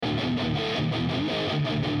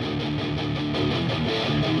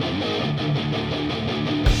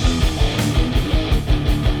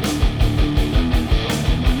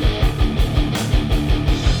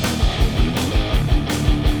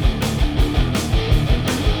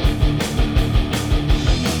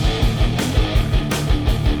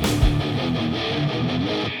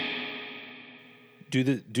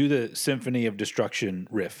Do the Symphony of Destruction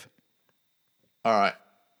riff. All right.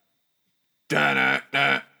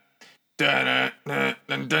 Da-na-na, da-na-na,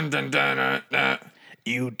 dun-dun-dun-dun-na.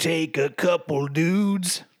 You take a couple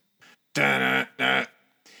dudes Da-na-na,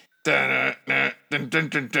 da-na-na,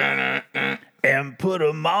 dun-dun-dun-dun-na. and put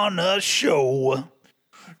them on a show.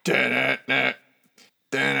 Da-na-na,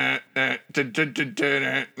 da-na-na,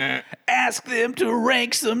 dun-dun-dun-dun-na. Ask them to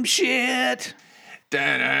rank some shit.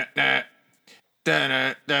 Da-na-na,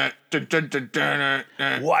 da-na-na,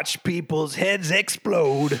 dun-dun-dun-dun-na. Watch people's heads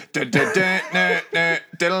explode. Da-da-da-na-na,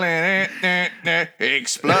 da-la-na-na-na.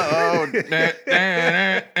 Explode.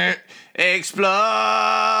 Da-da-da-da. Explode.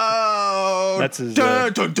 That's his,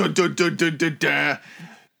 Da-da-da-da-da-da-da.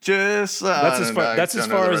 Just That's as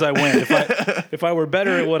far as I went. If I were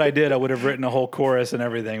better at what I did, I would have written a whole chorus and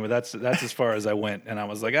everything. But that's as far as I went, and I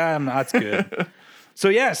was like, that's good. So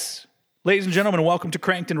yes, ladies and gentlemen, welcome to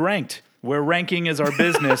Cranked and Ranked, where ranking is our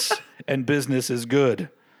business and business is good.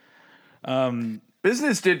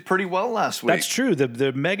 Business did pretty well last week. That's true. The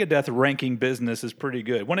Megadeth ranking business is pretty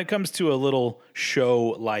good when it comes to a little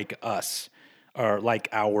show like us or like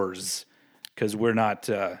ours, because we're not.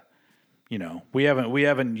 We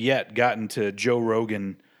haven't yet gotten to Joe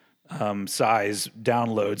Rogan size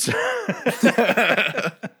downloads.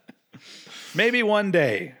 Maybe one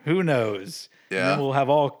day, who knows? Yeah. And then we'll have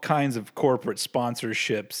all kinds of corporate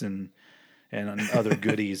sponsorships and other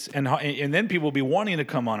goodies, and then people will be wanting to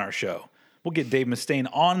come on our show. We'll get Dave Mustaine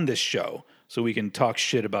on this show so we can talk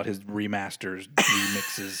shit about his remasters,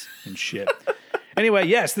 remixes, and shit. Anyway,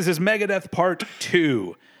 yes, this is Megadeth Part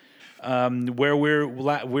 2. Where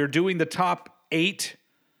we're doing the top 8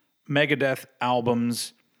 Megadeth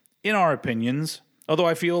albums in our opinions. Although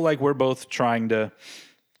I feel like we're both trying to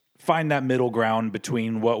find that middle ground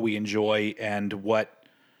between what we enjoy and what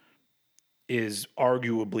is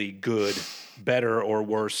arguably good, better or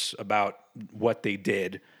worse about what they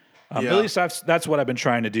did. At least that's what I've been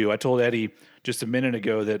trying to do. I told Eddie just a minute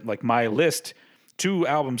ago that like my list, 2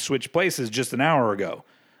 albums switched places just an hour ago,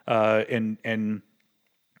 and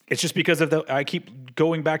it's just because I keep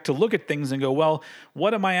going back to look at things and go, well,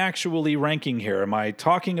 what am I actually ranking here? Am I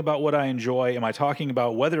talking about what I enjoy? Am I talking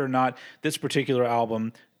about whether or not this particular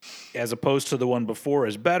album, as opposed to the one before,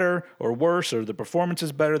 is better or worse, or the performance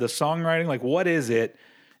is better, the songwriting, like what is it?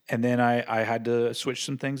 And then I had to switch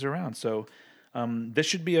some things around. So this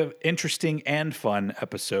should be an interesting and fun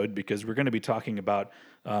episode because we're going to be talking about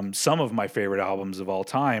some of my favorite albums of all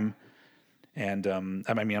time. And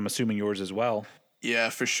I'm assuming yours as well.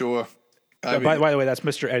 Yeah, for sure. By the way, that's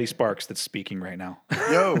Mr. Eddie Sparks that's speaking right now.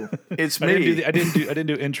 Yo, it's me. I didn't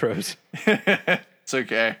do intros. It's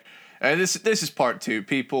okay. This is part 2.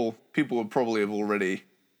 People would probably have already,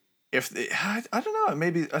 I don't know.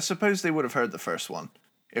 Maybe I suppose they would have heard the first one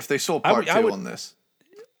if they saw part 2 on this.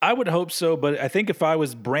 I would hope so, but I think if I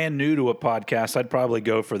was brand new to a podcast, I'd probably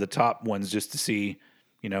go for the top ones just to see,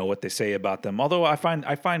 what they say about them. Although I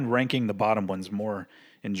find ranking the bottom ones more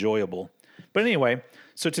enjoyable. But anyway,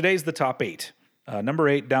 so today's the top 8. Number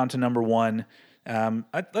 8 down to number 1.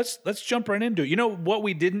 Let's jump right into it. You know what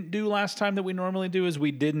we didn't do last time that we normally do is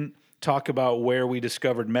we didn't talk about where we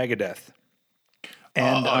discovered Megadeth.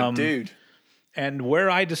 And dude. And where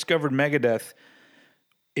I discovered Megadeth,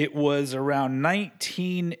 it was around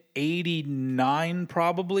 1989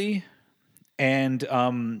 probably. And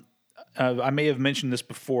I may have mentioned this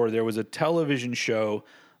before. There was a television show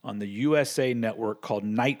on the USA Network called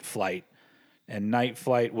Night Flight. And Night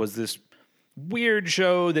Flight was this weird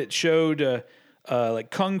show that showed like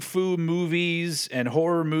kung fu movies and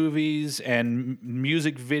horror movies and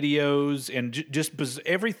music videos and just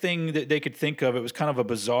everything that they could think of. It was kind of a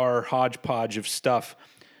bizarre hodgepodge of stuff.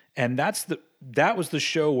 And that was the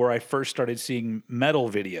show where I first started seeing metal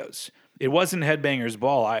videos. It wasn't Headbangers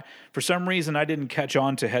Ball. For some reason, I didn't catch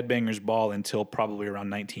on to Headbangers Ball until probably around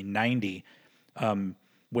 1990.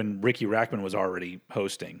 When Ricky Rackman was already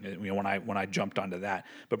hosting, when I jumped onto that.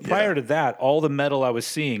 But prior to that, all the metal I was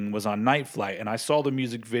seeing was on Night Flight, and I saw the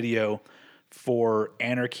music video for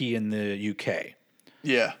Anarchy in the UK.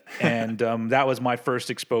 Yeah. And that was my first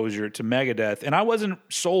exposure to Megadeth. And I wasn't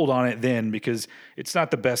sold on it then because it's not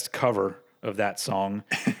the best cover of that song.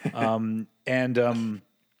 And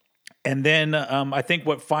then I think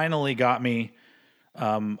what finally got me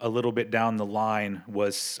a little bit down the line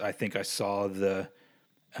was I think I saw the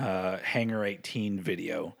Hangar 18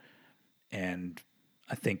 video, and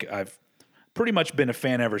I think I've pretty much been a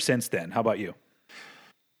fan ever since then. How about you?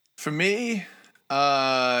 For me,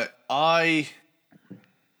 I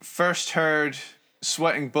first heard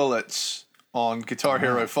Sweating Bullets on Guitar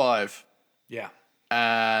Hero 5. Yeah.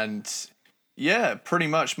 And yeah, pretty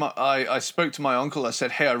much I spoke to my uncle. I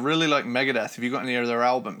said, hey, I really like Megadeth. Have you got any of their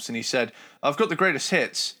albums? And he said, I've got the greatest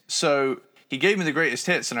hits. So he gave me the greatest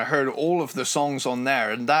hits, and I heard all of the songs on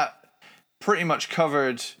there. And that pretty much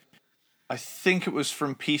covered, I think it was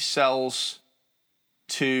from Peace Cells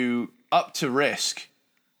to up to Risk.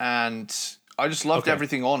 And I just loved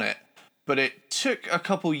everything on it. But it took a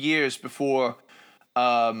couple years before,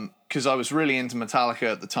 because I was really into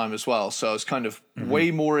Metallica at the time as well. So I was kind of way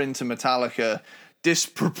more into Metallica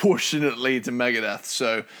disproportionately to Megadeth.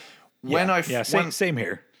 So when same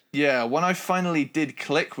here. Yeah, when I finally did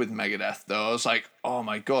click with Megadeth, though, I was like, oh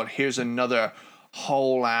my God, here's another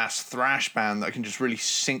whole ass thrash band that I can just really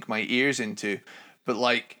sink my ears into. But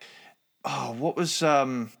like, what was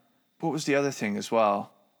the other thing as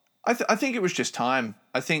well? I think it was just time.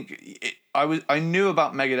 I think I knew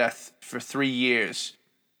about Megadeth for 3 years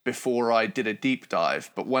before I did a deep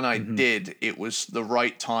dive, but when I did, it was the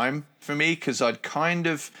right time for me, because I'd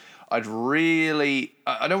really,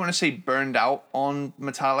 I don't want to say burned out on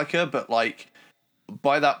Metallica, but like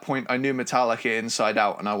by that point I knew Metallica inside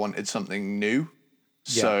out and I wanted something new.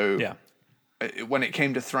 When it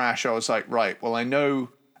came to thrash, I was like, right, well, I know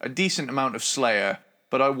a decent amount of Slayer,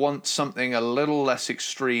 but I want something a little less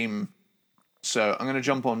extreme. So I'm going to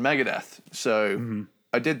jump on Megadeth. So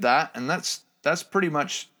I did that, and that's pretty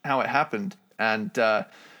much how it happened. And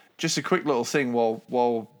just a quick little thing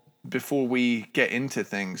while before we get into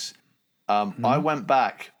things, I went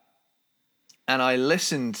back and I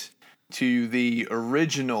listened to the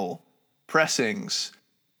original pressings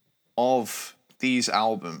of these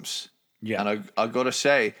albums. Yeah. And I got to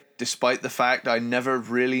say, despite the fact I never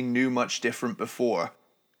really knew much different before,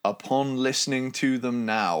 upon listening to them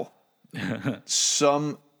now, a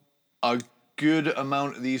good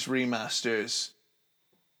amount of these remasters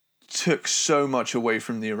took so much away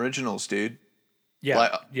from the originals, dude.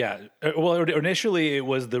 Yeah, Well, initially it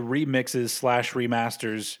was the remixes /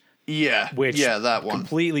 remasters. That one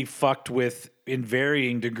completely fucked with in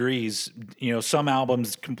varying degrees. You know, some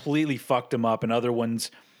albums completely fucked them up, and other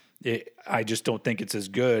ones, I just don't think it's as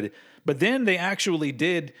good. But then they actually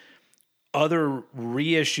did other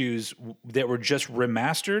reissues that were just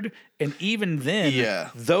remastered, and even then,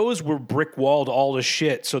 those were brick walled all to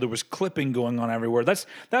shit. So there was clipping going on everywhere. That's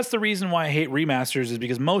the reason why I hate remasters, is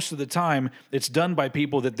because most of the time it's done by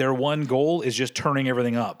people that their one goal is just turning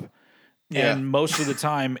everything up, and most of the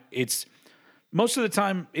time it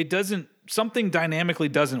doesn't. Something dynamically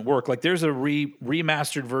doesn't work. Like there's a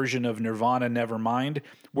remastered version of Nirvana Nevermind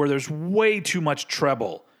where there's way too much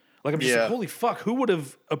treble. Like I'm just like, holy fuck, who would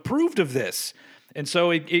have approved of this? And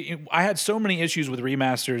so I had so many issues with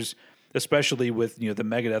remasters, especially with the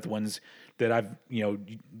Megadeth ones, that I've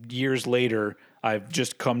years later I've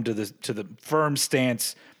just come to the firm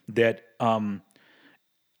stance that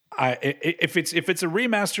if it's a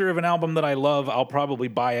remaster of an album that I love, I'll probably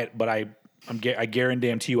buy it. But I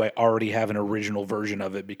guarantee you I already have an original version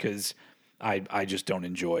of it, because I just don't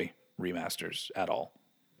enjoy remasters at all.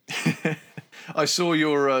 I saw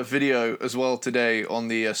your video as well today on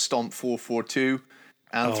the Stomp 442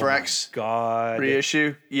 Anthrax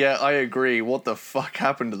reissue. Yeah, I agree. What the fuck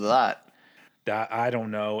happened to that? I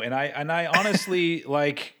don't know. And I honestly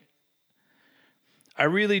I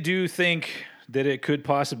really do think that it could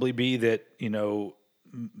possibly be that,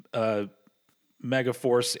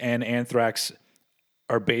 Megaforce and Anthrax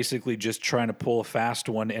are basically just trying to pull a fast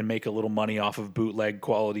one and make a little money off of bootleg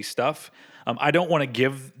quality stuff. I don't want to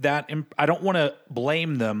give that. I don't want to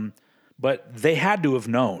blame them, but they had to have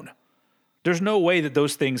known. There's no way that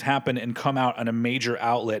those things happen and come out on a major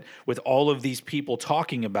outlet with all of these people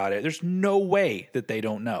talking about it. There's no way that they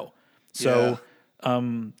don't know. So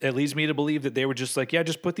it leads me to believe that they were just like,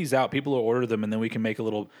 just put these out. People will order them, and then we can make a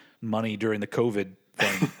little money during the COVID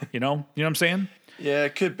thing. You know what I'm saying? Yeah,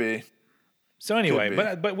 it could be. So anyway,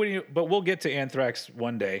 but we'll get to Anthrax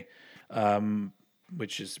one day,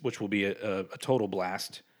 which will be a total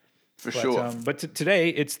blast for sure. But today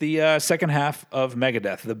it's the second half of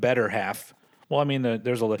Megadeth, the better half. Well, I mean,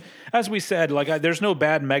 there's as we said, there's no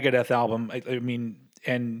bad Megadeth album. I mean,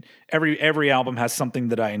 and every album has something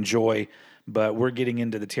that I enjoy, but we're getting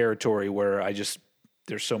into the territory where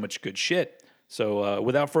there's so much good shit. So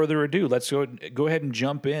without further ado, let's go ahead and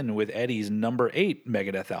jump in with Eddie's number 8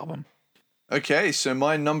 Megadeth album. Okay, so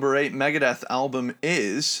my number 8 Megadeth album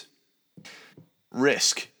is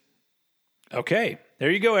Risk. Okay. There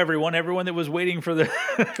you go, everyone. Everyone that was waiting for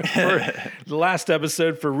for the last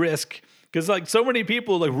episode for Risk. Because like so many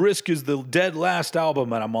people, like Risk is the dead last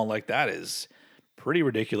album. And I'm all like, that is pretty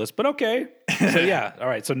ridiculous. But okay. So yeah. All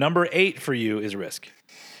right. So number 8 for you is Risk.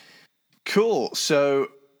 Cool. So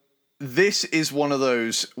this is one of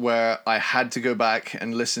those where I had to go back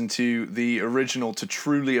and listen to the original to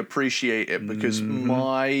truly appreciate it, because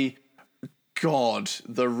my God,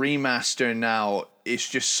 the remaster now is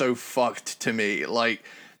just so fucked to me. Like,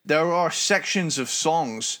 there are sections of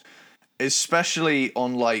songs, especially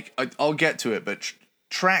on, like, I'll get to it, but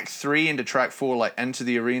track 3 into track 4, like Enter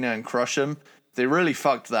the Arena and Crush 'Em, they really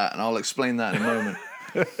fucked that, and I'll explain that in a moment.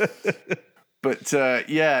 But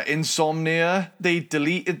yeah, Insomnia, they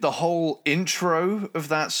deleted the whole intro of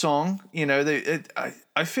that song. You know,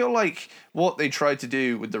 I feel like what they tried to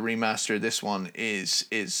do with the remaster of this one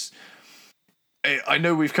is I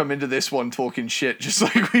know we've come into this one talking shit just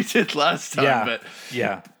like we did last time,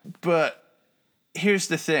 but here's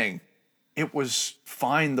the thing. It was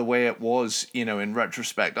fine the way it was, you know, in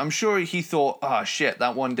retrospect. I'm sure he thought, shit,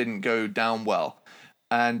 that one didn't go down well.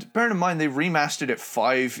 And bear in mind, they remastered it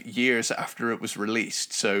 5 years after it was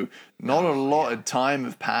released, so not a lot of time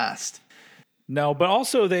have passed. No, but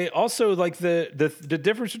also they like the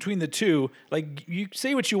difference between the two. Like, you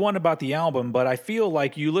say what you want about the album, but I feel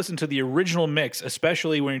like you listen to the original mix,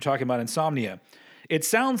 especially when you're talking about Insomnia. It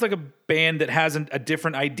sounds like a band that has a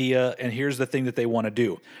different idea, and here's the thing that they want to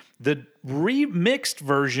do. The remixed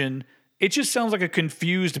version, it just sounds like a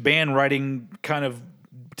confused band writing kind of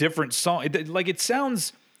different song. Like, it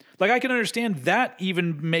sounds like I can understand that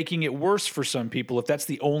even making it worse for some people if that's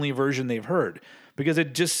the only version they've heard, because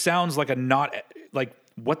it just sounds like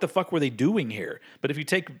what the fuck were they doing here? But if you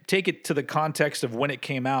take it to the context of when it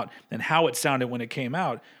came out and how it sounded when it came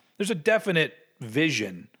out, there's a definite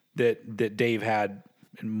vision that Dave had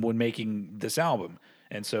when making this album,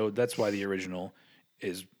 and so that's why the original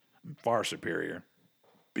is far superior.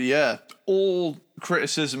 Yeah, all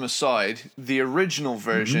criticism aside, the original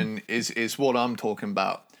version is what I'm talking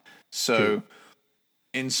about. So, cool.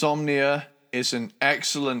 Insomnia is an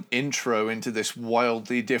excellent intro into this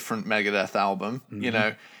wildly different Megadeth album. You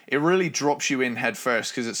know, it really drops you in head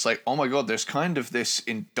first, because it's like, oh my God, there's kind of this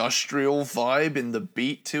industrial vibe in the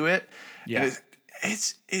beat to it. Yeah, and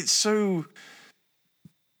it's so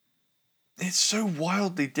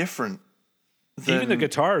wildly different. Even the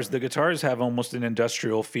guitars have almost an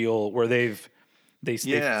industrial feel where they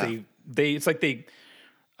it's like they,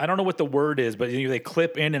 I don't know what the word is, but they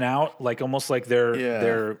clip in and out, like almost like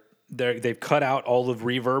they've cut out all the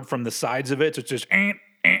reverb from the sides of it. So it's just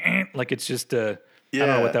like it's just I don't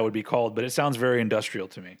know what that would be called, but it sounds very industrial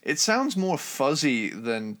to me. It sounds more fuzzy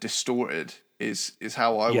than distorted is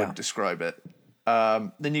how I would describe it.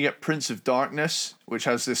 Then you get Prince of Darkness, which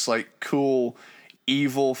has this like cool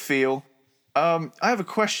evil feel. I have a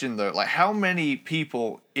question though, like how many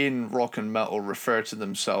people in rock and metal refer to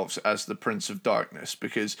themselves as the Prince of Darkness?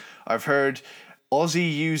 Because I've heard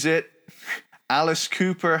Ozzy use it, Alice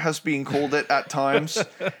Cooper has been called it at times,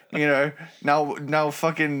 you know, now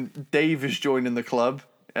fucking Dave is joining the club,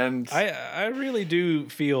 and I really do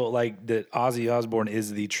feel like that Ozzy Osbourne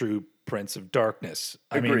is the true Prince of Darkness.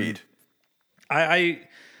 Agreed. I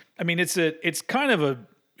mean it's kind of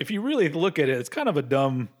if you really look at it, it's kind of a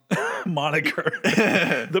dumb moniker.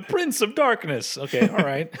 The Prince of Darkness. Okay, all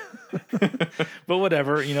right. But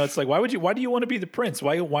whatever, you know, it's like why do you want to be the prince?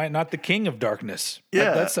 Why not the King of Darkness?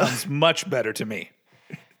 Yeah. That sounds much better to me.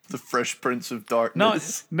 The Fresh Prince of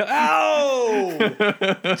Darkness. No,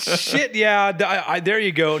 ow! Shit, yeah. There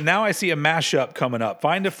you go. Now I see a mashup coming up.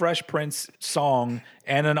 Find a Fresh Prince song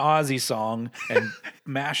and an Ozzy song and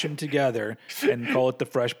mash them together and call it the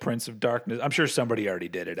Fresh Prince of Darkness. I'm sure somebody already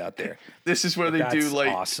did it out there. This is where they do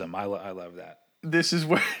like awesome. I love that. This is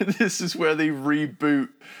where they reboot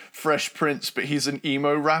Fresh Prince, but he's an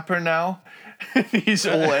emo rapper now. He's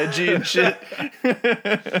all edgy and shit.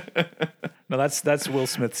 No, that's Will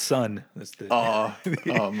Smith's son. That's the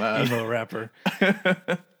man, emo rapper.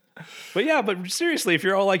 But yeah, but seriously, if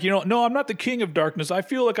you're all like, you know, no, I'm not the King of Darkness. I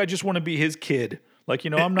feel like I just want to be his kid. Like,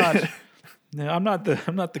 you know, I'm not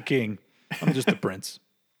the king. I'm just the prince.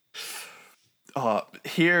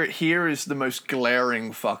 Here is the most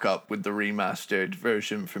glaring fuck up with the remastered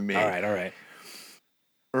version for me. All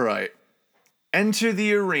right. Enter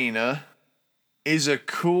the Arena is a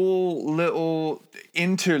cool little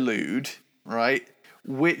interlude, right?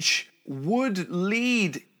 Which would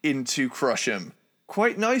lead into Crush 'Em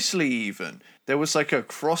quite nicely even. There was like a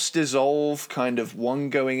cross-dissolve kind of one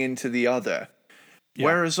going into the other. Yeah.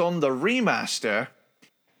 Whereas on the remaster,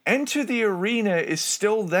 Enter the Arena is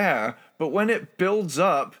still there, but when it builds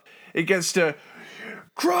up, it gets to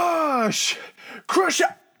crush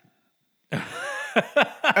it.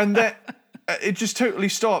 And then it just totally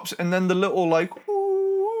stops. And then the little like,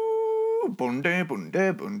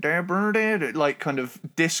 like kind of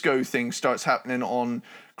disco thing starts happening on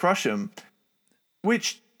Crush 'Em,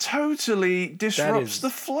 which totally disrupts the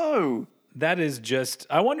flow. That is just.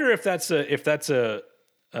 I wonder if that's an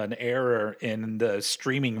error in the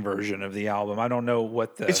streaming version of the album. I don't know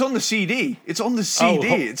what the. It's on the CD. It's on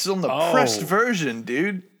the pressed version,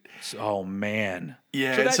 dude. Oh man.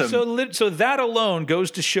 Yeah. So that alone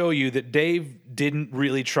goes to show you that Dave didn't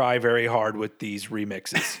really try very hard with these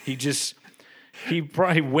remixes. He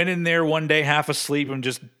probably went in there one day half asleep and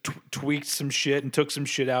just tweaked some shit and took some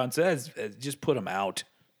shit out and said, just put them out.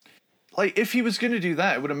 Like, if he was going to do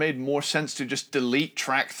that, it would have made more sense to just delete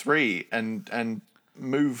track 3 and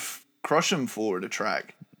move Crush 'Em forward a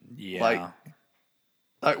track. Yeah.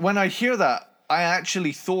 Like when I hear that, I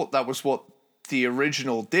actually thought that was what the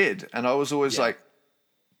original did, and I was always like,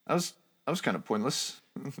 that was kind of pointless.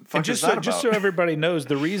 And just so everybody knows,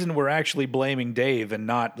 the reason we're actually blaming Dave and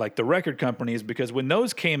not like the record company is because when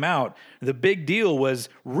those came out, the big deal was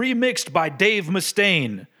remixed by Dave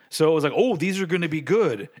Mustaine. So it was like, oh, these are going to be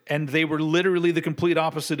good. And they were literally the complete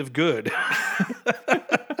opposite of good.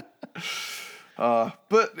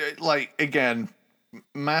 But like, again,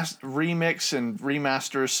 remix and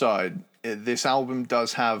remaster aside, this album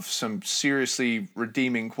does have some seriously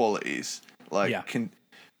redeeming qualities. Like,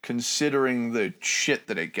 considering the shit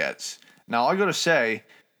that it gets. Now, I gotta say,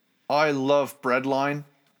 I love Breadline.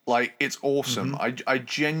 Like, it's awesome.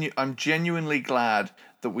 Mm-hmm. I'm genuinely glad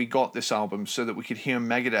that we got this album so that we could hear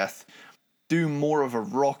Megadeth do more of a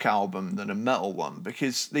rock album than a metal one,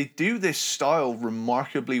 because they do this style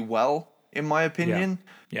remarkably well, in my opinion.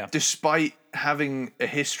 Yeah. Despite having a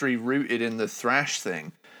history rooted in the thrash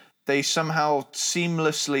thing, they somehow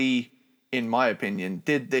seamlessly, in my opinion,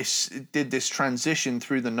 did this transition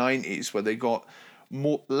through the 90s where they got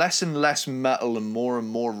less and less metal and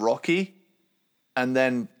more rocky. And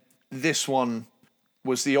then this one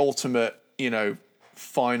was the ultimate,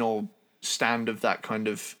 final stand of that kind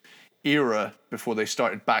of era before they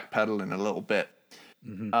started backpedaling a little bit.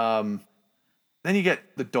 Mm-hmm. Then you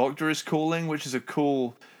get The Doctor Is Calling, which is a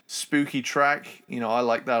cool, spooky track. I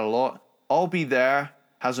like that a lot. I'll Be There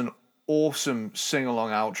has an awesome sing-along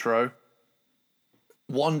outro.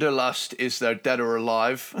 Wanderlust is their Dead or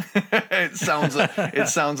Alive. It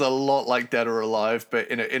sounds a lot like Dead or Alive, but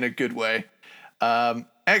in a good way.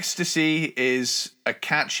 Ecstasy is a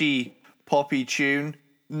catchy poppy tune.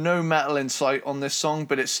 No metal in sight on this song,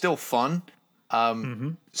 but it's still fun.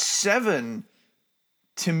 7,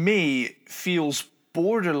 to me, feels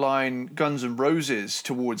borderline Guns N' Roses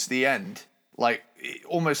towards the end. Like,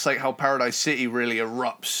 almost like how Paradise City really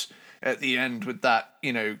erupts at the end with that,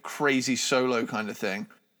 crazy solo kind of thing.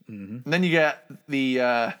 Mm-hmm. And then you get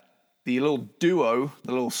the little duo,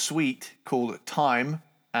 the little suite called Time.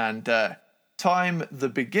 And Time, the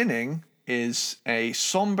beginning, is a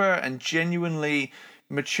somber and genuinely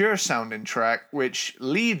mature sounding track, which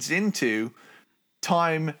leads into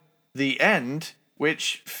Time, the End,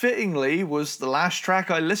 which fittingly was the last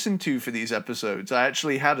track I listened to for these episodes. I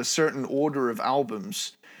actually had a certain order of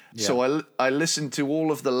albums. Yeah. So I listened to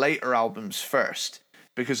all of the later albums first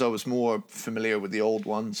because I was more familiar with the old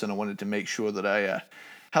ones and I wanted to make sure that I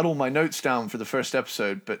had all my notes down for the first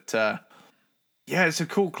episode. But it's a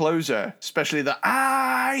cool closer, especially the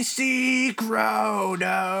I see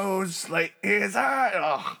Kronos, like his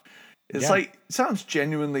eye. It's like, it sounds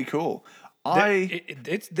genuinely cool. The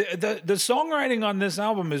songwriting on this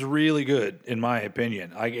album is really good, in my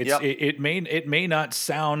opinion. Like it may not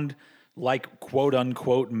sound like quote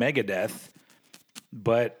unquote Megadeth,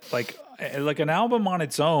 but like an album on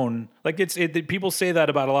its own, like people say that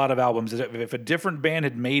about a lot of albums. If a different band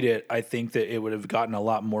had made it, I think that it would have gotten a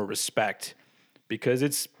lot more respect because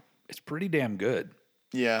it's pretty damn good.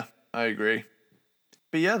 Yeah, I agree.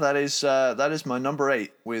 But yeah, that is my number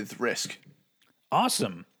 8 with Risk.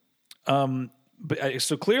 Awesome. But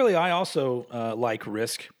so clearly I also like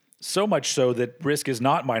Risk, so much so that Risk is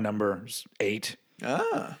not my number 8.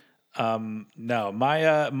 No,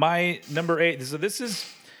 my number 8. So this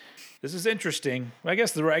is interesting. I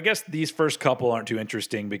guess these first couple aren't too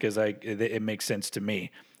interesting because it makes sense to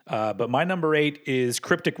me. But my number 8 is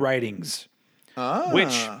Cryptic Writings.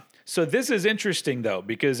 So this is interesting though,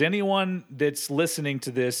 because anyone that's listening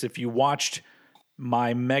to this, if you watched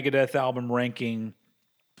my Megadeth album ranking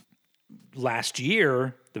last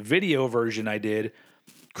year, the video version I did,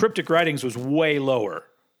 Cryptic Writings was way lower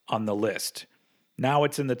on the list. Now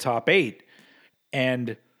it's in the top 8.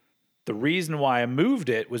 And the reason why I moved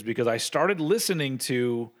it was because I started listening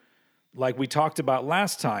to like we talked about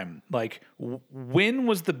last time, like when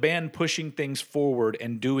was the band pushing things forward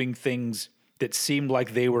and doing things that seemed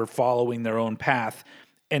like they were following their own path?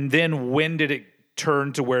 And then when did it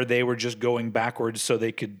turn to where they were just going backwards so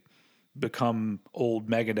they could become old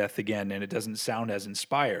Megadeth again and it doesn't sound as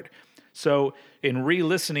inspired? So in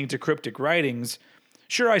re-listening to Cryptic Writings,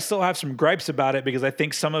 sure, I still have some gripes about it because I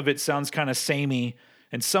think some of it sounds kind of samey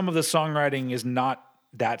and some of the songwriting is not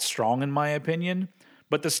that strong in my opinion.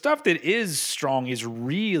 But the stuff that is strong is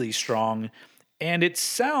really strong, and it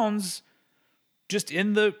sounds just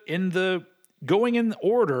in the going in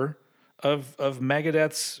order of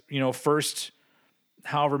Megadeth's, first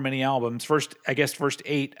however many albums, first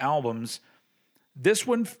 8 albums. This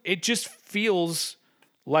one, it just feels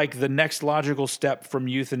like the next logical step from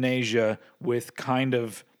Euthanasia, with kind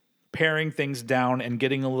of paring things down and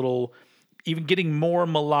getting more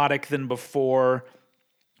melodic than before.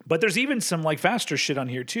 But there's even some like faster shit on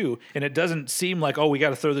here too, and it doesn't seem like, oh, we got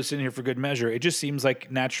to throw this in here for good measure. It just seems like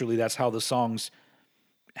naturally that's how the songs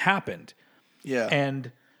happened. Yeah.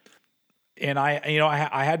 And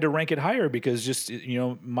I had to rank it higher because just,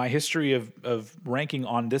 my history of ranking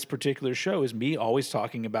on this particular show is me always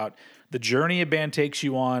talking about the journey a band takes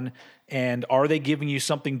you on, and are they giving you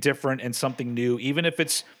something different and something new, even if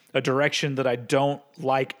it's a direction that I don't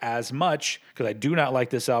like as much, because I do not like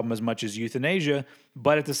this album as much as Euthanasia.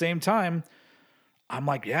 But at the same time, I'm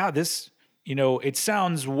like, yeah, this, it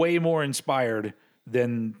sounds way more inspired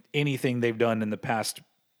than anything they've done in the past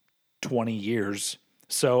 20 years.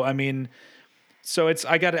 So, I had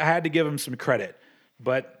to give them some credit.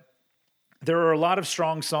 But there are a lot of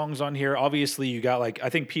strong songs on here. Obviously, you got I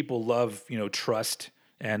think people love, Trust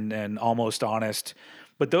and Almost Honest.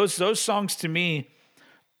 But those songs to me,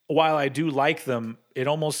 while I do like them, it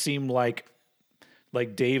almost seemed like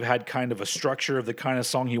Dave had kind of a structure of the kind of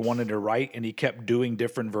song he wanted to write, and he kept doing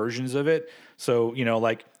different versions of it. So,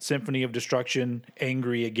 like Symphony of Destruction,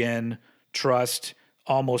 Angry Again, Trust,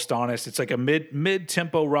 Almost Honest. It's like a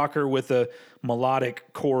mid-tempo rocker with a melodic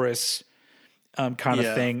chorus kind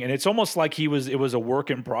of thing. And it's almost like it was a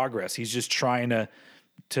work in progress. He's just trying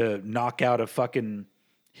to knock out a fucking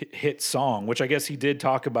hit song, which I guess he did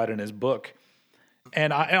talk about in his book.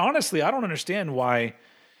 And honestly, I don't understand why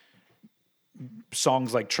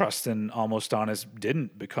songs like Trust and Almost Honest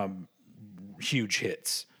didn't become huge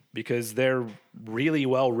hits, because they're really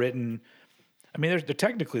well written. I mean,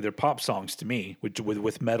 they're pop songs to me,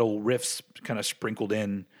 with metal riffs kind of sprinkled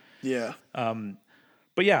in. Yeah.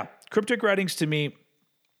 But yeah, Cryptic Writings to me,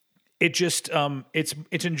 it just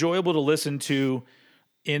it's enjoyable to listen to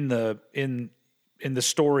in the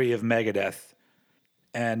story of Megadeth,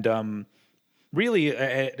 and really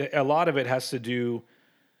a lot of it has to do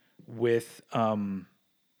with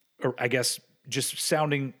or I guess just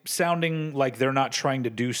sounding like they're not trying to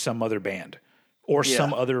do some other band or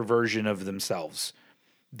some other version of themselves.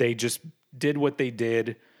 They just did what they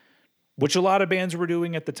did, which a lot of bands were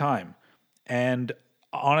doing at the time. And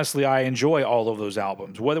honestly, I enjoy all of those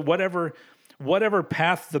albums. Whatever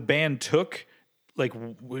path the band took,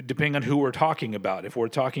 depending on who we're talking about. If we're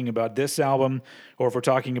talking about this album, or if we're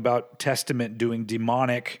talking about Testament doing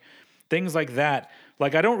Demonic, things like that, I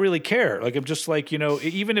don't really care. I'm just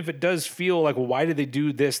even if it does feel like, well, why did they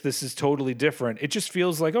do this? This is totally different. It just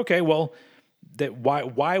feels like, okay, well,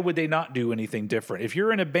 why would they not do anything different? If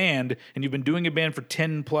you're in a band and you've been doing a band for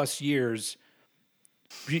 10 plus years,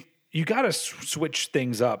 you got to switch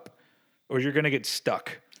things up, or you're going to get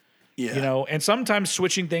stuck. Yeah. And sometimes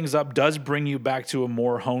switching things up does bring you back to a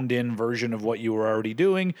more honed in version of what you were already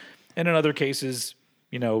doing. And in other cases,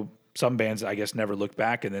 some bands, I guess, never looked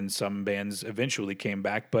back, and then some bands eventually came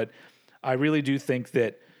back. But I really do think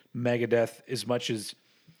that Megadeth, as much as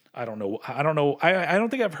I don't know. I don't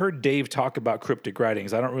think I've heard Dave talk about Cryptic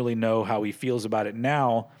Writings. I don't really know how he feels about it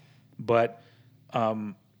now, but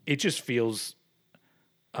it just feels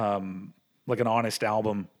like an honest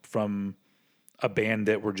album from a band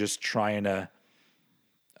that were just trying to,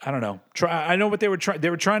 I don't know. I know what they were trying. They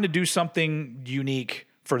were trying to do something unique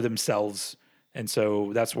for themselves, and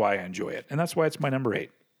so that's why I enjoy it, and that's why it's my number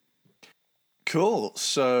 8. Cool.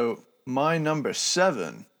 So my number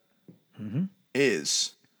 7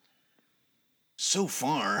 is So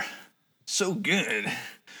Far, So Good.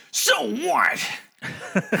 So what?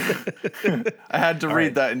 I had to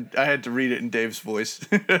read that, and I had to read it in Dave's voice.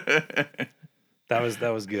 That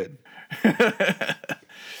was good.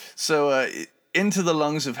 So, Into the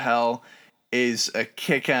Lungs of Hell is a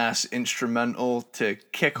kick-ass instrumental to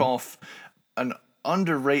kick off an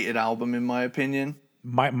underrated album, in my opinion.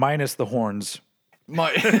 Minus the horns.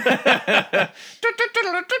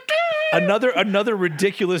 Another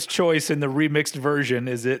ridiculous choice in the remixed version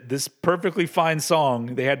is it this perfectly fine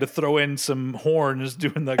song. They had to throw in some horns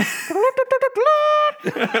doing the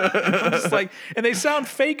just like, and they sound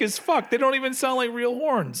fake as fuck. They don't even sound like real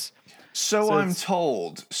horns. So I'm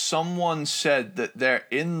told someone said that they're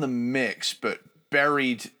in the mix, but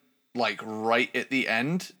buried like right at the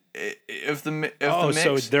end of the mix.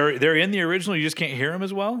 So they're in the original. You just can't hear them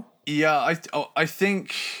as well. Yeah, I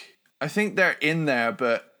think they're in there,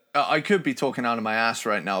 but I could be talking out of my ass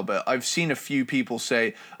right now. But I've seen a few people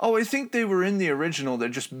say, "Oh, I think they were in the original. They're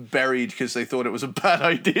just buried because they thought it was a bad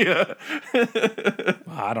idea."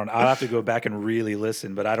 I don't. I'll have to go back and really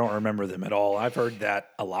listen, but I don't remember them at all. I've heard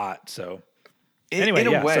that a lot. So anyway,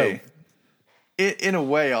 in a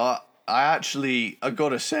way, I actually, I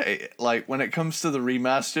gotta say, like, when it comes to the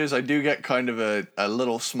remasters, I do get kind of a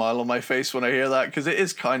little smile on my face when I hear that, because it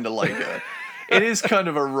is kind of like it is kind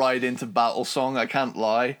of a ride into battle song, I can't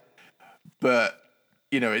lie. But,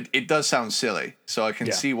 you know, it does sound silly, so I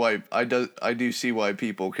can see why, I do see why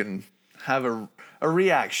people can have a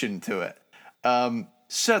reaction to it.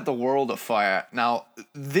 Set the World Afire. Now,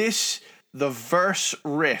 the verse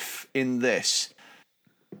riff in this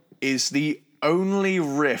is the only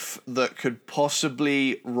riff that could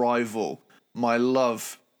possibly rival my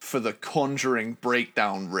love for the Conjuring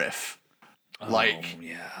breakdown riff. Like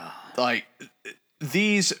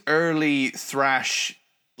these early thrash,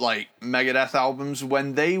 like, Megadeth albums,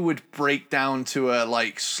 when they would break down to a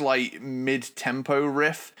like slight mid-tempo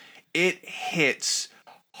riff, it hits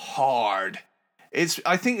hard.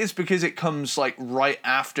 I think it's because it comes like right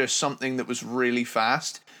after something that was really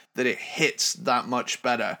fast that it hits that much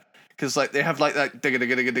better. Because like they have like that,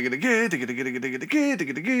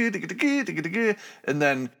 and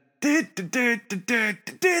then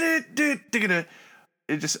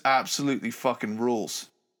it just absolutely fucking rules.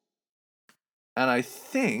 And I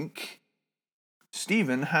think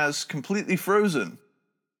Steven has completely frozen.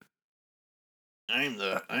 I'm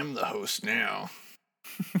the host now.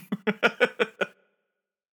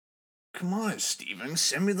 Come on, Steven,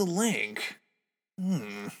 send me the link.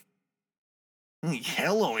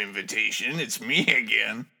 Hello, invitation. It's me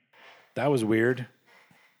again. That was weird.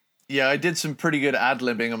 Yeah, I did some pretty good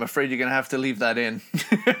ad-libbing. I'm afraid you're going to have to leave that in.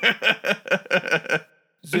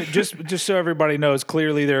 So just so everybody knows,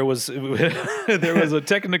 clearly there was a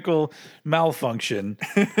technical malfunction,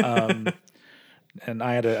 and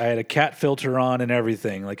I had a cat filter on and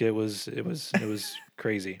everything. Like it was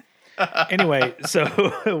crazy. Anyway, so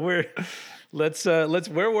let's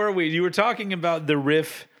where were we? You were talking about the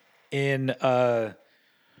riff in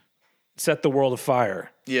Set the World Afire.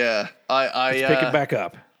 Yeah, let's pick it back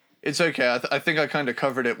up. It's okay. I think I kind of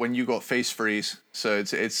covered it when you got face freeze, so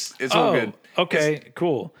it's all good. Okay,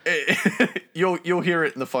 cool. You'll hear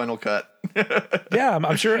it in the final cut. Yeah,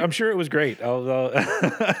 I'm sure it was great. I'll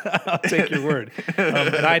take your word,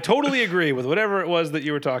 and I totally agree with whatever it was that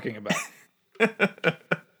you were talking about.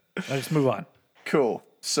 Let's move on. Cool.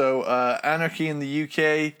 So, Anarchy in the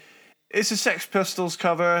UK. It's a Sex Pistols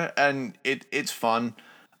cover, and it's fun.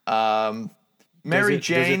 Mary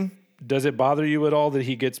Jane. Does it bother you at all that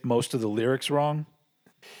he gets most of the lyrics wrong?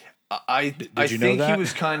 I think he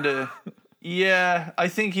was kind of... Yeah, I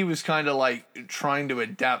think he was kind of like trying to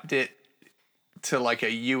adapt it to like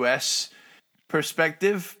a US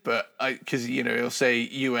perspective, but because, you know, he'll say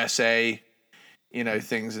USA, you know,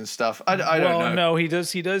 things and stuff. I don't know. Well, no, he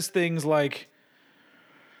does things like...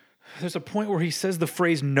 There's a point where he says the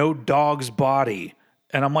phrase "no dog's body."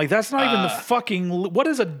 And I'm like, that's not even the fucking... What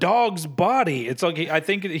is a dog's body? It's like, I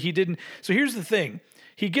think he didn't... So here's the thing.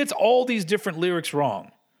 He gets all these different lyrics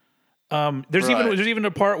wrong. There's even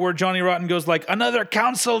a part where Johnny Rotten goes like, another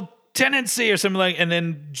council tendency or something like... And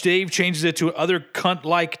then Dave changes it to other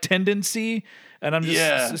cunt-like tendency. And I'm just...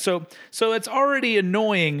 Yeah. So it's already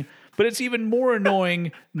annoying, but it's even more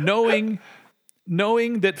annoying knowing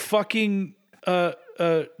that fucking...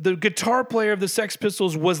 the guitar player of the Sex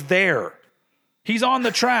Pistols was there. He's on the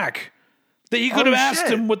track. That he could have asked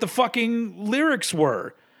him what the fucking lyrics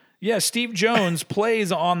were. Yeah, Steve Jones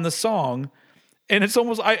plays on the song, and it's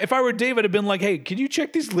almost... if I were Dave, I'd have been like, hey, can you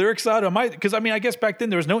check these lyrics out? Because, I mean, I guess back then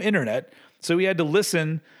there was no internet, so he had to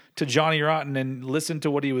listen to Johnny Rotten and listen to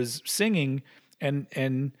what he was singing, and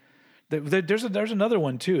there's another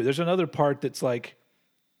one, too. There's another part that's like...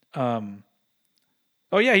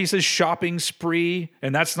 Oh yeah, he says shopping spree,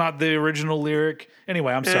 and that's not the original lyric.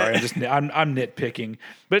 Anyway, I'm sorry, I'm nitpicking,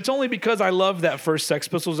 but it's only because I love that first Sex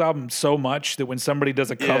Pistols album so much that when somebody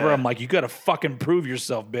does a cover, I'm like, you got to fucking prove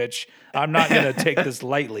yourself, bitch. I'm not gonna take this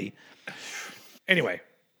lightly. Anyway,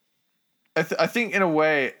 I think in a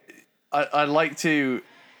way, I'd like to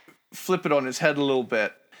flip it on its head a little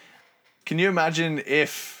bit. Can you imagine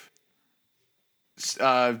if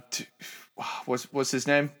what's his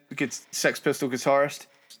name? Sex Pistol guitarist?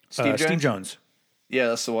 Steve Jones. Yeah,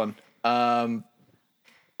 that's the one.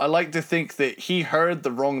 I like to think that he heard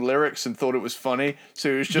the wrong lyrics and thought it was funny,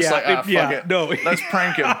 so he was just fuck it. No, let's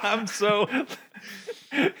prank him. I'm so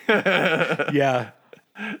yeah.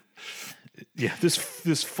 Yeah,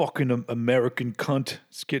 this fucking American cunt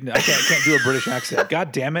is getting. I can't do a British accent.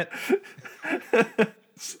 God damn it!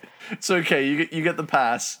 It's okay. You get the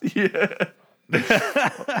pass. Yeah.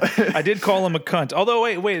 I did call him a cunt.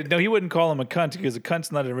 Although wait, no, he wouldn't call him a cunt because a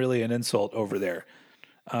cunt's not really an insult over there.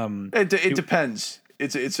 It depends.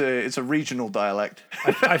 It's a regional dialect.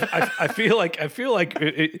 I feel like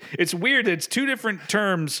it's weird. It's two different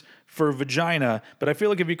terms for vagina, but I feel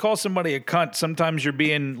like if you call somebody a cunt, sometimes you're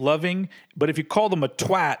being loving. But if you call them a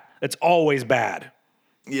twat, it's always bad.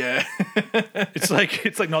 Yeah. It's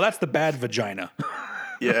like no, that's the bad vagina.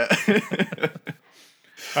 Yeah.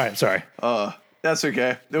 All right, sorry. That's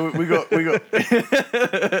okay. We got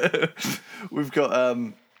we've got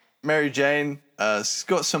Mary Jane. It's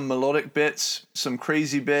got some melodic bits, some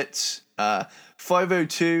crazy bits.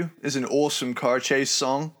 502 is an awesome car chase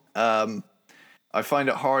song. I find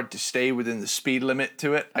it hard to stay within the speed limit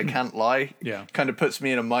to it. I can't lie. Yeah. Kind of puts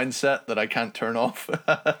me in a mindset that I can't turn off.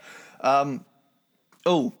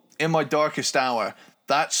 In My Darkest Hour,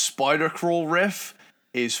 that spider crawl riff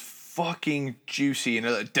is fucking juicy. You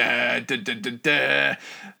know, like da da da da da.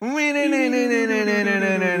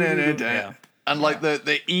 Yeah. And like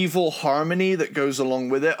the evil harmony that goes along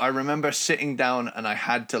with it. I remember sitting down and I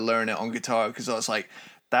had to learn it on guitar because I was like,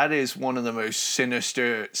 that is one of the most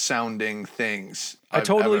sinister sounding things I've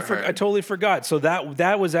ever heard. I totally forgot. So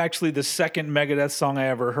that was actually the second Megadeth song I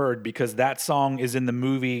ever heard because that song is in the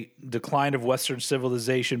movie Decline of Western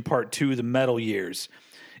Civilization Part 2, The Metal Years.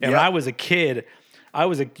 And when I was a kid, I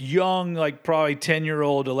was a young, like probably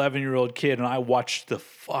 10-year-old, 11-year-old kid, and I watched the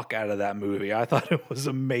fuck out of that movie. I thought it was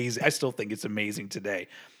amazing. I still think it's amazing today.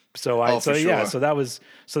 So that was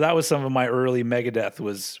some of my early Megadeth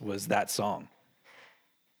was that song.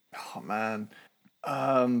 Oh man.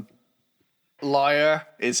 Liar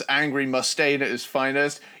is Angry Mustaine at his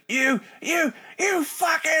finest. You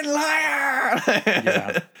fucking liar.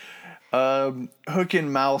 Yeah. Hook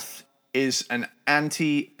in Mouth is an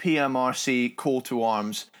anti-PMRC call to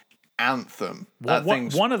arms anthem.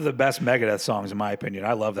 One of the best Megadeth songs in my opinion.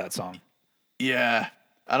 I love that song. Yeah.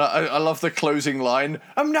 And I love the closing line.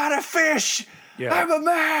 I'm not a fish. Yeah. I'm a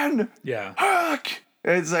man. Yeah. Hook.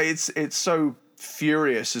 It's so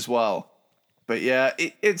furious as well. But yeah,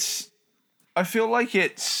 I feel like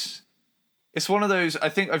it's one of those, I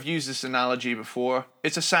think I've used this analogy before.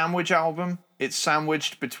 It's a sandwich album. It's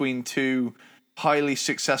sandwiched between two highly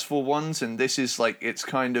successful ones, and this is like its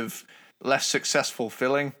kind of less successful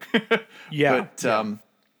filling. Yeah. But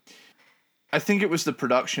I think it was the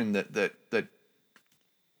production that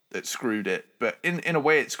screwed it. But in a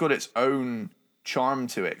way it's got its own charm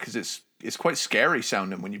to it because it's quite scary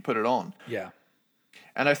sounding when you put it on. Yeah.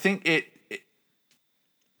 And I think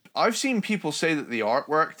I've seen people say that the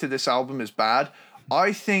artwork to this album is bad.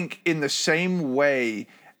 I think in the same way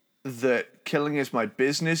that Killing Is My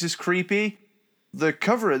Business is creepy, the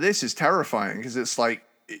cover of this is terrifying because it's like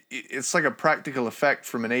a practical effect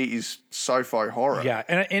from an 80s sci-fi horror. Yeah,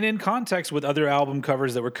 and in context with other album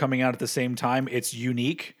covers that were coming out at the same time, it's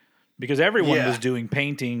unique because everyone was doing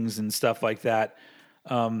paintings and stuff like that.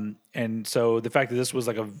 And so the fact that this was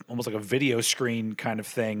like almost like a video screen kind of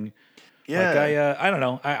thing. Yeah. Like I don't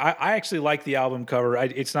know. I actually like the album cover.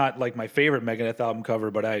 It's not like my favorite Megadeth album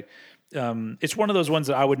cover, but it's one of those ones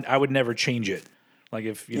that I would never change it. Like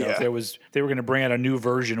if if they were going to bring out a new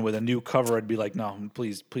version with a new cover, I'd be like, no,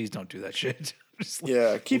 please don't do that shit. Just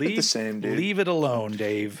keep it the same, dude. Leave it alone,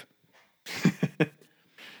 Dave.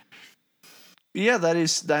 Yeah, that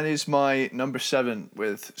is my number 7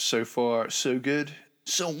 with So Far So Good.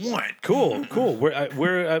 So what? Cool.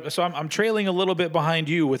 So I'm trailing a little bit behind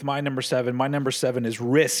you with my number 7. My number 7 is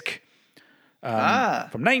Risk. From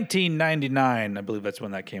 1999, I believe that's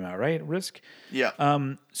when that came out, right? Risk. Yeah.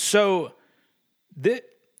 So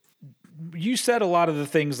you said a lot of the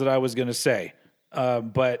things that I was going to say,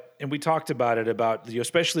 and we talked about it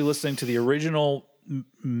especially listening to the original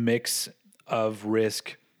mix of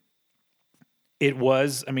Risk. It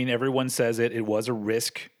was, everyone says it was a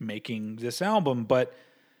risk making this album, but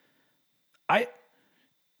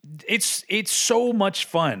it's so much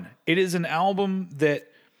fun. It is an album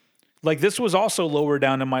that, like, this was also lower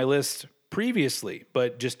down in my list previously,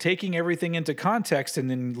 but just taking everything into context and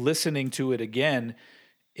then listening to it again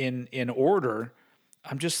in order,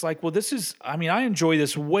 I'm just like, well, I enjoy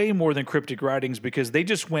this way more than Cryptic Writings because they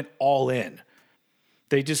just went all in.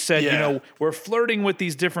 They just said, we're flirting with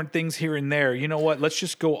these different things here and there. You know what? Let's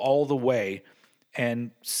just go all the way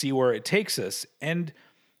and see where it takes us. And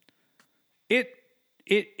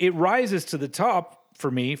it rises to the top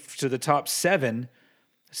for me, to the top 7,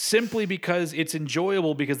 simply because it's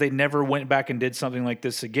enjoyable because they never went back and did something like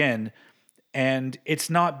this again. And it's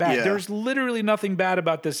not bad. Yeah. There's literally nothing bad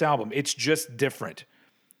about this album. It's just different.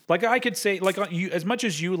 Like I could say, like you, as much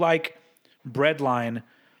as you like Breadline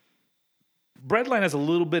has a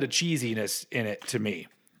little bit of cheesiness in it to me.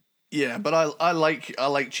 Yeah, but I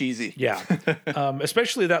like cheesy. Yeah,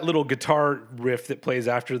 especially that little guitar riff that plays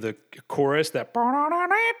after the chorus. That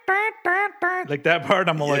like that part,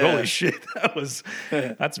 I'm like, holy shit,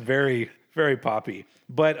 that's very, very poppy.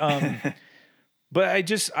 But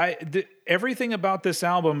everything about this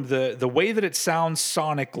album, the way that it sounds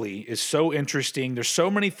sonically is so interesting. There's so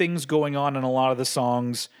many things going on in a lot of the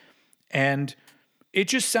songs, and it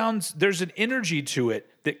just sounds. There's an energy to it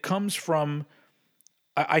that comes from.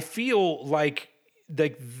 I feel like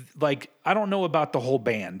I don't know about the whole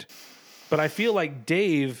band, but I feel like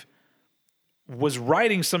Dave was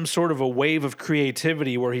riding some sort of a wave of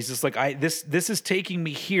creativity where he's just like, this is taking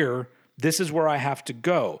me here. This is where I have to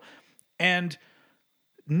go. And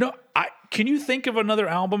can you think of another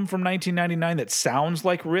album from 1999 that sounds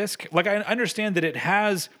like Risk? Like I understand that it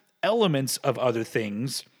has elements of other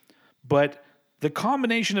things, but the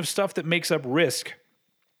combination of stuff that makes up Risk,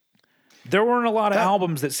 there weren't a lot of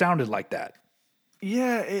albums that sounded like that.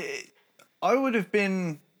 Yeah, I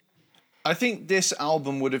think this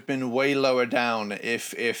album would have been way lower down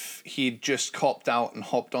if he'd just copped out and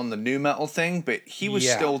hopped on the nu metal thing, but he was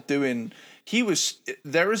still doing...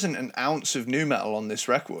 There isn't an ounce of nu metal on this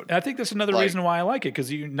record. And I think that's another reason why I like it,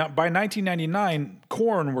 because by 1999,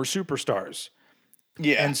 Korn were superstars.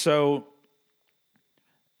 Yeah. And so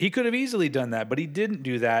he could have easily done that, but he didn't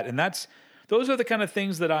do that, and those are the kind of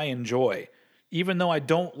things that I enjoy, even though I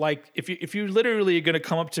don't like... If you literally are going to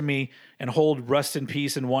come up to me and hold Rust in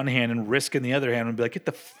Peace in one hand and Risk in the other hand and be like, get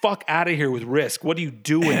the fuck out of here with Risk. What are you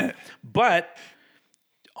doing? But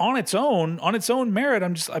on its own merit,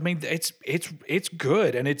 it's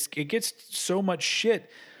good, and it gets so much shit.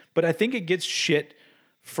 But I think it gets shit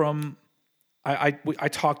from... I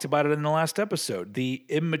talked about it in the last episode. The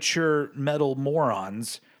immature metal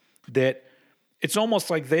morons that... It's almost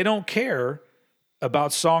like they don't care about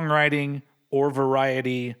songwriting or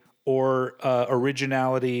variety or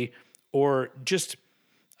originality or just,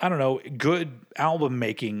 I don't know, good album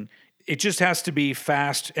making. It just has to be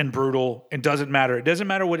fast and brutal and doesn't matter. It doesn't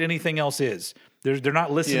matter what anything else is. They're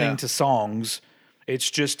not listening to songs. It's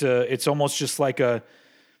just it's almost just like there's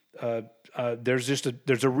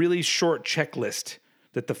a really short checklist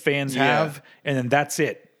that the fans have, and then that's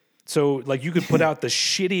it. So like you could put out the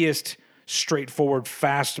shittiest straightforward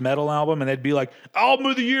fast metal album and they'd be like, album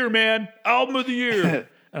of the year, man, album of the year.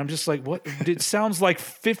 And I'm just like, what? It sounds like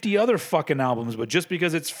 50 other fucking albums, but just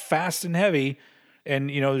because it's fast and heavy and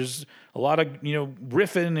there's a lot of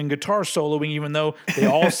riffing and guitar soloing, even though they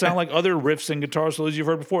all sound like other riffs and guitar solos you've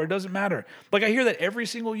heard before, it doesn't matter. Like I hear that every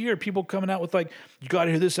single year, people coming out with like, you got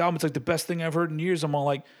to hear this album, it's like the best thing I've heard in years. I'm all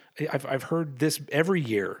like, I've heard this every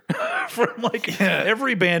year. From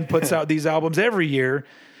every band puts out these albums every year.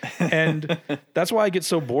 And that's why I get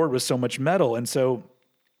so bored with so much metal. And so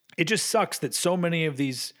it just sucks that so many of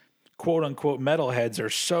these quote unquote metalheads are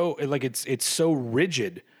so like, it's so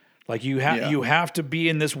rigid. Like you have to be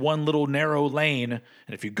in this one little narrow lane. And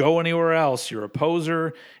if you go anywhere else, you're a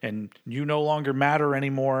poser and you no longer matter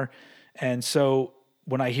anymore. And so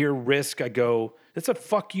when I hear Risk, I go, it's a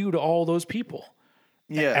fuck you to all those people.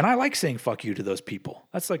 Yeah. And I like saying fuck you to those people.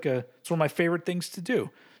 It's one of my favorite things to do.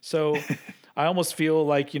 So I almost feel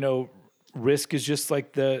like, Risk is just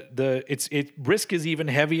like Risk is even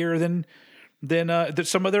heavier than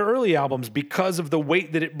some of their early albums because of the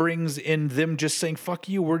weight that it brings in them just saying, fuck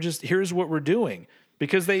you, here's what we're doing.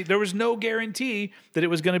 Because there was no guarantee that it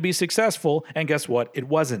was going to be successful. And guess what? It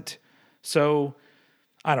wasn't. So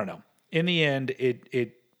I don't know. In the end,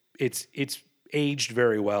 it's aged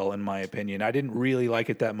very well, in my opinion. I didn't really like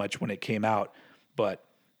it that much when it came out, but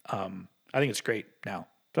I think it's great now.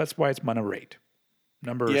 That's why it's my number 8.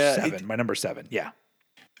 Number 7. My number 7. Yeah.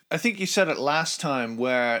 I think you said it last time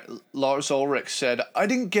where Lars Ulrich said, I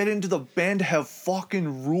didn't get into the band to have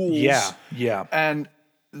fucking rules. Yeah. And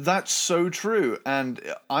that's so true. And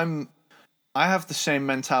I have the same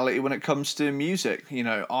mentality when it comes to music.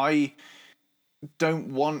 I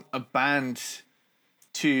don't want a band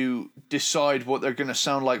to decide what they're going to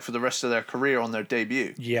sound like for the rest of their career on their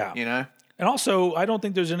debut. Yeah. And also, I don't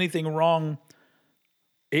think there's anything wrong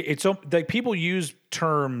it's like people use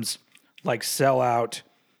terms like sellout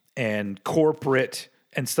and corporate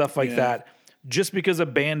and stuff like that just because a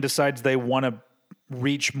band decides they want to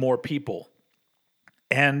reach more people.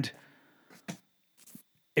 And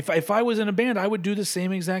if I was in a band, I would do the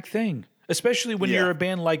same exact thing. Especially when you're a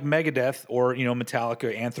band like Megadeth or,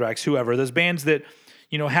 Metallica, Anthrax, whoever. Those bands that,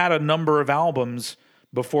 had a number of albums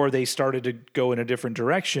before they started to go in a different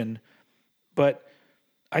direction. But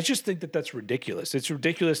I just think that that's ridiculous. It's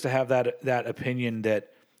ridiculous to have that opinion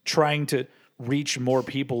that trying to reach more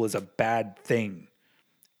people is a bad thing.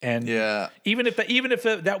 And even if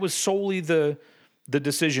that was solely the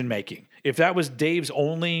decision making, if that was Dave's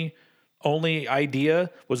only idea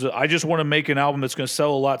was I just want to make an album that's going to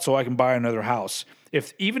sell a lot so I can buy another house.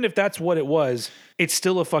 Even if that's what it was, it's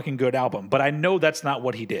still a fucking good album. But I know that's not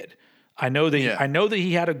what he did. I know that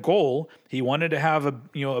he had a goal. He wanted to have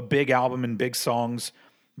a big album and big songs.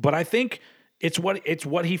 But I think it's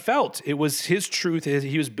what he felt. It was his truth.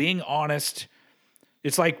 He was being honest.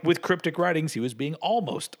 It's like with Cryptic Writings, he was being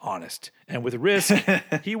almost honest, and with Risk,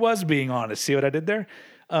 he was being honest. See what I did there?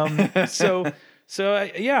 So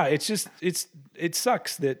it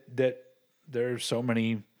sucks that there are so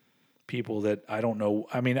many people that I don't know.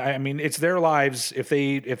 I mean, it's their lives.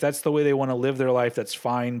 If that's the way they want to live their life, that's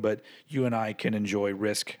fine. But you and I can enjoy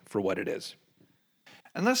Risk for what it is.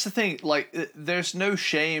 And that's the thing. Like, there's no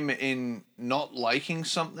shame in not liking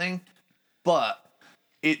something, but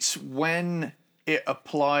it's when it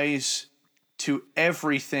applies to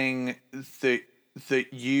everything that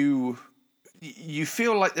you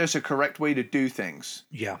feel like there's a correct way to do things.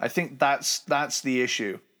 Yeah. I think that's the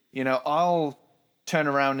issue. I'll turn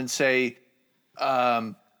around and say,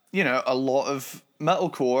 a lot of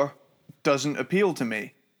metalcore doesn't appeal to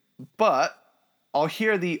me. But I'll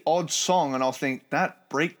hear the odd song and I'll think that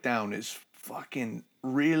breakdown is fucking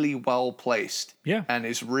really well placed. Yeah. And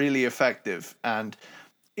is really effective. And,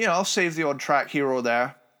 I'll save the odd track here or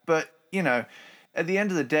there. But, at the end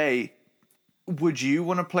of the day, would you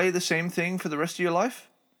want to play the same thing for the rest of your life?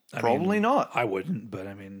 Probably not. I wouldn't, but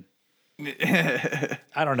I mean,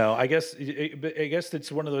 I don't know. I guess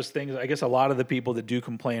it's one of those things. I guess a lot of the people that do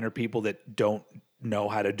complain are people that don't know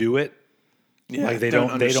how to do it. Yeah, like they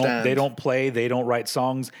don't play, they don't write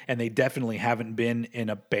songs, and they definitely haven't been in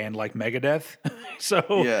a band like Megadeth.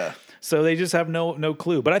 So they just have no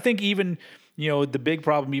clue. But I think even the big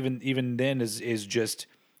problem even then is just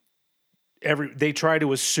they try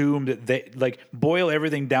to assume that they like boil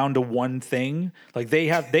everything down to one thing. Like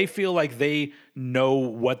they feel like they know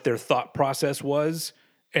what their thought process was,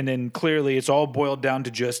 and then clearly it's all boiled down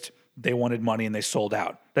to just they wanted money and they sold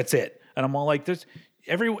out. That's it. And I'm all like,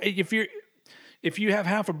 if you have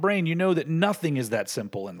half a brain, you know that nothing is that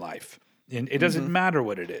simple in life, and it doesn't matter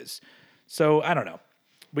what it is. So I don't know.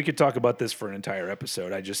 We could talk about this for an entire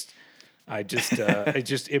episode.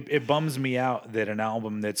 It bums me out that an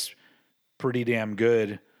album that's pretty damn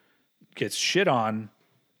good gets shit on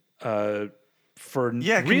for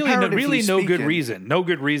really no good reason. No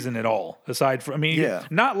good reason at all. Aside from,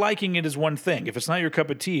 not liking it is one thing. If it's not your cup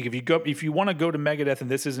of tea, if you want to go to Megadeth and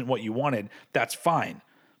this isn't what you wanted, that's fine.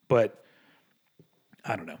 But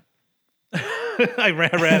I don't know. I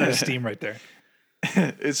ran out of steam right there.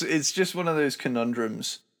 It's just one of those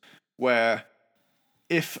conundrums where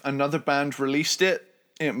if another band released it,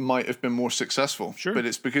 it might have been more successful. Sure. But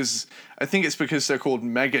I think it's because they're called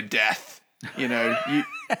Megadeth.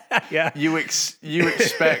 You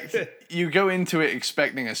expect, you go into it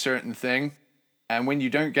expecting a certain thing, and when you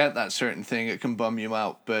don't get that certain thing, it can bum you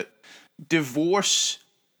out. But divorce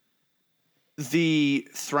the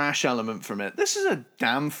thrash element from it. This is a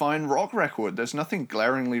damn fine rock record. There's nothing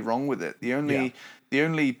glaringly wrong with it. The only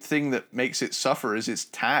thing that makes it suffer is its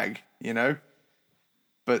tag,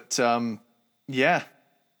 But so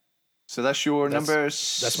that's your number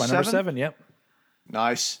 7? That's my number 7, yep.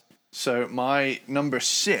 Nice. So my number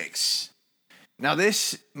 6. Now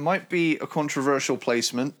this might be a controversial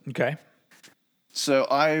placement. Okay. So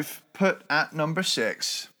I've put at number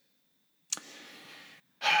 6.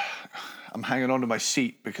 I'm hanging on to my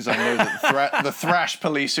seat because I know that the thrash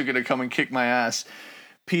police are going to come and kick my ass.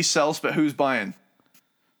 Peace sells, but who's buying?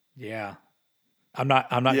 Yeah. I'm not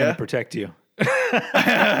going to protect you.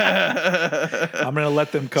 I'm going to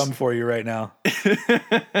let them come for you right now.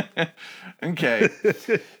 Okay.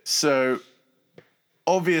 So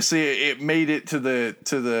obviously it made it to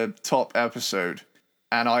the top episode,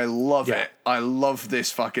 and I love it. I love this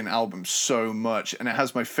fucking album so much, and it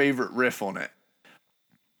has my favorite riff on it.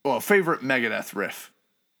 Well, favorite Megadeth riff.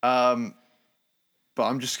 But but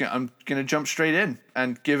I'm gonna jump straight in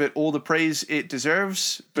and give it all the praise it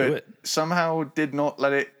deserves, but somehow did not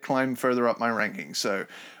let it climb further up my ranking. So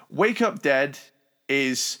Wake Up Dead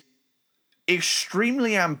is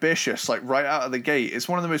extremely ambitious, like right out of the gate. It's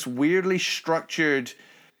one of the most weirdly structured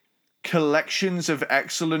collections of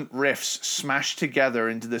excellent riffs smashed together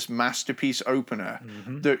into this masterpiece opener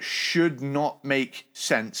that should not make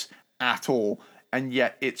sense at all, and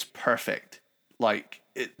yet it's perfect. Like,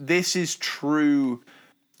 this is true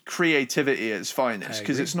creativity at its finest,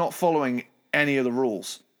 because it's not following any of the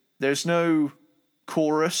rules. There's no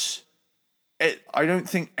chorus. I don't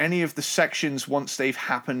think any of the sections, once they've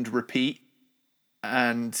happened, repeat.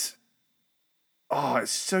 And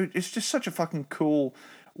it's just such a fucking cool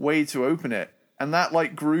way to open it. And that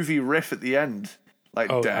like groovy riff at the end. Like,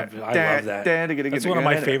 I love that. That's one of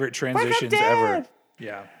my favorite transitions ever.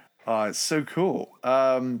 Yeah. Oh, it's so cool.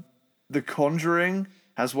 The Conjuring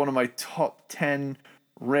has one of my top 10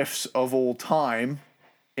 riffs of all time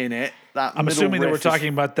in it. I'm assuming that we're talking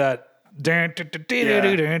about that. That's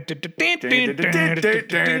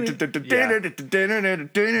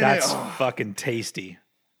fucking tasty.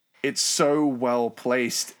 It's so well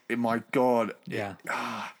placed. My God. Yeah.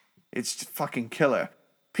 It's fucking killer.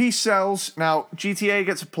 Peace Sells. Now, GTA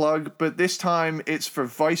gets a plug, but this time it's for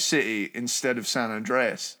Vice City instead of San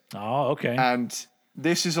Andreas. Oh, okay. And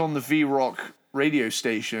this is on the V-Rock radio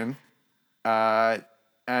station.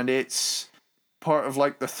 And it's part of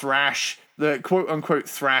like the quote-unquote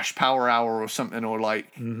thrash power hour or something, or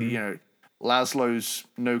like, Laszlo's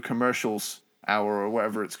no commercials hour or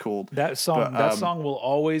whatever it's called. That song will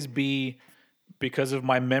always be, because of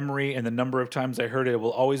my memory and the number of times I heard it,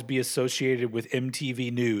 will always be associated with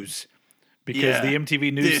MTV News. Because the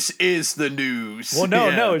MTV News... This is the news. Well,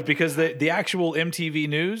 no, it's because the actual MTV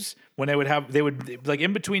News, when they would like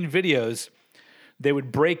in between videos, they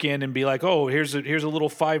would break in and be like, oh, here's a little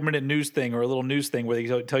 5-minute news thing or a little news thing where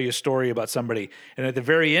they tell you a story about somebody. And at the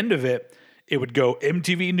very end of it, it would go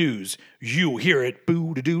MTV News. You hear it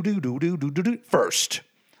first.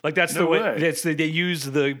 Like that's the way. They use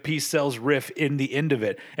the Peace Sells riff in the end of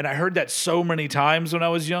it. And I heard that so many times when I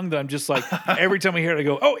was young that I'm just like, every time I hear it, I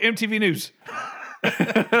go, oh, MTV News.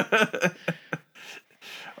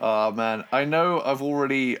 Oh man, I know I've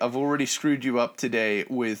already screwed you up today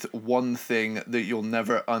with one thing that you'll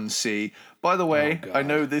never unsee. By the way, I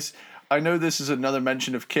know this is another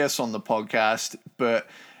mention of Kiss on the podcast, but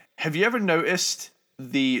have you ever noticed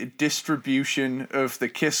the distribution of the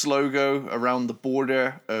Kiss logo around the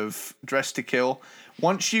border of Dress to Kill?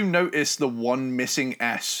 Once you notice the one missing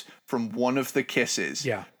S from one of the Kisses,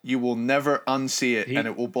 you will never unsee it, and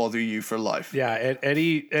it will bother you for life. Yeah,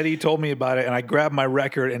 Eddie told me about it, and I grabbed my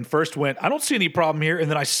record and first went, I don't see any problem here, and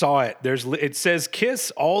then I saw it. It says Kiss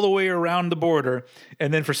all the way around the border,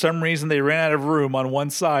 and then for some reason they ran out of room on one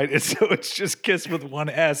side, and so it's just Kiss with one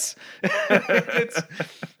S.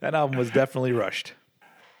 That album was definitely rushed.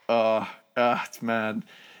 Man.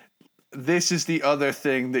 This is the other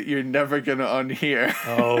thing that you're never going to unhear.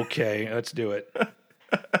 Okay, let's do it.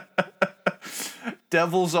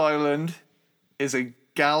 Devil's Island is a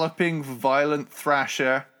galloping, violent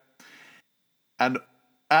thrasher. And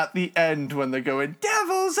at the end, when they're going,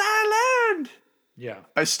 Devil's Island! Yeah.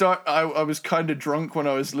 I was kind of drunk when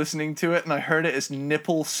I was listening to it, and I heard it as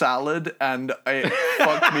nipple salad, and it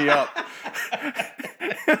fucked me up.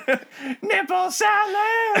 Nipple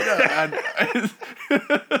salad!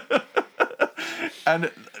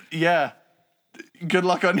 And yeah, good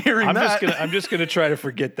luck on hearing that. I'm just gonna try to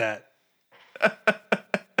forget that.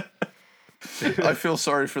 I feel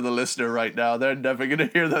sorry for the listener right now. They're never gonna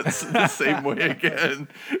hear that the same way again.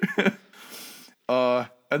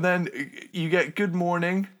 And then you get Good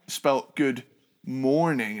Morning, spelt good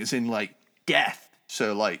morning, as in like death.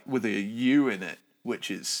 So like with a U in it,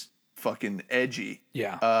 which is fucking edgy.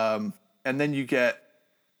 Yeah. And then you get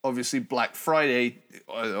obviously Black Friday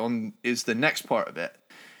is the next part of it.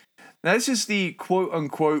 Now this is the quote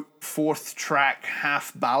unquote fourth track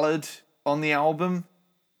half ballad on the album,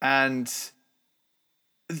 and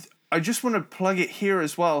I just want to plug it here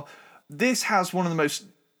as well. This has one of the most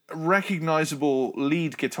recognizable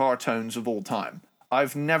lead guitar tones of all time.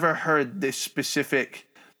 I've never heard this specific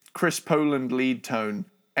Chris Poland lead tone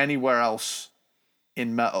anywhere else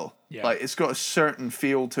in metal. Yeah. Like, it's got a certain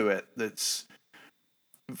feel to it that's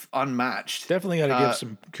unmatched. Definitely got to give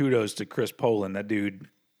some kudos to Chris Poland. That dude,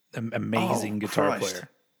 amazing guitar player.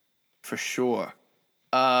 For sure.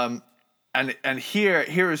 And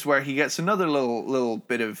here is where he gets another little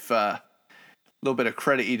bit of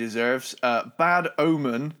credit he deserves. Bad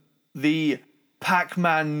Omen, the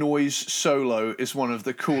Pac-Man noise solo is one of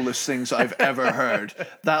the coolest things I've ever heard.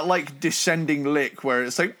 That like descending lick where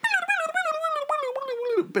it's like,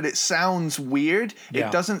 but it sounds weird. Yeah.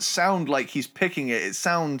 It doesn't sound like he's picking it. It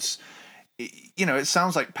sounds, it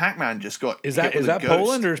sounds like Pac-Man just got. Is that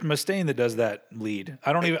Poland or Mustaine that does that lead?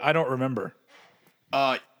 I don't remember.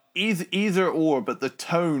 Either or, but the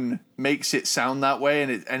tone makes it sound that way,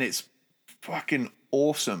 and it's fucking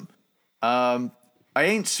awesome. I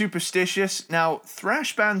ain't superstitious. Now,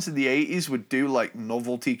 thrash bands in the 80s would do like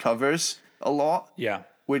novelty covers a lot. Yeah.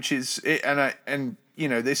 Which is it, and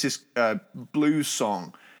this is a blues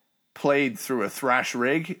song played through a thrash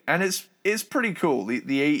rig, and it's pretty cool. The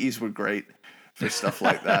 80s were great for stuff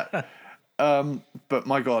like that. But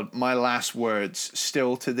my God, My Last Words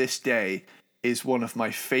still to this day is one of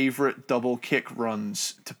my favorite double kick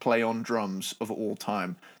runs to play on drums of all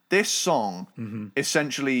time. This song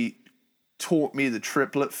essentially taught me the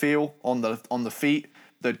triplet feel on the feet.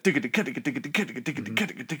 The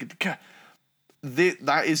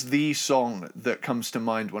that is the song that comes to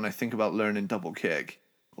mind when I think about learning double kick.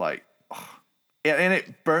 Like, and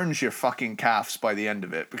it burns your fucking calves by the end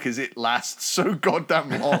of it because it lasts so goddamn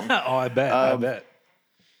long. Oh, I bet.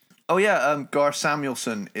 Oh yeah, Gar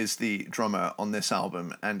Samuelson is the drummer on this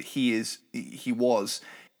album, and he was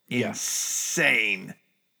insane,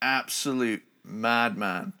 absolute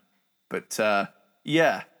madman. But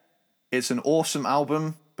yeah, it's an awesome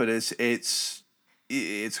album, but it's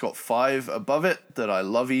got 5 above it that I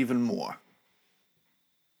love even more.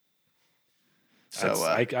 So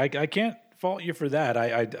I can't fault you for that.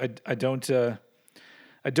 I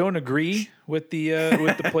don't agree with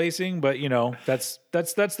the placing, but that's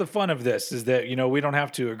the fun of this, is that we don't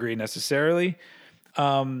have to agree necessarily.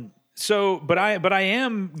 But I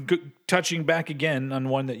am touching back again on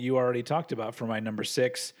one that you already talked about for my number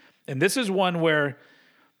 6. And this is one where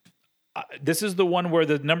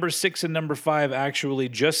the number 6 and number 5 actually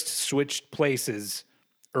just switched places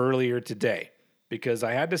earlier today, because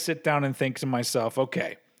I had to sit down and think to myself,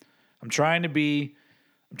 okay, I'm trying to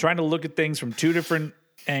look at things from 2 different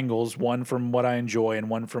angles, one from what I enjoy and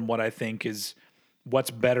one from what I think is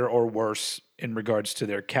what's better or worse in regards to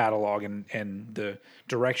their catalog and the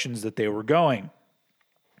directions that they were going.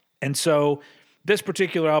 And so this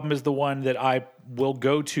particular album is the one that I will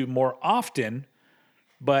go to more often,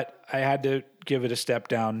 but I had to give it a step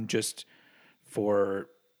down just for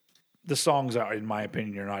the songs are, in my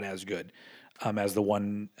opinion, are not as good as the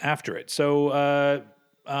one after it. So,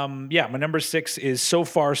 my number 6 is So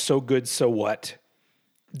Far, So Good, So What.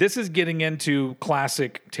 This is getting into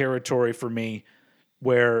classic territory for me,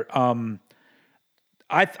 where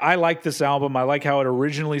I like this album. I like how it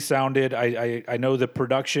originally sounded. I know the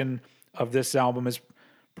production of this album is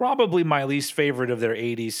probably my least favorite of their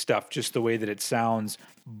 80s stuff, just the way that it sounds.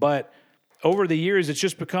 But over the years, it's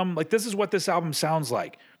just become like, this is what this album sounds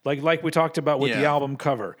like. Like we talked about with the album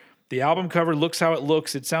cover. The album cover looks how it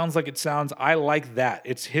looks. It sounds like it sounds. I like that.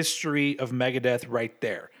 It's history of Megadeth right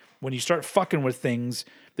there. When you start fucking with things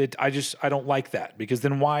that I don't like that, because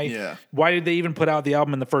then why did they even put out the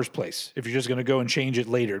album in the first place if you're just going to go and change it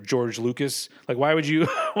later? George Lucas, like, why would you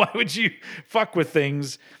fuck with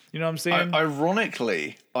things? You know what I'm saying?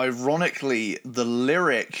 Ironically, the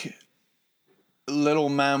lyric "Little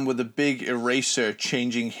Man with a Big Eraser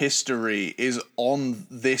Changing History" is on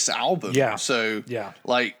this album. Yeah. So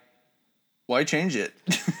like, why change it?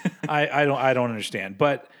 I don't understand,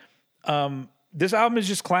 but this album is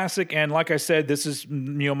just classic, and like I said, this is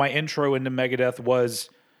my intro into Megadeth was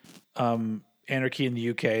Anarchy in the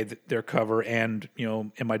UK, their cover, and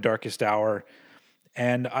In My Darkest Hour,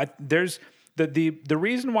 and there's the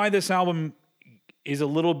reason why this album is a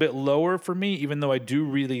little bit lower for me, even though I do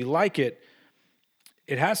really like it.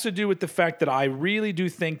 It has to do with the fact that I really do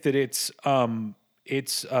think that it's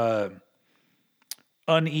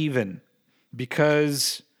uneven,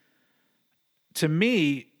 because to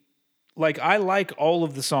me, like, I like all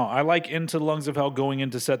of the songs. I like Into the Lungs of Hell, Going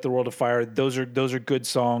Into Set the World Afire. Those are good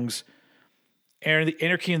songs. And the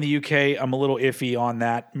Anarchy in the UK, I'm a little iffy on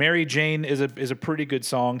that. Mary Jane is a pretty good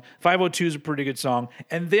song. 502 is a pretty good song.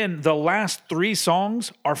 And then the last 3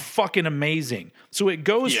 songs are fucking amazing. So it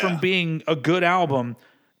goes from being a good album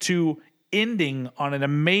to ending on an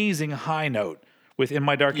amazing high note with In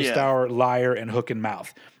My Darkest Hour, Liar, and Hook and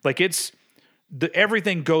Mouth. Like,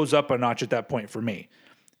 everything goes up a notch at that point for me.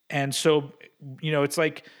 And so, it's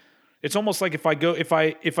like, it's almost like if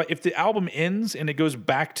the album ends and it goes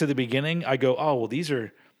back to the beginning, I go, oh well, these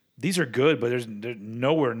are good, but they're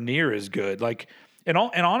nowhere near as good. Like, and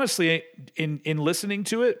honestly, in listening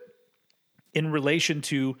to it in relation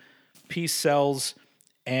to Peace Sells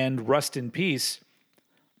and Rust in Peace,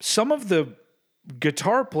 some of the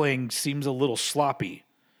guitar playing seems a little sloppy,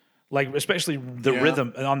 like especially the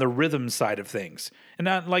rhythm on the rhythm side of things, and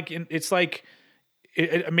not like it's like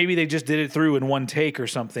maybe they just did it through in one take or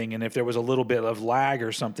something, and if there was a little bit of lag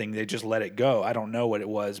or something, they just let it go. I don't know what it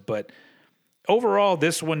was, but overall,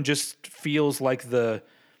 this one just feels like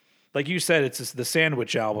like you said, it's the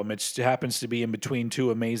sandwich album. It happens to be in between two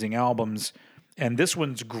amazing albums, and this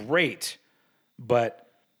one's great. But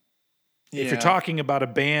if you're talking about a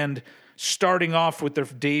band starting off with their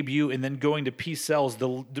debut and then going to Peace Sells,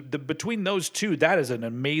 the between those two, that is an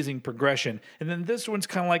amazing progression. And then this one's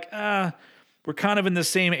kind of like, we're kind of in the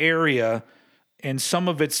same area, and some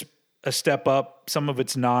of it's a step up, some of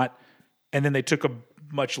it's not. And then they took a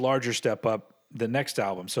much larger step up the next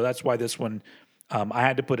album. So that's why this one, I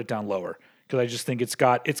had to put it down lower, because I just think it's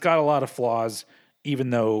got a lot of flaws, even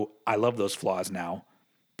though I love those flaws now.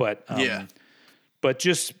 But but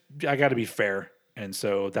just I got to be fair, and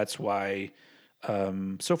so that's why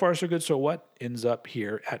So Far So Good So What ends up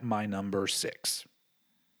here at my number 6.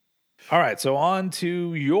 All right, so on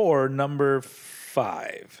to your number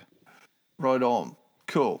 5. Right on.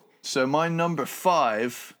 Cool. So my number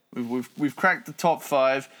 5, we've cracked the top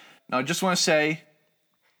 5. Now I just want to say,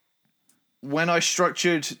 when I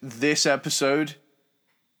structured this episode,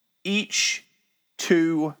 each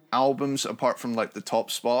 2 albums, apart from like the top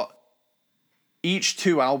spot, each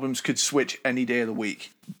 2 albums could switch any day of the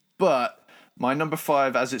week. But my number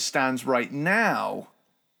 5, as it stands right now,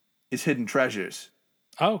 is Hidden Treasures.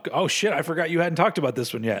 Oh shit! I forgot you hadn't talked about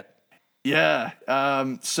this one yet. Yeah.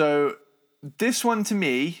 So this one to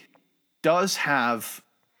me does have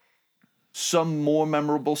some more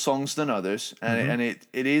memorable songs than others, and it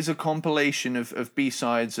is a compilation of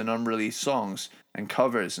B-sides and unreleased songs and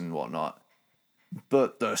covers and whatnot.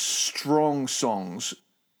 But the strong songs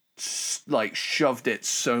like shoved it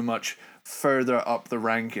so much further up the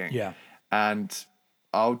ranking. Yeah. And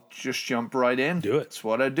I'll just jump right in. Do it. That's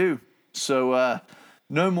what I do. So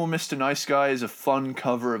No More Mr. Nice Guy is a fun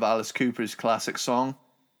cover of Alice Cooper's classic song.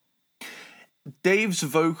 Dave's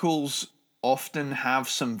vocals often have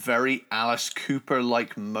some very Alice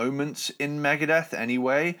Cooper-like moments in Megadeth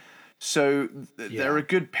anyway. So they're a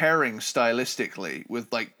good pairing stylistically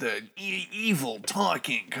with like the evil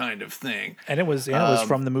talking kind of thing. And it was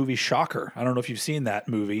from the movie Shocker. I don't know if you've seen that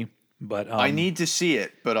movie, but I need to see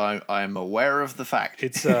it, but I'm aware of the fact.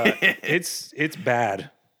 It's it's bad.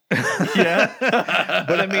 Yeah.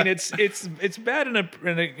 But I mean it's bad in a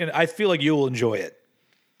I feel like you'll enjoy it.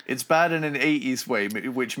 It's bad in an 80s way,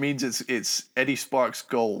 which means it's Eddie Sparks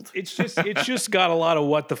gold. It's just got a lot of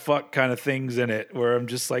what the fuck kind of things in it where I'm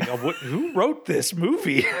just like, who wrote this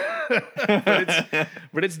movie?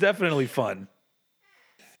 but it's definitely fun.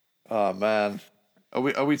 Oh man.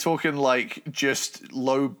 Are we talking like just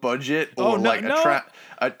low budget or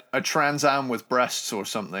a Trans Am with breasts or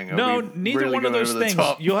something? Neither really one of those things.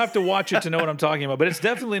 You'll have to watch it to know what I'm talking about. But it's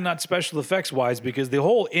definitely not special effects wise, because the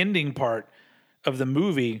whole ending part of the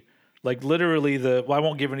movie, like literally I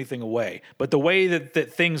won't give anything away, but the way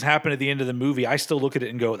that things happen at the end of the movie, I still look at it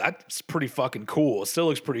and go, that's pretty fucking cool. It still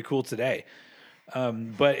looks pretty cool today.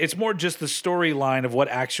 But it's more just the storyline of what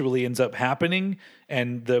actually ends up happening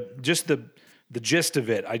and the gist of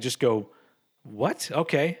it. I just go, what?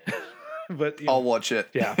 Okay. But I'll watch it.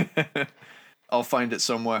 Yeah. I'll find it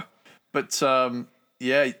somewhere. But then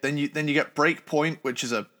you get Breakpoint, which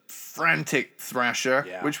is a frantic thrasher,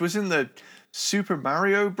 which was in the Super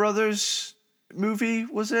Mario Brothers movie,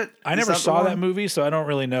 was it? I never saw that movie, so I don't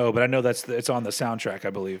really know, but I know it's on the soundtrack, I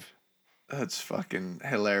believe. That's fucking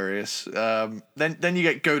hilarious. Then you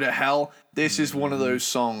get Go to Hell. This is one of those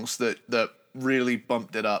songs that really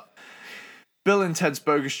bumped it up. Bill and Ted's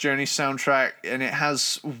Bogus Journey soundtrack, and it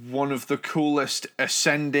has one of the coolest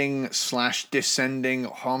ascending/descending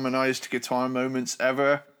harmonized guitar moments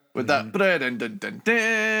ever. With that,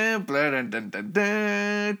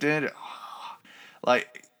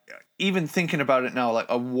 like, even thinking about it now, like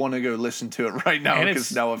I want to go listen to it right now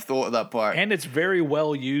because now I've thought of that part. And it's very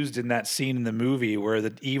well used in that scene in the movie where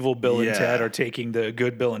the evil Bill and Ted are taking the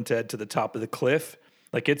good Bill and Ted to the top of the cliff.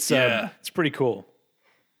 Like it's pretty cool.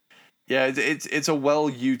 Yeah, it's a well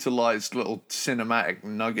utilized little cinematic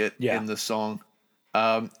nugget in the song.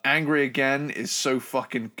 Angry Again is so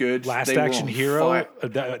fucking good. Last Action Hero,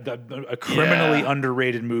 a criminally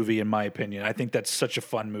underrated movie in my opinion. I think that's such a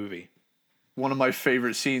fun movie. One of my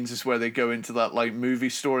favorite scenes is where they go into that like movie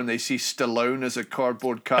store and they see Stallone as a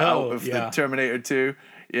cardboard cutout of the Terminator 2.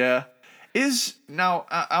 Yeah.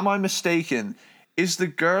 Am I mistaken? Is the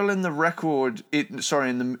girl in the record in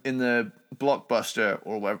the Blockbuster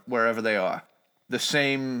or wherever they are the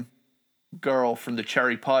same girl from the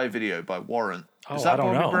Cherry Pie video by Warrant? Is that I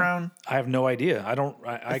don't Bobby know. Brown? I have no idea. I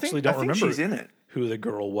actually don't remember she's in it. who the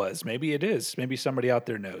girl was. Maybe it is. Maybe somebody out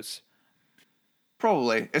there knows.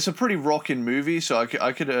 Probably. It's a pretty rocking movie, so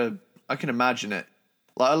I can imagine it.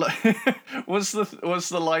 Like, what's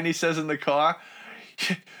the line he says in the car?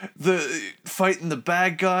 The fighting the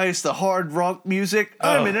bad guys, the hard rock music.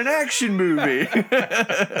 I'm in an action movie.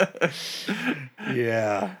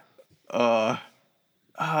 Yeah.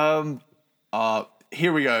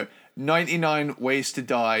 Here we go. 99 Ways to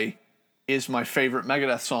Die is my favorite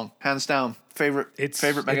Megadeth song, hands down. Favorite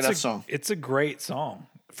Megadeth song. It's a great song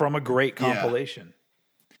from a great compilation.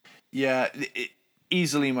 Yeah,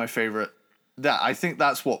 easily my favorite. I think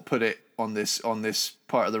that's what put it on this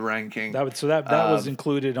part of the ranking. That was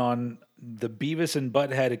included on the Beavis and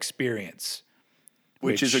Butthead Experience,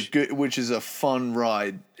 which is a fun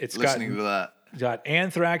ride. It's listening to that. It's got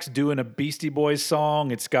Anthrax doing a Beastie Boys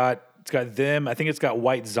song. It's got them. I think it's got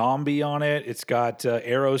White Zombie on it. It's got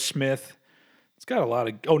Aerosmith. It's got a lot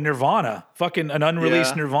of Nirvana. Fucking an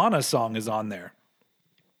unreleased Nirvana song is on there.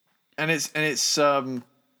 And it's got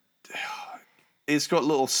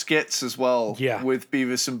little skits as well. Yeah. With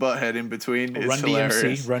Beavis and Butthead in between. It's Run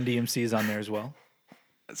hilarious. DMC. Run DMC is on there as well.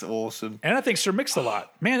 That's awesome. And I think Sir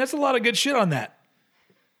Mix-a-Lot. Man, that's a lot of good shit on that.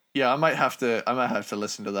 Yeah, I might have to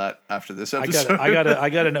listen to that after this episode. I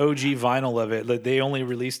got an OG vinyl of it. Like, they only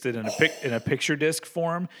released it in a picture disc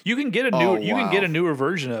form. You can get a newer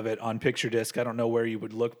version of it on picture disc. I don't know where you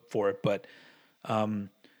would look for it, but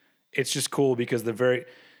it's just cool because the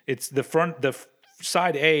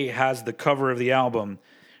side A has the cover of the album.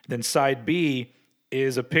 Then side B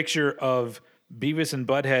is a picture of Beavis and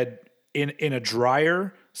Butthead in a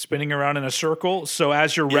dryer spinning around in a circle. So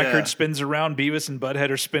as your record spins around, Beavis and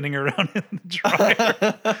Butthead are spinning around in the dryer.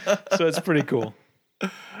 So it's pretty cool.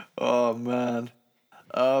 Oh, man.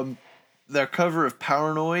 Their cover of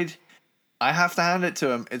Paranoid, I have to hand it to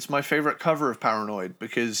them. It's my favorite cover of Paranoid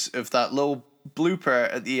because of that little blooper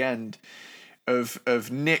at the end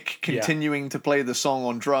of Nick continuing to play the song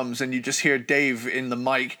on drums, and you just hear Dave in the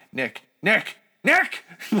mic, Nick.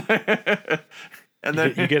 And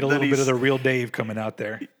then you get a little bit of the real Dave coming out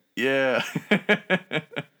there. Yeah.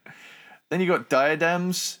 Then you got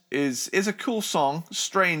Diadems is a cool song,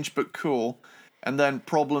 strange but cool. And then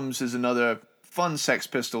Problems is another fun Sex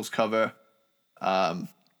Pistols cover. But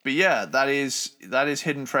yeah, that is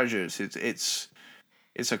Hidden Treasures. It's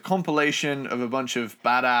a compilation of a bunch of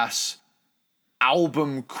badass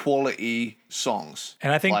album quality songs.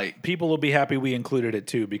 And I think people will be happy we included it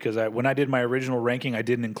too, because when I did my original ranking, I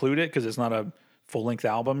didn't include it because it's not a full-length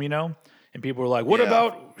album, and people were like, what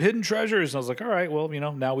about Hidden Treasures? And I was like, all right, well,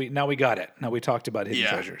 now we got it. Now we talked about Hidden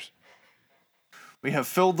Treasures. We have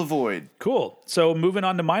filled the void. Cool. So moving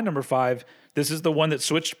on to my number 5, this is the one that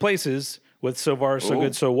switched places with So Far, So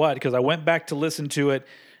Good, So What, because I went back to listen to it,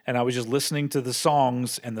 and I was just listening to the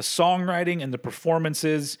songs and the songwriting and the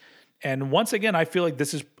performances. And once again, I feel like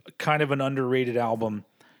this is kind of an underrated album.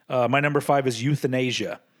 My number 5 is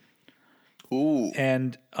Euthanasia. Ooh.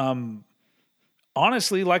 And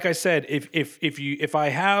honestly, like I said, if I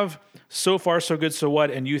have So Far, So Good, So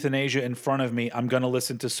What and Euthanasia in front of me, I'm going to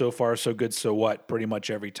listen to So Far, So Good, So What pretty much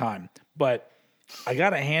every time. But I got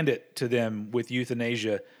to hand it to them with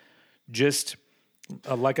Euthanasia. Just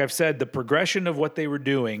like I've said, the progression of what they were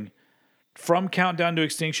doing from Countdown to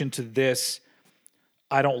Extinction to this,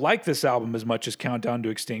 I don't like this album as much as Countdown to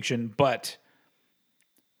Extinction, but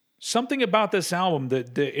something about this album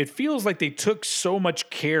that it feels like they took so much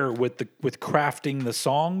care with crafting the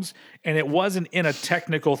songs, and it wasn't in a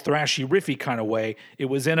technical thrashy riffy kind of way. It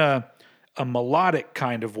was in a melodic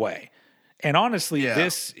kind of way. And honestly,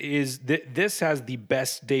 this has the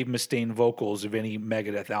best Dave Mustaine vocals of any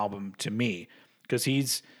Megadeth album to me, because he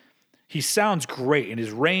sounds great in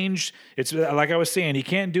his range. It's like I was saying, he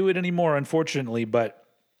can't do it anymore, unfortunately, but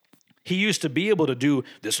he used to be able to do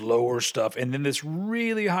this lower stuff and then this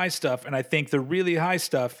really high stuff. And I think the really high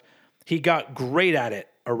stuff, he got great at it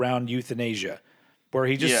around Euthanasia, where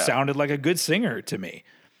he just sounded like a good singer to me.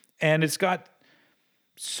 And it's got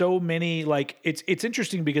so many, it's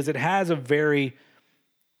interesting because it has a very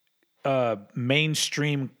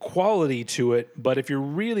mainstream quality to it. But if you're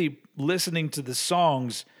really listening to the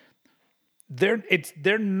songs,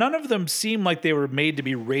 they're none of them seem like they were made to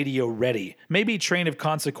be radio ready. Maybe Train of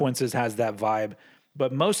Consequences has that vibe,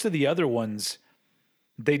 but most of the other ones,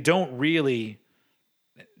 they don't really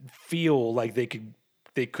feel like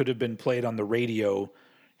they could have been played on the radio.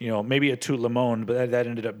 Maybe a Tout Le Monde, but that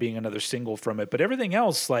ended up being another single from it. But everything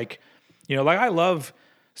else, I love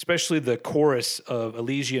especially the chorus of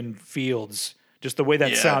Elysian Fields, just the way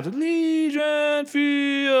that sounds. Elysian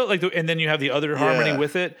Fields, and then you have the other harmony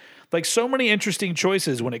with it. Like so many interesting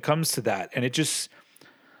choices when it comes to that, and it just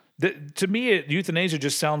to me, Euthanasia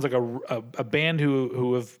just sounds like a band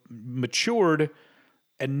who have matured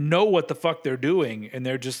and know what the fuck they're doing, and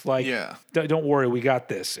they're just like, don't worry, we got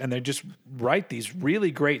this, and they just write these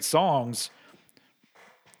really great songs.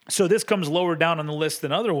 So this comes lower down on the list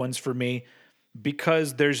than other ones for me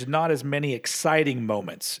because there's not as many exciting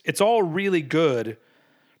moments. It's all really good,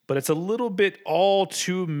 but it's a little bit all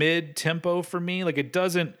too mid-tempo for me. Like it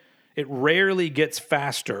rarely gets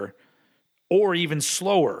faster or even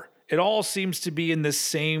slower. It all seems to be in this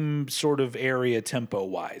same sort of area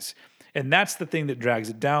tempo-wise. And that's the thing that drags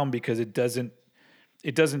it down because it doesn't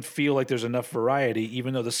feel like there's enough variety,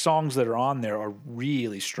 even though the songs that are on there are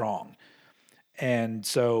really strong. And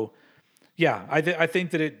so, yeah, I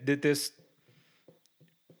think that this,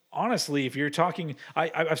 honestly, if you're talking,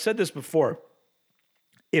 I've said this before,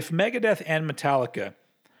 if Megadeth and Metallica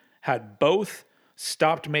had both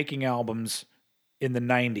stopped making albums in the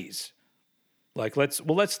 90s, like let's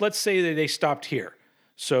say that they stopped here.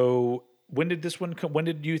 So when did this one come? When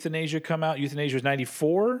did Euthanasia come out? Euthanasia was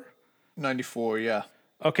 94? 94, yeah.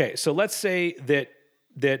 Okay, so let's say that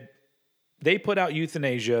they put out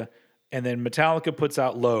Euthanasia and then Metallica puts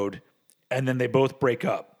out Load and then they both break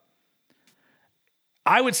up.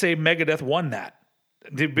 I would say Megadeth won that.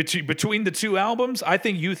 Between the two albums, I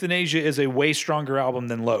think Euthanasia is a way stronger album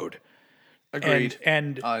than Load. Agreed.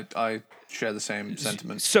 And I share the same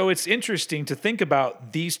sentiment. So it's interesting to think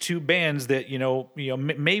about these two bands that,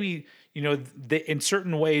 maybe, in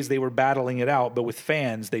certain ways they were battling it out, but with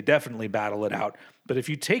fans, they definitely battle it out. But if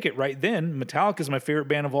you take it right then, Metallica is my favorite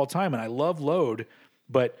band of all time, and I love Load,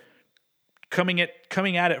 but coming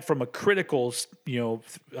at it from a critical,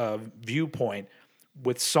 viewpoint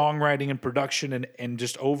with songwriting and production and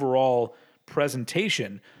just overall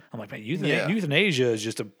presentation, I'm like, man, Euthanasia is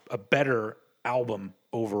just a better album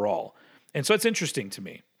overall. And so it's interesting to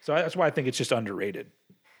me. So that's why I think it's just underrated.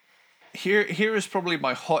 Here is probably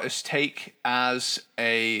my hottest take as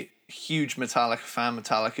a huge Metallica fan.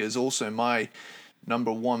 Metallica is also my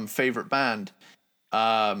number one favorite band.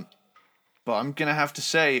 But I'm going to have to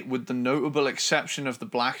say, with the notable exception of the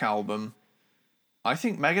Black Album, I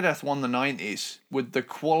think Megadeth won the 90s with the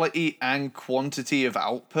quality and quantity of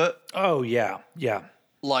output. Oh, yeah. Yeah.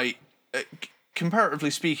 Like, comparatively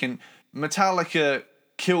speaking, Metallica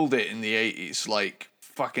killed it in the 80s, like,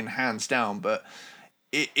 fucking hands down. But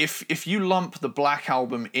if you lump the Black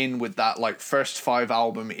Album in with that, like, first 5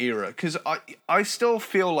 album era, because I still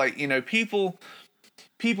feel like,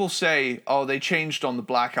 people say, oh, they changed on the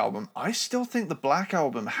Black Album. I still think the Black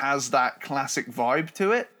Album has that classic vibe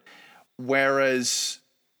to it. Whereas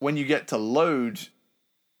when you get to Load,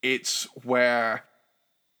 it's where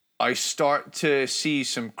I start to see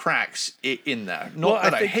some cracks in there.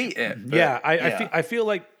 I hate it. But, yeah, I feel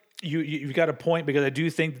like you've got a point because I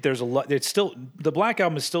do think that there's a lot. It's still, the Black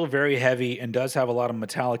Album is still very heavy and does have a lot of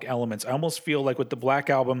metallic elements. I almost feel like with the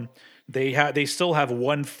Black Album, they still have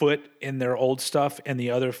one foot in their old stuff and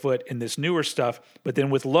the other foot in this newer stuff. But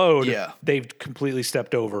then with Load, they've completely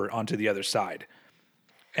stepped over onto the other side.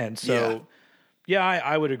 And so,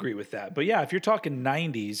 I would agree with that. But yeah, if you're talking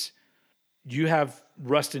 90s, you have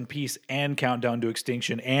Rust in Peace and Countdown to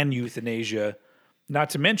Extinction and Euthanasia. Not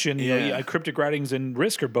to mention, Cryptic Writings and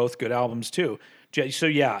Risk are both good albums too. So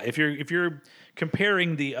yeah, if you're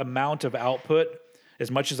comparing the amount of output, as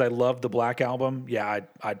much as I love the Black Album,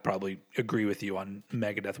 I'd probably agree with you on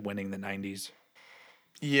Megadeth winning the 90s.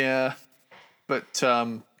 Yeah, but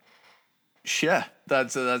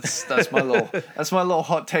that's my little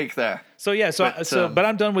hot take there. So yeah, but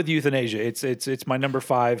I'm done with Euthanasia. It's my number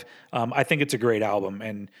 5. I think it's a great album,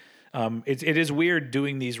 and it is weird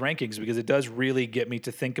doing these rankings because it does really get me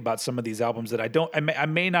to think about some of these albums that I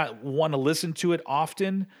may not want to listen to it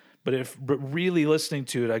often, but really listening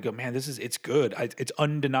to it, I go, man, it's good. It's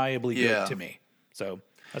undeniably good to me. So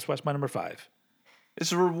that's why it's my number 5.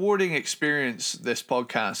 It's a rewarding experience, this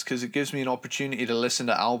podcast, because it gives me an opportunity to listen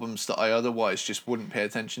to albums that I otherwise just wouldn't pay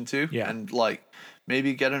attention to, and like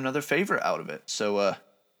maybe get another favorite out of it. So,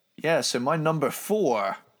 so my number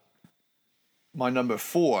 4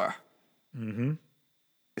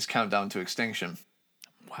 is Countdown to Extinction.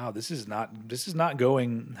 Wow, this is not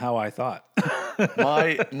going how I thought.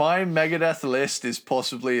 my Megadeth list is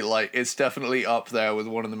possibly it's definitely up there with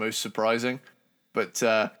one of the most surprising, but.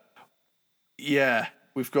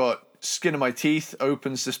 We've got Skin of My Teeth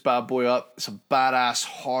opens this bad boy up. It's a badass,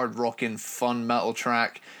 hard-rocking, fun metal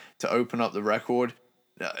track to open up the record.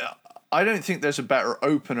 I don't think there's a better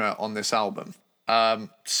opener on this album.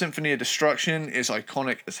 Symphony of Destruction is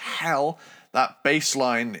iconic as hell. That bass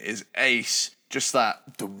line is ace. Just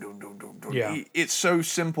that dum dum dum dum it's so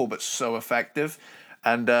simple but so effective.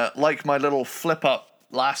 And like my little flip up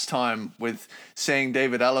last time with saying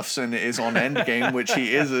David Ellefson is on Endgame, which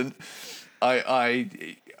he isn't,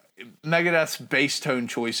 Megadeth's bass tone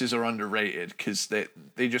choices are underrated because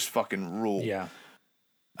they just fucking rule. Yeah.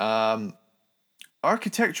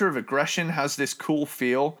 Architecture of Aggression has this cool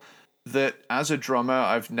feel that as a drummer,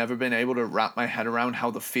 I've never been able to wrap my head around how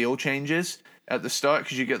the feel changes at the start,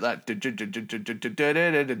 because you get that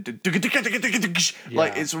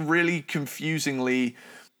like it's really confusingly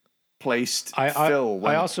placed fill.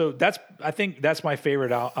 I think that's my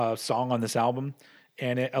favorite song on this album,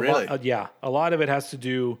 and a lot of it has to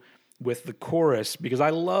do with the chorus, because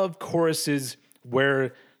I love choruses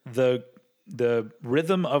where the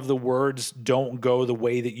rhythm of the words don't go the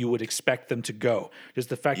way that you would expect them to go. Just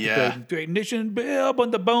the fact that the ignition up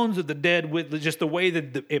on the bones of the dead, with just the way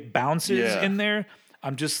that it bounces in there.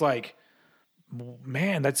 I'm just like,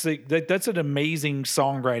 man, that's an amazing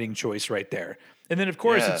songwriting choice right there. And then, of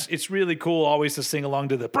course, it's really cool always to sing along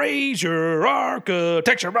to the praise your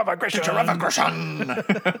architecture of aggression.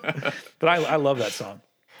 But I love that song.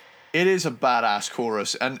 It is a badass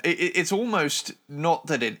chorus, and it's almost not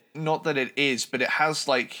that it is, but it has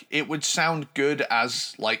like, it would sound good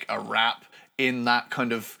as like a rap in that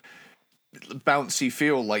kind of bouncy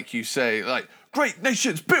feel, like you say, like great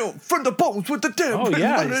nations built from the bones with the dead. Oh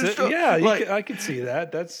yeah, I could see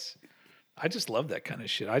that. I just love that kind of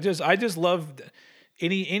shit. I just love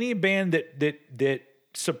any band that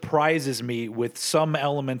surprises me with some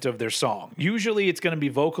element of their song. Usually it's going to be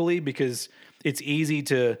vocally, because it's easy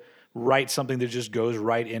to write something that just goes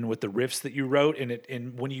right in with the riffs that you wrote,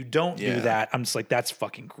 and when you don't do that, I'm just like, that's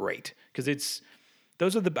fucking great, because I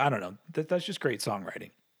don't know, that's just great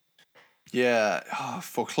songwriting. Yeah,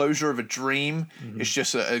 For Closure of a Dream is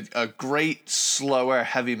just a great slower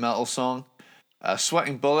heavy metal song.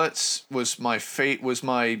 Sweating Bullets was my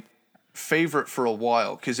favorite for a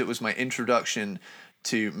while, because it was my introduction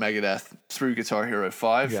to Megadeth through Guitar Hero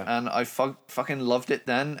 5, and I fucking loved it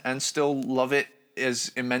then and still love it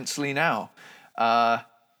as immensely now.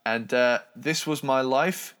 And This Was My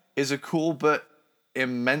Life is a cool but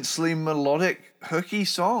immensely melodic, hooky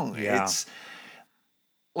song. Yeah. It's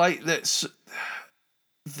like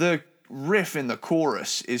the riff in the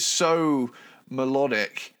chorus is so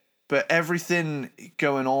melodic, but everything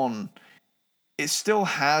going on, it still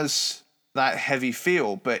has that heavy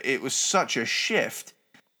feel, but it was such a shift.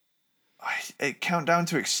 Countdown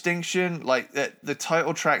to Extinction, like the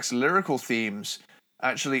title track's lyrical themes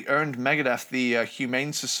actually earned Megadeth the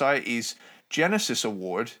Humane Society's Genesis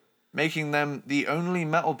Award, making them the only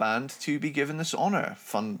metal band to be given this honor.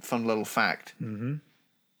 Fun little fact.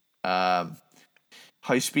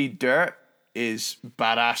 High Speed Dirt is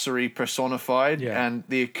badassery personified, and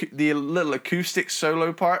the little acoustic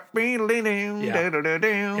solo part,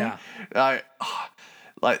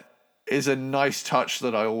 like, is a nice touch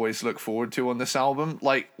that I always look forward to on this album.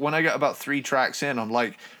 Like, when I get about 3 tracks in, I'm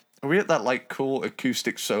like, are we at that like cool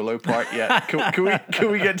acoustic solo part yet?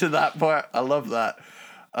 Can we get to that part? I love that.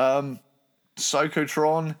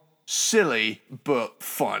 Psychotron, silly but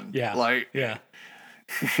fun.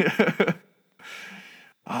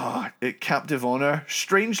 Captive Honor,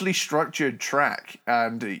 strangely structured track,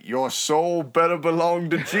 and your soul better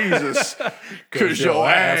belong to Jesus, because your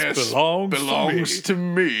ass belongs to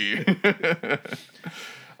me.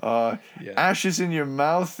 Ashes in Your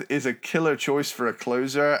Mouth is a killer choice for a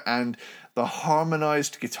closer, and the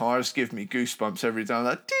harmonized guitars give me goosebumps every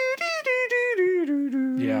time.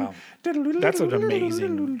 That's an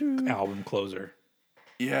amazing album closer.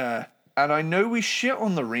 Yeah, and I know we shit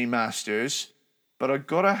on the remasters, but I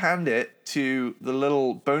gotta hand it to the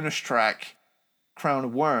little bonus track, Crown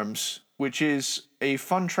of Worms, which is a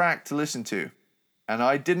fun track to listen to. And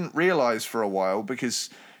I didn't realize for a while,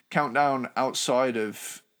 because Countdown, outside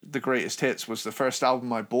of the Greatest Hits, was the first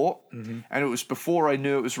album I bought. And it was before I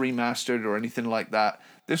knew it was remastered or anything like that.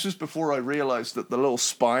 This was before I realized that the little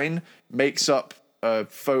spine makes up a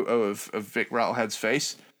photo of Vic Rattlehead's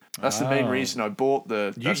face. That's the main reason I bought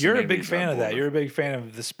the. You're a big fan of that. You're a big fan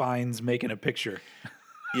of the spines making a picture.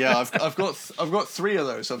 Yeah, I've got 3 of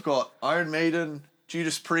those. I've got Iron Maiden,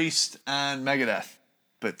 Judas Priest, and Megadeth.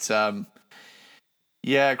 But Crown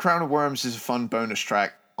of Worms is a fun bonus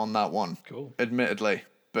track on that one. Cool. Admittedly,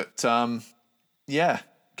 but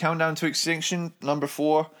Countdown to Extinction, number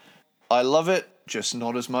 4. I love it, just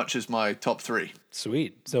not as much as my top 3.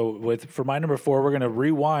 Sweet. So for my number 4, we're gonna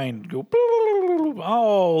rewind, go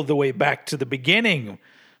all the way back to the beginning.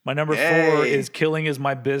 My number 4 is Killing Is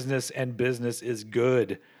My Business and Business Is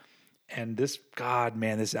Good. And this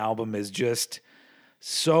album is just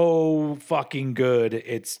so fucking good.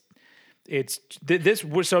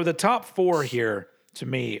 So the top 4 here to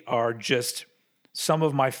me are just some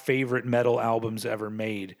of my favorite metal albums ever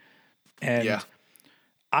made. And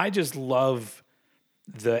I just love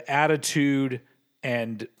the attitude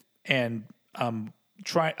and I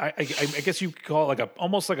guess you could call it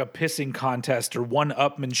almost like a pissing contest or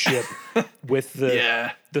one-upmanship with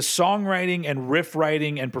the songwriting and riff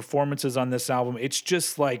writing and performances on this album. It's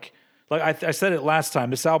just like I said it last time.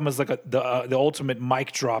 This album is like the ultimate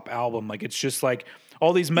mic drop album. Like it's just like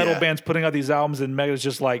all these metal bands putting out these albums, and Megadeth's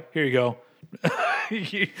just like, here you go.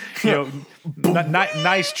 you know,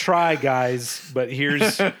 nice try, guys, but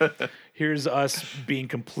here's us being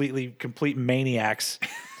complete maniacs.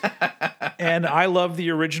 And I love the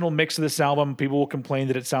original mix of this album. People will complain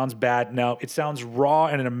that it sounds bad. No, it sounds raw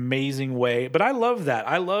in an amazing way. But I love that.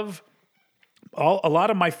 I love a lot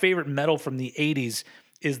of my favorite metal from the 80s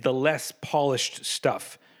is the less polished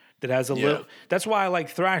stuff that has a little. That's why I like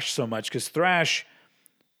thrash so much, because thrash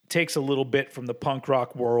takes a little bit from the punk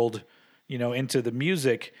rock world, into the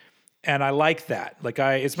music. And I like that. Like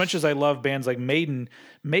as much as I love bands like Maiden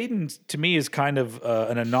to me is kind of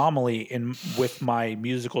an anomaly with my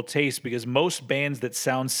musical taste, because most bands that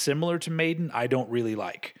sound similar to Maiden, I don't really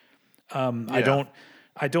like. I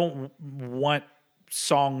don't want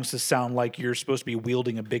songs to sound like you're supposed to be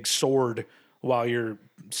wielding a big sword while you're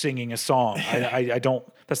singing a song. I don't.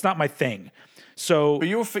 That's not my thing. So, but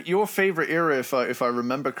your favorite era, if I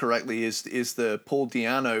remember correctly, is the Paul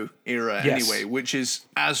Di'Anno era anyway, which is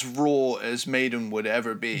as raw as Maiden would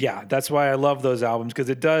ever be. Yeah, that's why I love those albums, because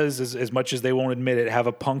it does, as much as they won't admit it, have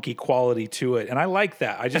a punky quality to it, and I like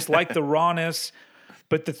that. I just like the rawness.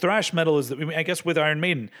 But the thrash metal I guess with Iron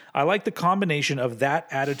Maiden, I like the combination of that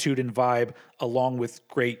attitude and vibe along with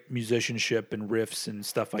great musicianship and riffs and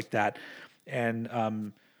stuff like that.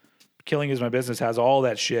 And Killing Is My Business has all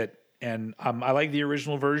that shit. And I like the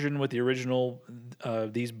original version with the original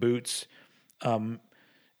These Boots.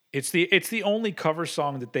 It's the only cover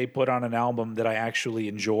song that they put on an album that I actually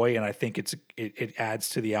enjoy, and I think it adds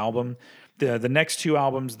to the album. The next 2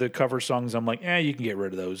 albums, the cover songs, I'm like, you can get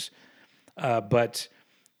rid of those. But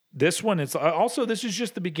this one, this is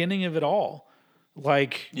just the beginning of it all.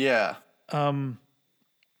 Like, and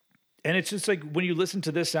it's just like when you listen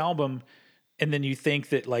to this album, and then you think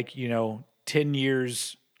that 10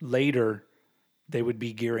 years later, they would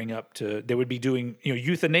be gearing up they would be doing,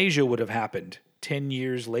 Euthanasia would have happened 10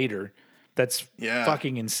 years later. That's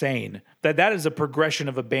fucking insane. That is a progression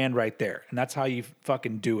of a band right there. And that's how you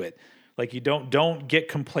fucking do it. Like, you don't get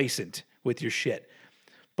complacent with your shit.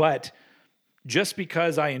 But just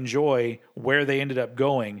because I enjoy where they ended up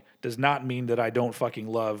going does not mean that I don't fucking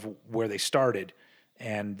love where they started.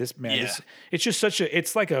 And this, man, it's just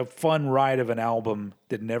it's like a fun ride of an album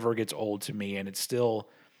that never gets old to me. And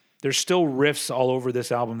there's still riffs all over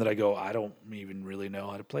this album that I go, I don't even really know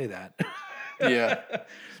how to play that.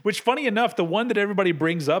 Which, funny enough, the one that everybody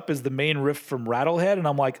brings up is the main riff from Rattlehead, and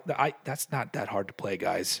I'm like, that's not that hard to play,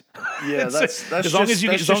 guys. Yeah, that's as long as you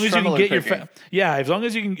can get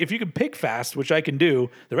if you can pick fast, which I can do,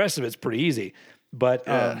 the rest of it's pretty easy. But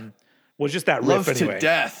just that Love riff anyway. To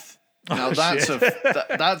Death. Now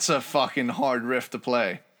that's a fucking hard riff to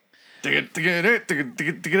play. There's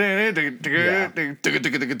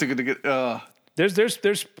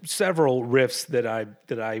several riffs that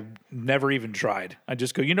I never even tried. I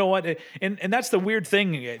just go, you know what? And that's the weird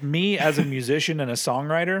thing. Me as a musician and a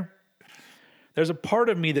songwriter, there's a part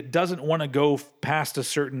of me that doesn't want to go past a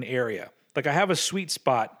certain area. Like, I have a sweet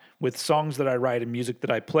spot with songs that I write and music that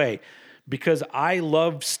I play, because I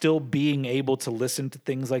love still being able to listen to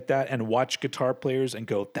things like that and watch guitar players and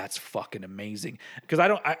go, that's fucking amazing. Because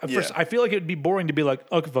I feel like it'd be boring to be like,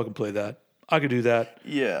 I could fucking play that. I could do that.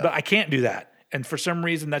 Yeah. But I can't do that. And for some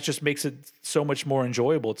reason, that just makes it so much more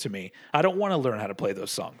enjoyable to me. I don't want to learn how to play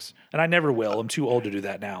those songs. And I never will. I'm too old to do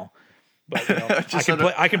that now. But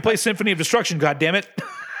I can play Symphony of Destruction, goddammit.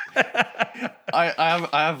 I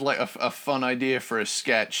have like a fun idea for a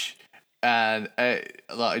sketch, and that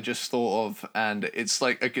I just thought of, and it's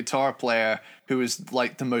like a guitar player who is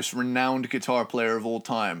like the most renowned guitar player of all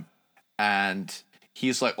time, and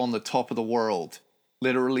he's like on the top of the world,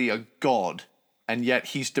 literally a god, and yet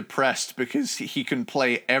he's depressed because he can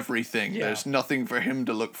play everything. Yeah. There's nothing for him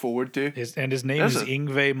to look forward to. His name is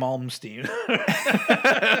Yngwie Malmsteen.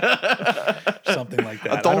 Something like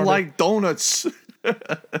that. I don't like donuts.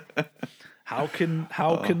 How can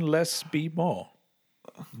less be more?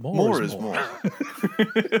 More is more.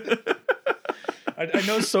 I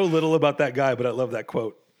know so little about that guy, but I love that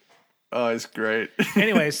quote. Oh, it's great.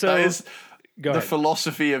 Anyway, so that is the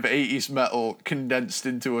philosophy of 80s metal condensed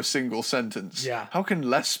into a single sentence. Yeah. How can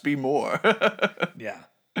less be more? Yeah.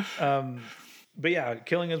 But yeah,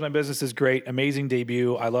 Killing Is My Business is great. Amazing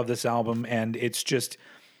debut. I love this album, and it's just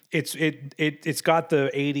it's got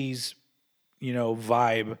the 80s,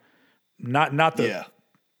 vibe.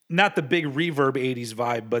 Not the big reverb 80s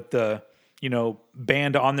vibe, but the,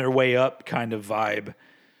 band on their way up kind of vibe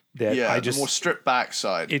that the more stripped back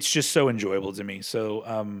side. It's just so enjoyable to me.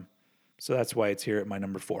 So so that's why it's here at my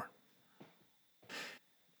number 4.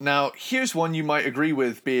 Now, here's one you might agree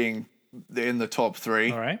with being in the top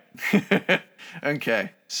 3. All right.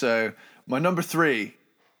 Okay, so my number 3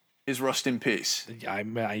 is Rust in Peace. I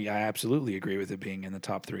absolutely agree with it being in the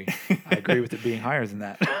top 3. I agree with it being higher than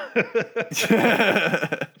that.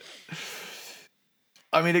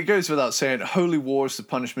 I mean, it goes without saying, Holy Wars, The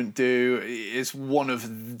Punishment Due is one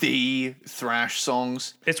of the thrash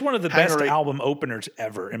songs. It's one of the best album openers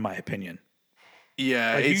ever, in my opinion.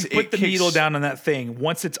 Yeah. Like you put the needle down on that thing,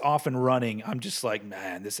 once it's off and running, I'm just like,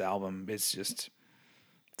 man, this album, it's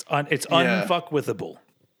unfuckwithable.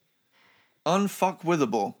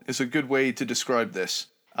 Unfuckwithable is a good way to describe this.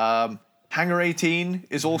 Hangar 18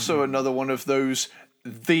 is also another one of those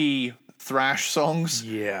the thrash songs.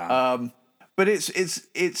 Yeah. But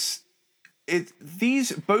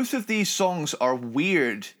both of these songs are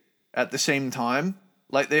weird at the same time.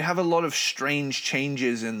 Like they have a lot of strange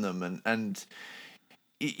changes in them, and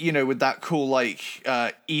with that cool like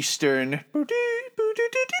Eastern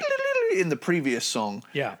in the previous song.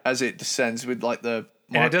 Yeah. As it descends with like the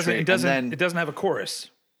and it doesn't have a chorus.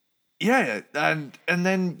 Yeah, and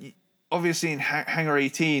then obviously in Hangar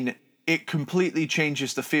 18, it completely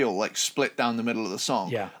changes the feel, like split down the middle of the song.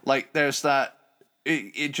 Yeah, like there's that.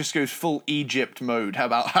 It just goes full Egypt mode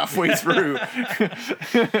about halfway through.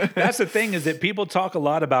 That's the thing, is that people talk a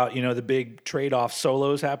lot about the big trade-off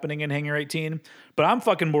solos happening in Hangar 18, but I'm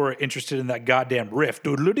fucking more interested in that goddamn riff,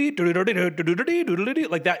 like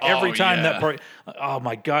that every time that part. Oh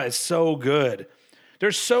my god, it's so good.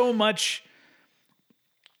 There's so much,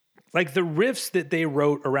 like the riffs that they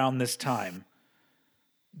wrote around this time.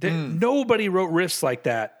 Nobody wrote riffs like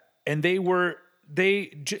that, and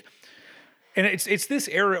and it's this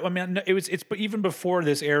era. I mean, it's even before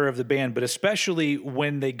this era of the band, but especially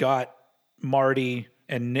when they got Marty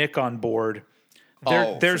and Nick on board,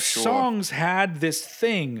 their songs had this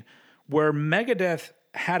thing where Megadeth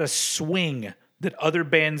had a swing that other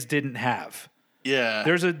bands didn't have. Yeah,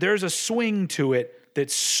 there's a swing to it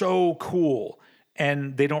that's so cool,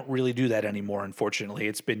 and they don't really do that anymore. Unfortunately,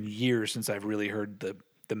 it's been years since I've really heard the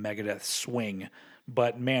Megadeth swing,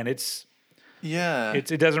 but man, it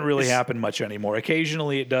doesn't really happen much anymore.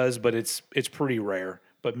 Occasionally it does, but it's pretty rare.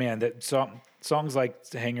 But man, that songs like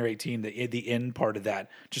Hangar 18, the end part of that,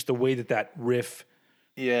 just the way that riff,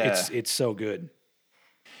 it's so good.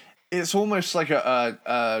 It's almost like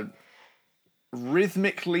a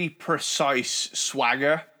rhythmically precise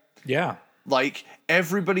swagger. Yeah. Like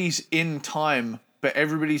everybody's in time, but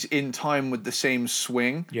everybody's in time with the same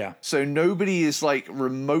swing. Yeah. So nobody is like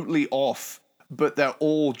remotely off, but they're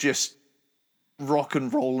all just rock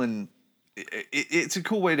and rolling. It's a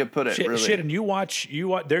cool way to put it. Really. And you watch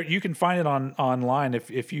there. You can find it online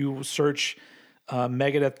if you search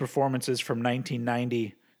Megadeth performances from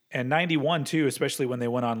 1990 and 91 too, especially when they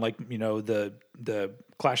went on like the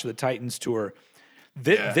Clash of the Titans tour.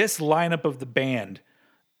 This lineup of the band,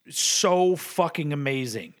 so fucking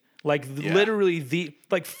amazing. Like literally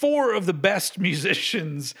four of the best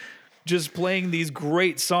musicians just playing these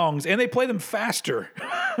great songs, and they play them faster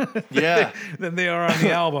than they are on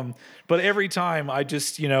the album. But every time I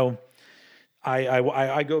just,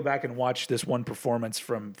 I go back and watch this one performance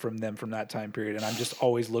from them from that time period, and I'm just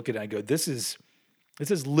always looking and I go, this is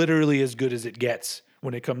literally as good as it gets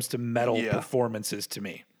when it comes to metal performances to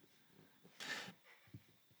me.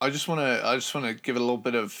 I just want to give a little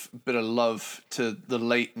bit of love to the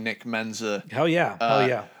late Nick Menza. Hell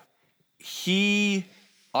yeah.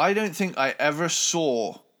 I don't think I ever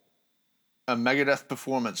saw a Megadeth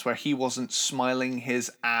performance where he wasn't smiling his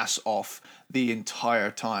ass off the entire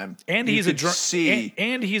time. And he's a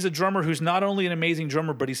drummer who's not only an amazing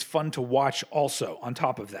drummer, but he's fun to watch also on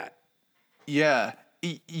top of that. Yeah.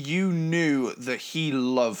 You knew that he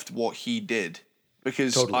loved what he did.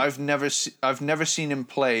 Because totally. I've never seen him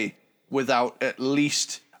play without at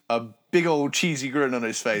least a big old cheesy grin on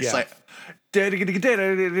his face. Like,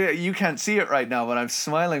 you can't see it right now, but I'm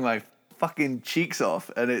smiling my fucking cheeks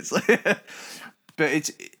off, and it's like, but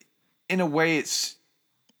it's in a way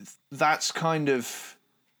that's kind of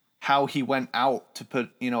how he went out to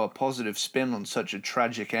put a positive spin on such a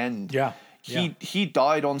tragic end. Yeah, he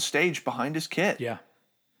died on stage behind his kit. Yeah.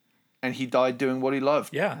 And he died doing what he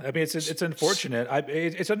loved. Yeah, I mean it's unfortunate.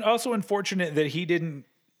 It's also unfortunate that he didn't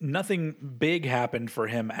nothing big happened for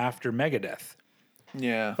him after Megadeth.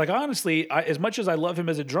 Yeah. Like, honestly, as much as I love him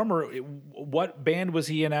as a drummer, what band was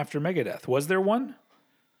he in after Megadeth? Was there one?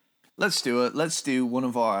 Let's do it. Let's do one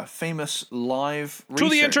of our famous live To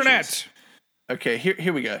the researches. internet! Okay,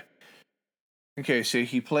 here we go. Okay, so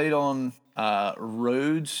he played on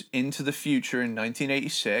Roads Into the Future in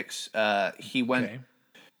 1986.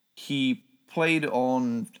 He played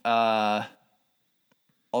on all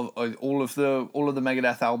of the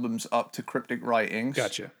Megadeth albums up to Cryptic Writings.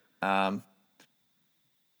 Gotcha.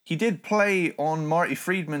 He did play on Marty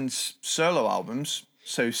Friedman's solo albums,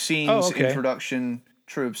 so Scenes, Introduction,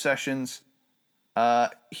 True Obsessions.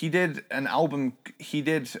 He did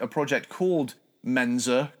a project called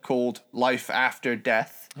Mensa, called Life After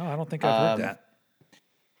Death. Oh, I don't think I've heard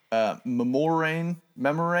that. Memorain,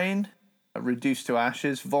 Reduced to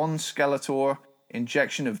Ashes, Von Skeletor,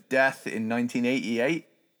 Injection of Death in 1988.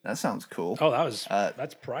 That sounds cool. Oh,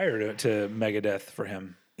 that's prior to Megadeth for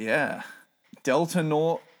him. Yeah. Delta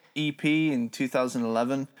Naught EP in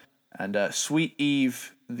 2011, and Sweet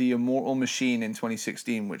Eve, The Immortal Machine in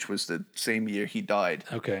 2016, which was the same year he died.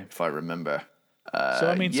 Okay. If I remember.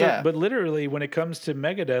 But literally, when it comes to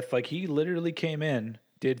Megadeth, like, he literally came in,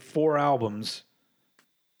 did 4 albums,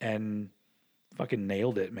 and fucking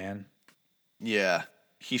nailed it, man. Yeah,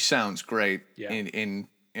 he sounds great in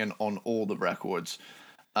on all the records.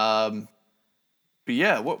 But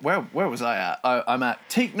yeah, where was I at? I'm at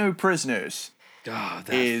Take No Prisoners. Oh,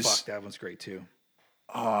 that one's great too.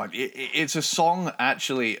 Oh, it's a song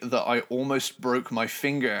actually that I almost broke my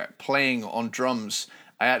finger playing on drums.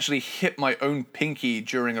 I actually hit my own pinky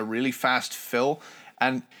during a really fast fill.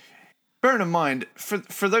 And bear in mind,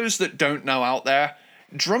 for those that don't know out there,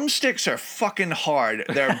 drumsticks are fucking hard.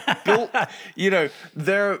 They're built,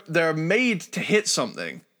 they're made to hit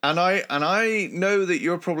something. And I know that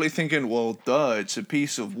you're probably thinking, well, duh, it's a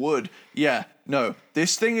piece of wood. Yeah, no,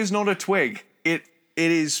 this thing is not a twig. It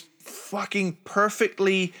is fucking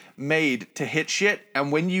perfectly made to hit shit. And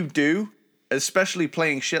when you do, especially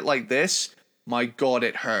playing shit like this, my God,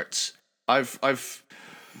 it hurts.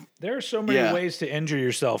 There are so many ways to injure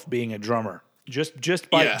yourself being a drummer.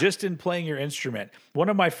 Just in playing your instrument. One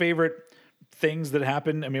of my favorite things that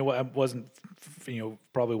happened, I mean, it wasn't,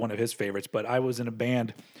 probably one of his favorites, but I was in a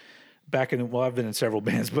band I've been in several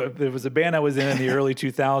bands, but there was a band I was in the early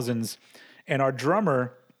 2000s, and our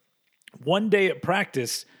drummer, one day at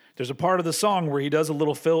practice, there's a part of the song where he does a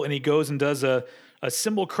little fill and he goes and does a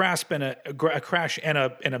cymbal clasp and a crash and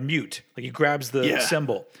a mute. Like, he grabs the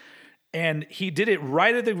cymbal. And he did it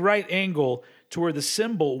right at the right angle to where the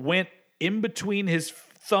cymbal went in between his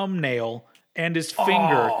thumbnail and his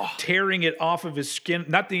finger, tearing it off of his skin.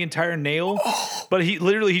 Not the entire nail, but he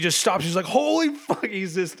just stops. He's like, holy fuck,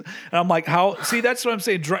 and I'm like, see, that's what I'm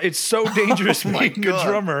saying. It's so dangerous being a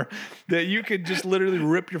drummer that you could just literally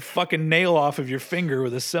rip your fucking nail off of your finger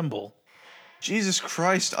with a cymbal. Jesus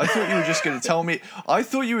Christ. I thought you were just going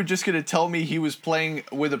to tell me he was playing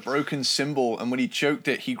with a broken cymbal, and when he choked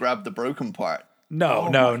it, he grabbed the broken part.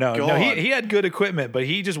 No. He had good equipment, but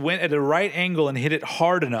he just went at the right angle and hit it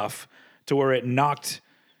hard enough to where it knocked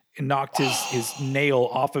his nail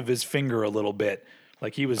off of his finger a little bit.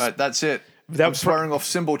 Like, he was... All right, that's it. I'm swearing off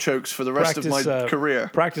cymbal chokes for the rest of my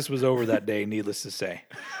career. Practice was over that day, needless to say.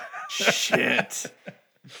 Shit.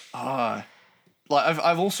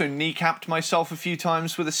 I've also kneecapped myself a few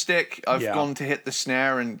times with a stick. I've gone to hit the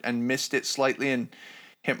snare and missed it slightly and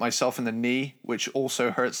hit myself in the knee, which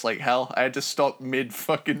also hurts like hell. I had to stop mid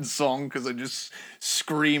fucking song because I just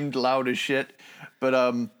screamed loud as shit.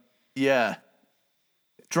 But yeah,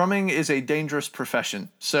 drumming is a dangerous profession.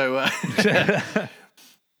 So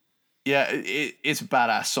yeah, it's a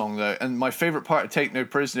badass song though. And my favorite part of Take No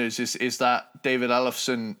Prisoners is that David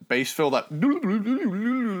Ellefson bass fill, that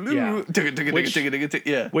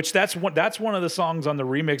which that's one of the songs on the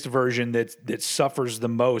remixed version that suffers the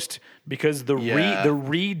most, because the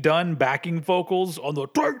redone backing vocals on the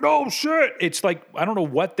Take No shit, it's like, I don't know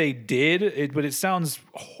what they did, but it sounds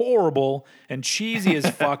horrible and cheesy as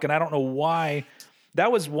fuck, and I don't know why.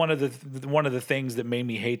 That was one of the things that made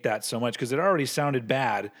me hate that so much, because it already sounded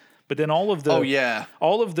bad. But then all of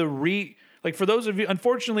the like, for those of you,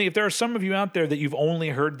 unfortunately, if there are some of you out there that you've only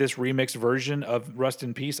heard this remixed version of Rust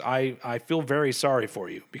in Peace, I feel very sorry for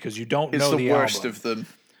you, because you don't know the album. It's the worst of them.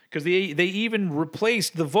 Because they even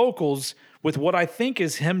replaced the vocals with what I think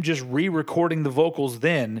is him just re-recording the vocals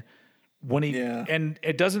then, and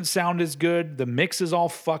it doesn't sound as good. The mix is all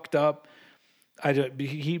fucked up. I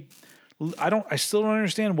still don't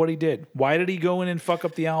understand what he did. Why did he go in and fuck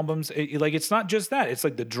up the albums? It's not just that. It's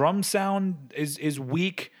like the drum sound is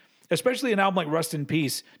weak, especially an album like Rust in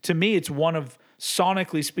Peace. To me, it's one of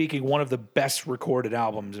sonically speaking, one of the best recorded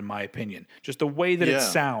albums in my opinion. Just the way that it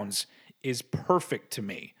sounds is perfect to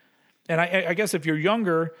me. And I guess if you're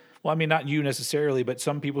younger, well, I mean, not you necessarily, but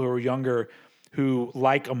some people who are younger who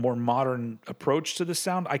like a more modern approach to the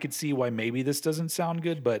sound, I could see why maybe this doesn't sound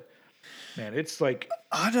good, but man, it's like,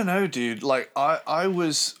 I don't know, dude. Like I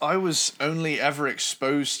was only ever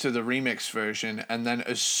exposed to the remix version, and then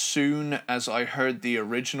as soon as I heard the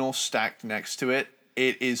original stacked next to it,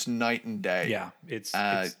 it is night and day. Yeah, it's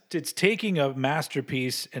taking a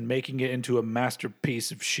masterpiece and making it into a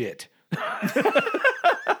masterpiece of shit.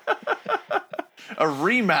 A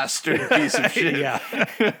remastered piece of shit. Yeah.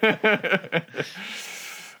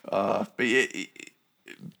 But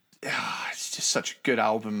it's just such a good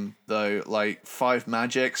album, though. Like, Five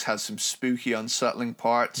Magics has some spooky, unsettling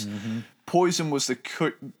parts. Mm-hmm. Poison Was the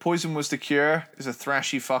Cure is a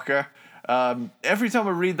thrashy fucker. Every time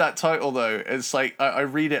I read that title, though, it's like I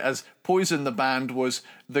read it as Poison the band was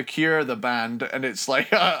The Cure the band, and it's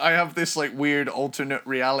like I have this like weird alternate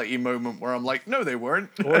reality moment where I'm like, no, they weren't.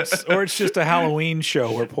 or it's just a Halloween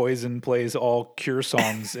show where Poison plays all Cure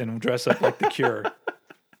songs and dress up like The Cure.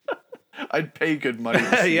 I'd pay good money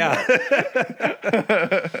to see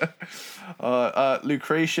that.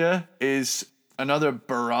 Lucretia is another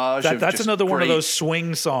barrage. That's another one of those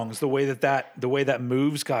swing songs. The way that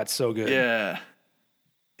moves got so good. Yeah,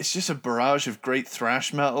 it's just a barrage of great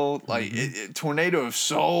thrash metal. Like Tornado of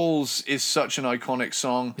Souls is such an iconic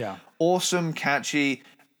song. Yeah, awesome, catchy,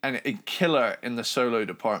 and a killer in the solo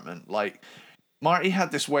department. Like Marty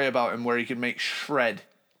had this way about him where he could make shred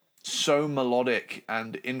so melodic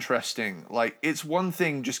and interesting. Like, it's one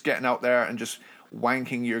thing just getting out there and just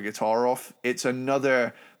wanking your guitar off. It's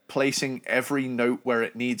another placing every note where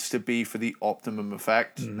it needs to be for the optimum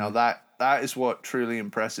effect. Now that is what truly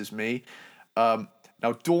impresses me.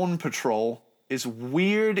 Now Dawn Patrol is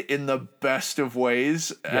weird in the best of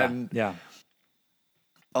ways. It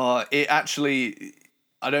actually,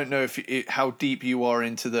 I don't know how deep you are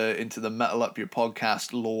into the Metal Up Your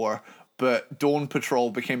Podcast lore, but Dawn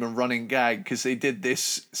Patrol became a running gag because they did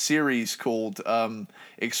this series called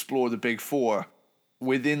Explore the Big Four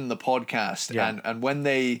within the podcast. Yeah. And when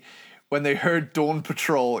they heard Dawn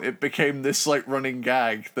Patrol, it became this like running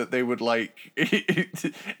gag that they would like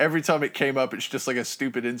every time it came up, it's just like a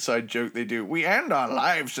stupid inside joke they do. We end our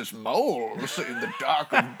lives as moles in the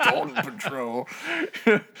dark of Dawn Patrol.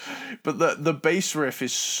 But the bass riff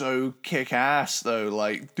is so kick ass though,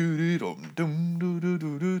 like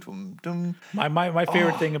my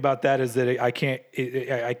favorite thing about that is that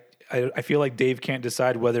I feel like Dave can't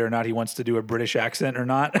decide whether or not he wants to do a British accent or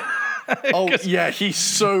not. He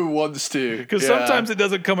so wants to. Because sometimes it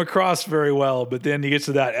doesn't come across very well, but then he gets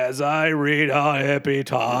to that, as I read a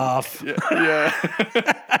epitaph. Yeah.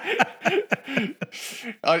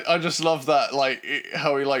 I just love that, like,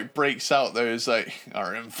 how he, like, breaks out those, like,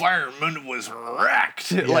 our environment was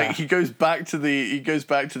wrecked. Yeah. Like, he goes back to the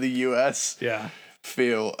US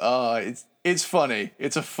feel. It's funny.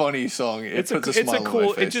 It's a funny song. It's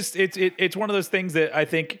one of those things that I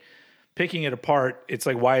think, picking it apart, it's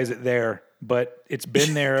like, why is it there? But it's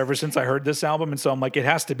been there ever since I heard this album, and so I'm like, it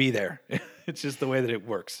has to be there. It's just the way that it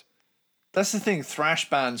works. That's the thing. Thrash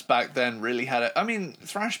bands back then really had it. I mean,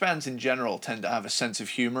 thrash bands in general tend to have a sense of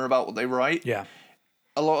humor about what they write. Yeah.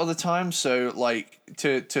 A lot of the time. So, like,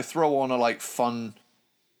 to throw on a, like, fun,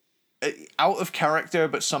 out of character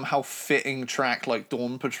but somehow fitting track like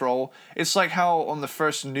Dawn Patrol. It's like how on the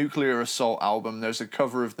first Nuclear Assault album there's a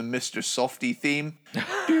cover of the Mr. Softy theme.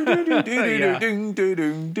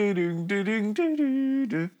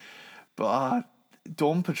 But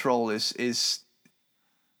Dawn Patrol is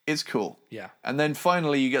cool. Yeah. And then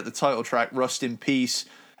finally you get the title track, Rust in Peace.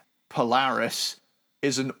 Polaris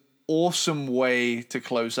is an awesome way to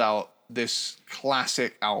close out this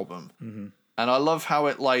classic album. Mm-hmm. And I love how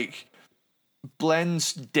it like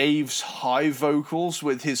blends Dave's high vocals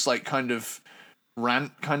with his like kind of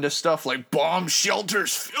rant kind of stuff, like bomb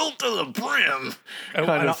shelters filled to the brim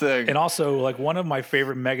kind of thing. And also, like, one of my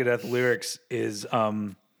favorite Megadeth lyrics is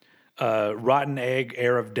rotten egg,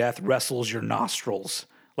 air of death wrestles your nostrils.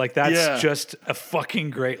 Like, that's just a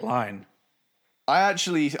fucking great line. I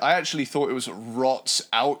actually thought it was rots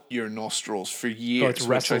out your nostrils for years. Oh, it's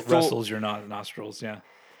wrestles your nostrils, yeah.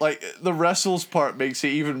 Like, the wrestles part makes it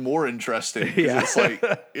even more interesting. Yeah. It's like,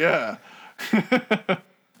 yeah.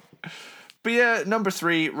 But yeah, number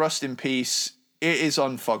 3, Rust in Peace. It is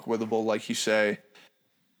unfuckwithable, like you say.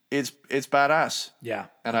 It's badass. Yeah.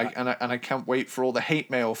 And I can't wait for all the hate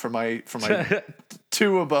mail for my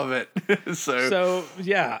 2 above it. So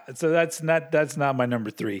yeah. So that's not my number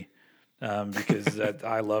 3. because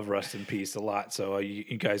I love Rust in Peace a lot. So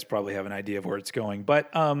you guys probably have an idea of where it's going.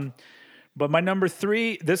 But my number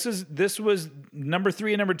three, this was number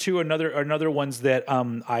three and number two, another ones that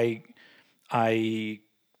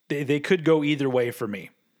they could go either way for me.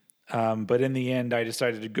 But in the end, I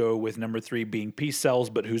decided to go with number three being Peace Sells,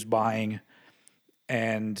 but Who's Buying?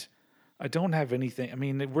 And I don't have anything. I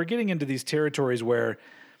mean, we're getting into these territories where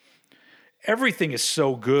everything is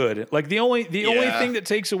so good. Like the only thing that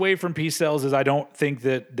takes away from Peace Sells is I don't think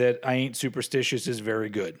that I Ain't Superstitious is very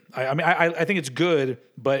good. I think it's good,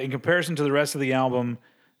 but in comparison to the rest of the album,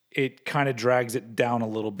 it kind of drags it down a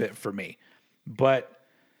little bit for me. But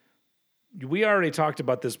we already talked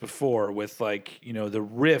about this before with the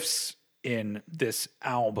riffs in this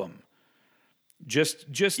album. Just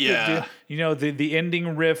the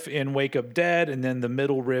ending riff in Wake Up Dead, and then the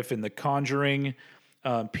middle riff in The Conjuring.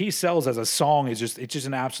 Peace Sells as a song is just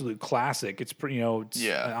an absolute classic. It's pretty, it's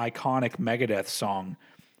an iconic Megadeth song.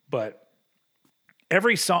 But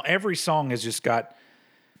every song has just got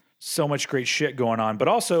so much great shit going on. But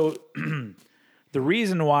also the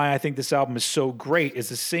reason why I think this album is so great is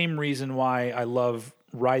the same reason why I love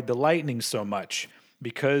Ride the Lightning so much,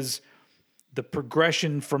 because the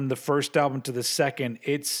progression from the first album to the second,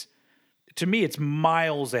 to me it's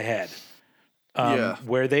miles ahead.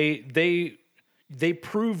 Where they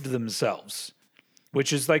proved themselves,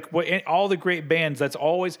 which is like what all the great bands. That's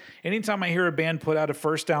always, anytime I hear a band put out a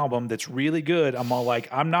first album that's really good, I'm all like,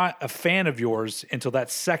 I'm not a fan of yours until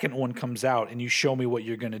that second one comes out and you show me what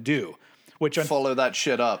you're going to do. Which follow that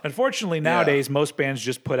shit up. Unfortunately, nowadays most bands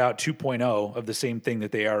just put out 2.0 of the same thing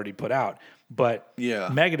that they already put out. But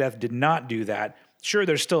Megadeth did not do that. Sure,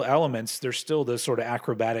 there's still elements. There's still this sort of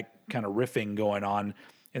acrobatic kind of riffing going on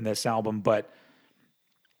in this album, but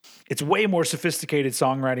it's way more sophisticated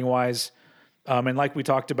songwriting-wise. And like we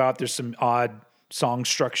talked about, there's some odd song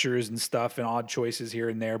structures and stuff and odd choices here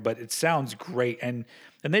and there, but it sounds great. And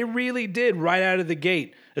they really did right out of the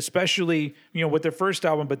gate, especially, with their first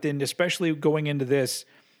album, but then especially going into this,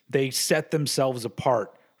 they set themselves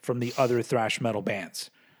apart from the other thrash metal bands.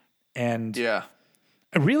 And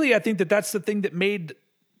really, I think that's the thing that made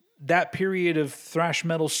that period of thrash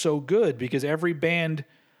metal so good, because every band,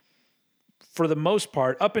 for the most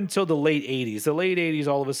part, up until the late 80s,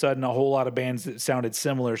 all of a sudden, a whole lot of bands that sounded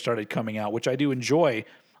similar started coming out, which I do enjoy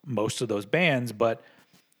most of those bands. But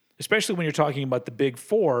especially when you're talking about the big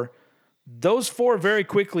four, those four very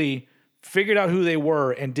quickly figured out who they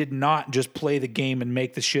were and did not just play the game and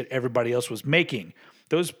make the shit everybody else was making.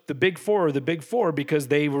 The big four are the big four because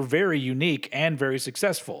they were very unique and very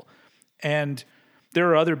successful. And there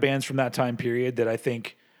are other bands from that time period that I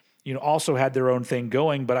think, also had their own thing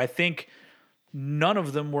going, but I think none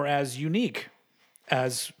of them were as unique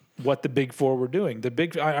as what the big four were doing.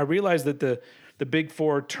 I realize that the big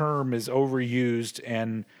four term is overused,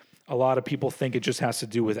 and a lot of people think it just has to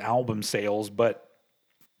do with album sales, but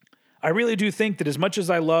I really do think that as much as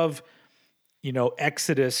I love,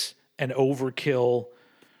 Exodus and Overkill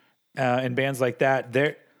and bands like that,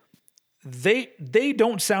 they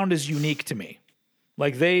don't sound as unique to me.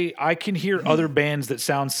 Like I can hear other bands that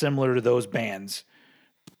sound similar to those bands,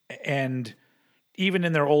 and even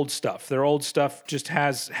in their old stuff just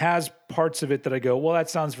has parts of it that I go, well, that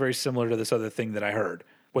sounds very similar to this other thing that I heard,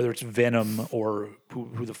 whether it's Venom or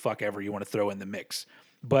who the fuck ever you want to throw in the mix.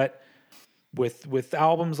 But with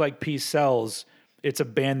albums like Peace Sells, it's a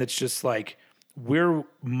band that's just like, we're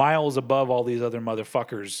miles above all these other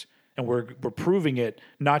motherfuckers, and we're proving it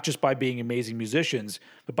not just by being amazing musicians,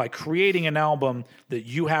 but by creating an album that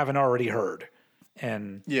you haven't already heard.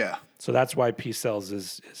 And so that's why Peace Sells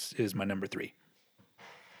is my number three.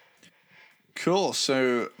 Cool.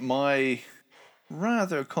 So my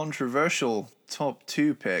rather controversial top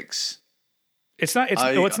two picks. It's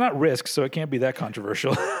not Risk, so it can't be that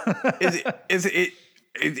controversial.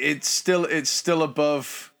 It's still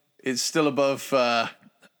above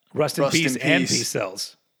Rust in Peace and Peace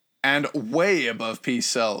Sells. And way above Peace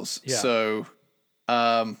Sells. Yeah. So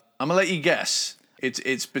I'm gonna let you guess.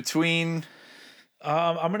 It's between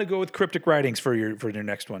I'm gonna go with Cryptic Writings for your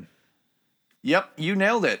next one. Yep, you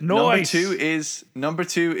nailed it. Nice. Number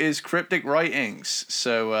two is Cryptic Writings.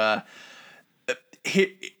 So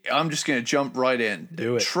I'm just gonna jump right in.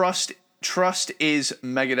 Do it. Trust is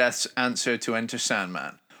Megadeth's answer to Enter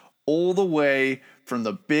Sandman. All the way from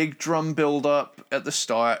the big drum build up at the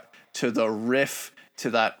start to the riff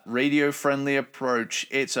to that radio friendly approach.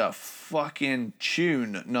 It's a fucking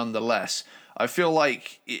tune nonetheless. I feel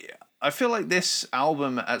like this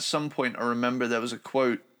album, at some point, I remember there was a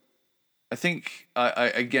quote. I think,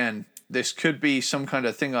 again, this could be some kind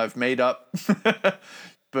of thing I've made up.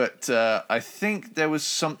 but I think there was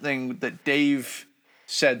something that Dave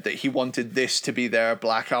said that he wanted this to be their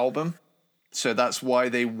Black Album. So that's why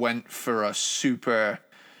they went for a super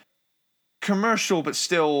commercial but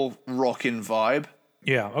still rockin' vibe.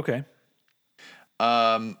 Yeah, okay.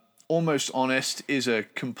 Almost Honest is a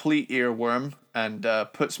complete earworm and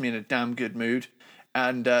puts me in a damn good mood.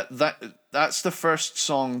 And that's the first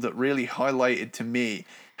song that really highlighted to me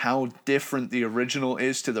how different the original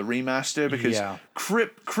is to the remaster, because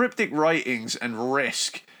Cryptic Writings and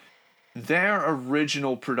Risk, their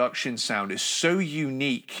original production sound is so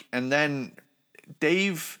unique, and then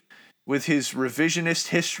Dave, with his revisionist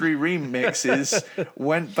history remixes,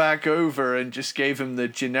 went back over and just gave him the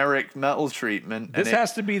generic metal treatment. This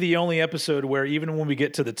has to be the only episode where even when we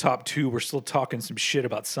get to the top 2, we're still talking some shit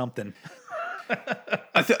about something.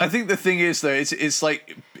 I think the thing is, though, it's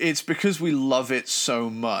like, it's because we love it so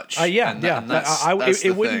much.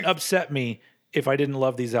 It wouldn't upset me if I didn't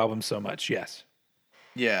love these albums so much. Yes.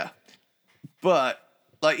 Yeah. But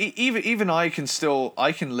like even I can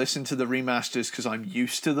listen to the remasters because I'm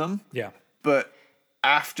used to them. Yeah. But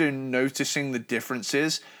after noticing the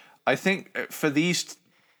differences, I think for these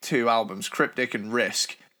 2 albums, Cryptic and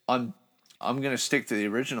Risk, I'm gonna stick to the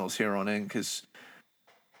originals here on in, because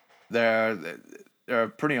they're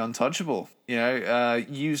pretty untouchable. You know,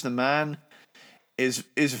 Use the Man is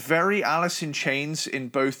very Alice in Chains in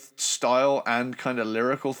both style and kind of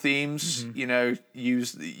lyrical themes. Mm-hmm. You know,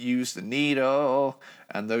 use the needle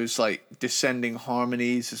and those like descending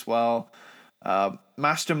harmonies as well.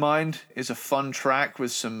 Mastermind is a fun track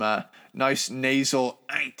with some nice nasal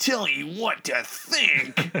 "I tell you what to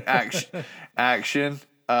think" action.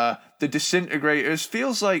 The Disintegrators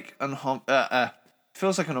feels like an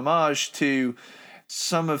homage to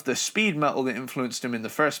some of the speed metal that influenced him in the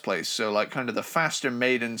first place. So like kind of the faster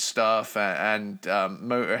Maiden stuff and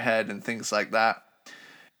Motorhead and things like that.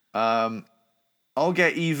 I'll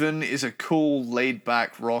Get Even is a cool laid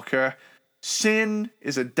back rocker. Sin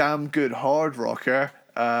is a damn good hard rocker.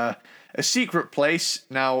 A Secret Place.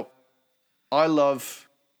 Now, I love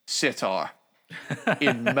sitar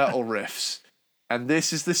in metal riffs. And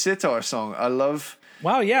this is the sitar song. I love...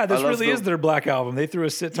 Wow, yeah, this really is their Black Album. They threw a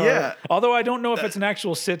sitar. Yeah. Although I don't know if it's an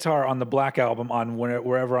actual sitar on the Black Album on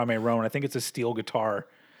Wherever I May Roam. I think it's a steel guitar.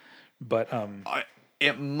 But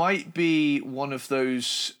it might be one of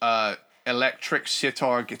those electric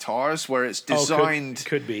sitar guitars where it's designed...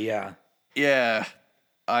 could be, yeah. Yeah.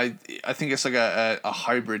 I think it's like a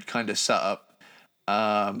hybrid kind of setup.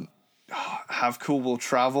 Have Cool Will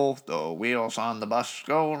Travel. The wheels on the bus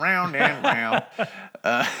go round and round.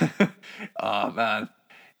 Oh, man.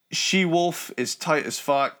 She-Wolf is tight as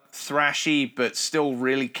fuck. Thrashy, but still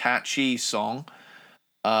really catchy song.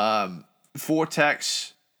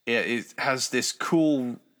 Vortex, it has this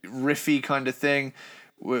cool riffy kind of thing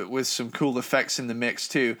with some cool effects in the mix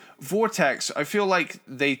too. Vortex, I feel like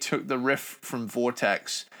they took the riff from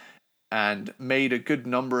Vortex and made a good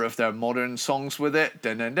number of their modern songs with it.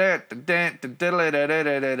 Yeah.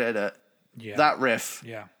 That riff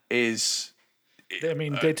is... I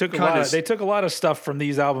mean, they took a lot of stuff from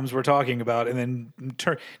these albums we're talking about, and then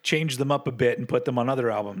changed them up a bit and put them on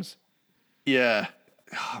other albums. Yeah,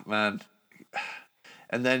 oh, man.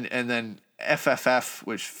 And then FFF,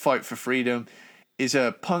 which Fight for Freedom, is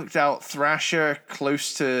a punked out thrasher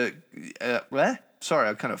close to... Sorry,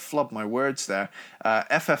 I kind of flubbed my words there.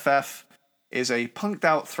 FFF is a punked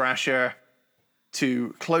out thrasher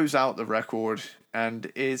to close out the record,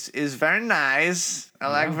 and is very nice. I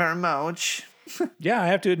like very much. Yeah, I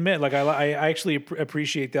have to admit, like I actually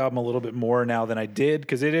appreciate the album a little bit more now than I did,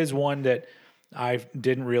 because it is one that I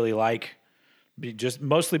didn't really like, just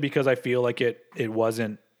mostly because I feel like it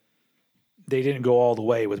wasn't. They didn't go all the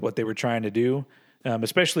way with what they were trying to do,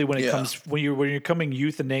 especially when it comes when you're coming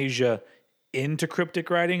euthanasia into Cryptic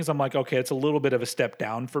Writings. I'm like, okay, it's a little bit of a step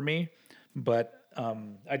down for me, but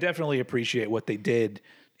I definitely appreciate what they did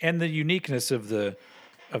and the uniqueness of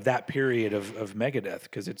that period of Megadeth,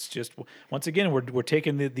 because it's just, once again, we're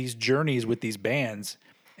taking these journeys with these bands,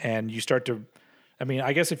 and you start to, I mean,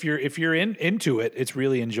 I guess if you're into it, it's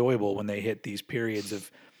really enjoyable when they hit these periods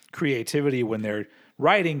of creativity, when they're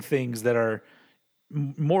writing things that are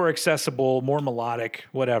more accessible, more melodic,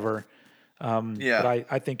 whatever. But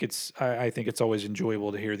I think it's always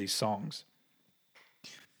enjoyable to hear these songs.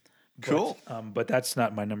 Cool. But that's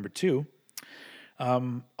not my number 2.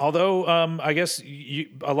 Although I guess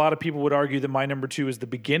a lot of people would argue that my number 2 is the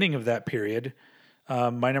beginning of that period.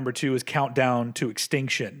 My number 2 is Countdown to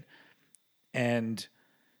Extinction. And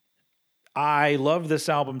I love this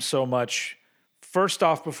album so much. First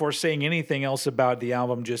off, before saying anything else about the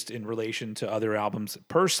album, just in relation to other albums,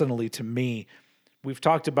 personally to me, we've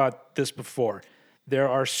talked about this before. There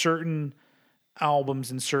are certain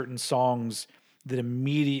albums and certain songs that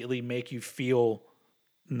immediately make you feel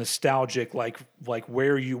nostalgic, like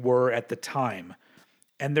where you were at the time.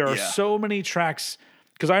 And there are so many tracks,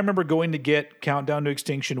 because I remember going to get Countdown to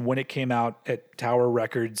Extinction when it came out at Tower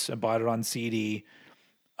Records. I bought it on CD.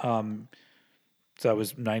 So that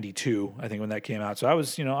was 92, I think, when that came out. So I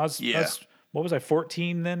was what was I,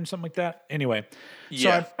 14 then? Something like that. Anyway,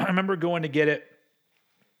 so I remember going to get it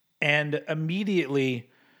and immediately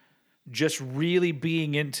just really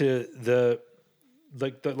being into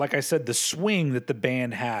like I said, the swing that the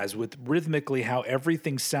band has with rhythmically how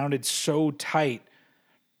everything sounded so tight,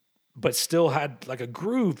 but still had like a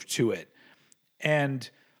groove to it. And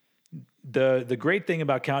the great thing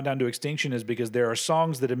about Countdown to Extinction is because there are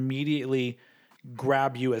songs that immediately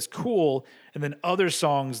grab you as cool, and then other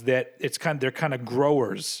songs that they're kind of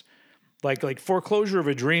growers. Like Foreclosure of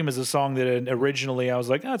a Dream is a song that originally I was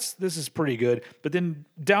like, this is pretty good. But then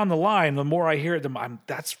down the line, the more I hear it,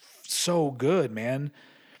 that's so good, man.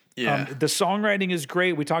 Yeah. The songwriting is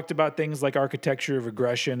great. We talked about things like Architecture of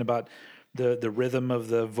Aggression, about the rhythm of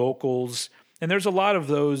the vocals. And there's a lot of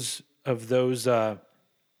those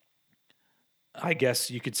I guess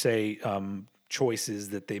you could say, choices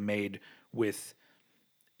that they made with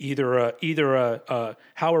either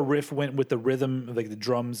how a riff went with the rhythm, like the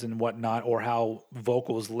drums and whatnot, or how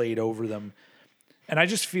vocals laid over them. And I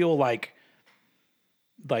just feel like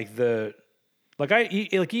even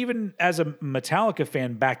as a Metallica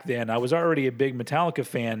fan back then, I was already a big Metallica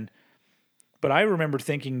fan, but I remember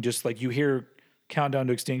thinking, just like, you hear Countdown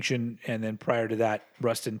to Extinction and then prior to that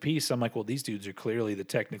Rust in Peace, I'm like, well, these dudes are clearly the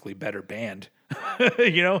technically better band.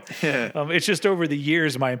 Yeah. It's just over the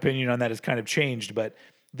years, my opinion on that has kind of changed, but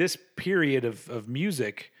this period of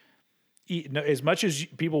music, as much as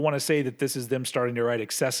people want to say that this is them starting to write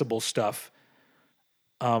accessible stuff,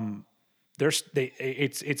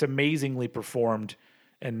 it's amazingly performed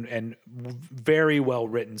and very well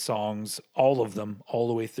written songs, all of them, all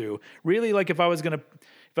the way through. Really, like if I was gonna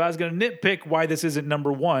nitpick why this isn't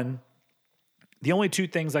number one, the only two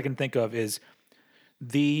things I can think of is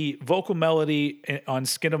the vocal melody on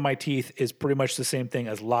Skin of My Teeth is pretty much the same thing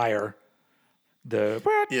as Liar.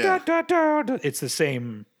 It's the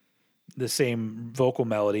same vocal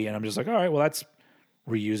melody, and I'm just like, all right, well, that's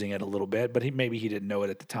reusing it a little bit, but maybe he didn't know it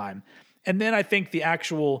at the time. And then I think the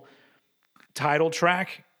actual title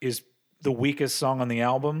track is the weakest song on the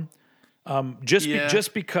album,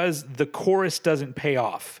 just because the chorus doesn't pay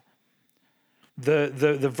off.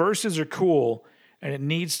 The verses are cool, and it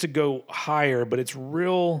needs to go higher, but it's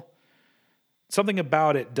something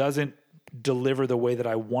about it doesn't deliver the way that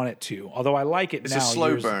I want it to. Although I like it now. It's a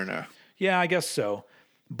slow burner. Yeah, I guess so.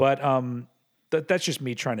 But that's just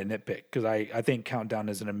me trying to nitpick, because I think Countdown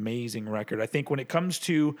is an amazing record. I think when it comes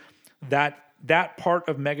to that part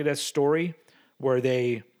of Megadeth's story where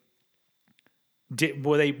they did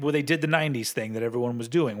the 90s thing that everyone was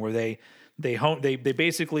doing, where they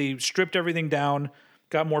basically stripped everything down,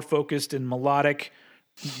 got more focused and melodic,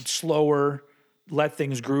 slower, let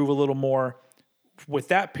things groove a little more. With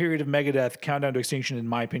that period of Megadeth, Countdown to Extinction, in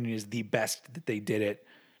my opinion, is the best that they did it.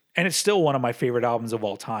 And it's still one of my favorite albums of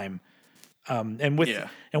all time. And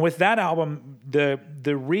with that album, the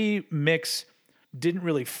remix didn't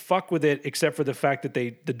really fuck with it, except for the fact that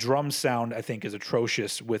the drum sound, I think, is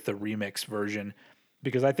atrocious with the remix version,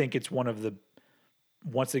 because I think it's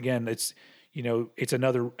once again, it's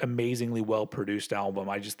another amazingly well-produced album.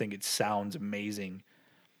 I just think it sounds amazing.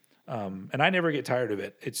 And I never get tired of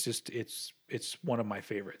it. It's just, it's one of my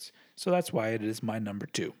favorites. So that's why it is my number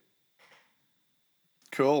 2.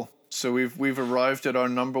 Cool. So we've arrived at our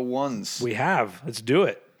number ones. We have. Let's do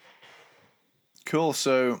it. Cool.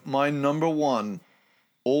 So my number 1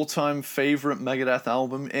 all-time favorite Megadeth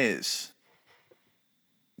album is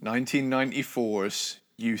 1994's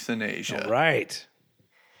Euthanasia. All right.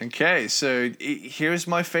 Okay, so here's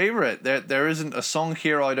my favorite. There isn't a song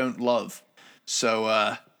here I don't love.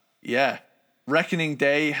 So, Reckoning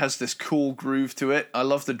Day has this cool groove to it. I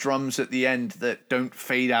love the drums at the end that don't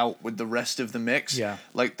fade out with the rest of the mix. Yeah.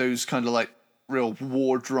 Like those kind of like real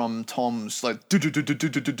war drum toms, like do do do do do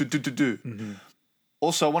do do do do. Mm-hmm.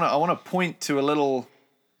 Also, I want to point to a little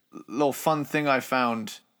fun thing I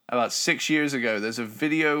found about 6 years ago. There's a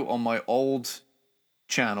video on my old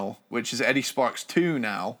channel, which is Eddie Sparks 2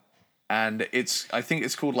 now, and I think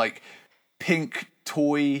it's called like Pink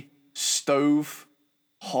Toy Stove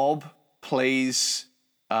Hob plays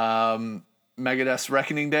Megadeth's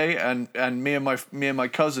Reckoning Day, and me and my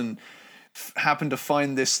cousin happened to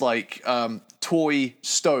find this like toy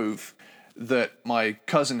stove, that my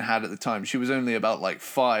cousin had at the time. She was only about like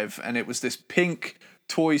 5, and it was this pink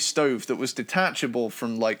toy stove that was detachable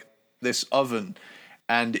from like this oven,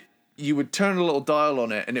 and you would turn a little dial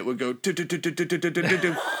on it and it would go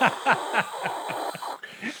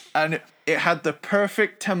and it had the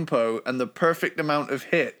perfect tempo and the perfect amount of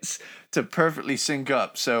hits to perfectly sync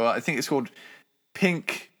up. So I think it's called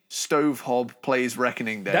Pink Stove Hob Plays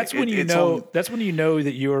Reckoning Day. That's when you know. That's when you know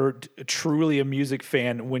that you're truly a music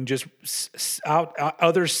fan. When just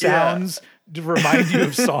other sounds remind you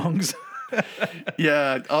of songs.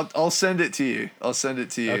 Yeah, I'll send it to you.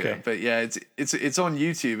 Okay. But yeah, it's on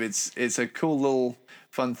YouTube. It's a cool little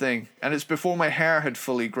fun thing, and it's before my hair had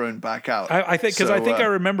fully grown back out. I think because I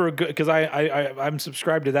remember because I'm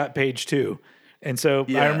subscribed to that page too. And so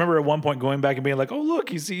I remember at one point going back and being like, "Oh, look,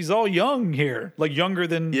 he's all young here, like younger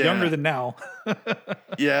than now."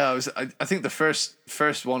 Yeah, I think the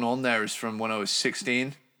first one on there is from when I was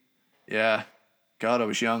 16. Yeah, God, I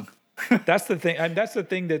was young. That's the thing. That's the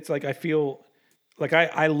thing that's like I feel like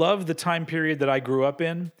I love the time period that I grew up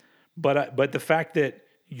in, but the fact that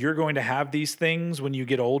you're going to have these things when you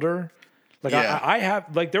get older, like I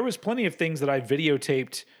have like there was plenty of things that I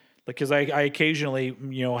videotaped. Because I occasionally,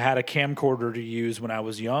 had a camcorder to use when I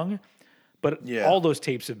was young, but all those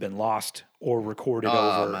tapes have been lost or recorded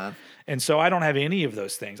over. Man. And so I don't have any of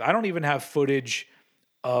those things. I don't even have footage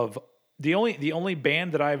of the only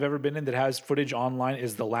band that I've ever been in that has footage online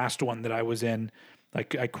is the last one that I was in.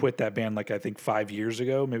 Like I quit that band I think 5 years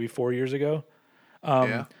ago, maybe 4 years ago.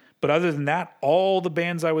 But other than that, all the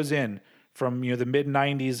bands I was in from the mid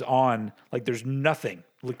 90s on, like there's nothing,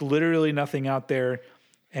 like literally nothing out there.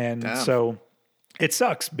 And so it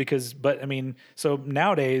sucks so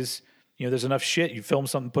nowadays, there's enough shit. You film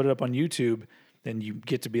something, put it up on YouTube, then you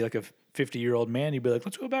get to be like a 50-year-old man. You'd be like,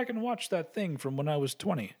 let's go back and watch that thing from when I was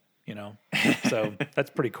 20, So that's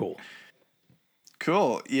pretty cool.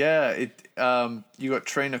 Cool. Yeah. You got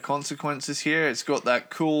Train of Consequences here. It's got that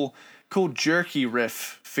cool jerky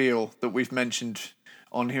riff feel that we've mentioned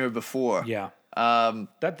on here before. Yeah.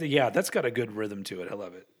 That's got a good rhythm to it. I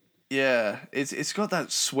love it. Yeah, it's got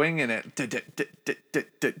that swing in it.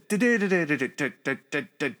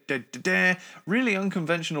 Really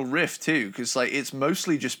unconventional riff too, because like it's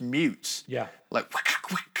mostly just mutes. Yeah. But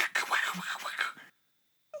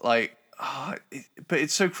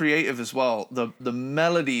it's so creative as well. The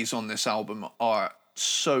melodies on this album are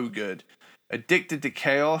so good. Addicted to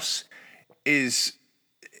Chaos is.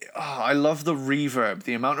 I love the reverb,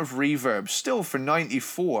 the amount of reverb still for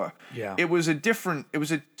 94. Yeah. It was a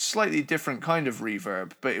slightly different kind of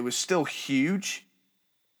reverb, but it was still huge.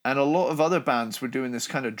 And a lot of other bands were doing this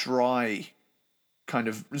kind of dry, kind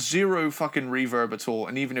of zero fucking reverb at all.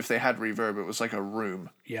 And even if they had reverb, it was like a room.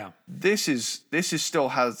 Yeah. This is still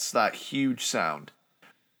has that huge sound.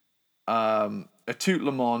 A Tout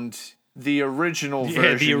Le Monde, the original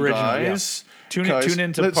version, guys. Yeah. Tune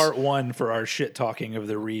into part 1 for our shit talking of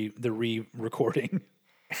the re-recording.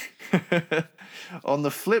 On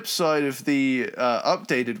the flip side of the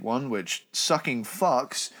updated one, which sucking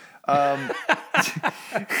fucks,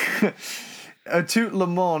 A Tout Le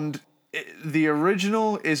Monde, the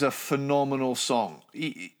original is a phenomenal song,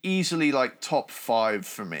 easily like top 5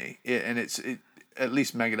 for me, and it's at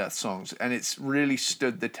least Megadeth songs, and it's really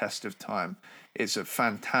stood the test of time. It's a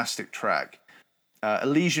fantastic track.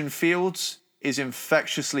 Elysian Fields is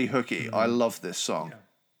infectiously hooky. I love this song.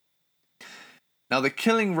 Yeah. Now, The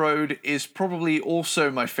Killing Road is probably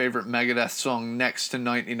also my favorite Megadeth song next to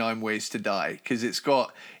 99 Ways to Die, because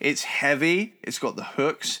it's heavy, it's got the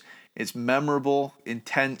hooks, it's memorable,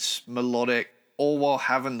 intense, melodic, all while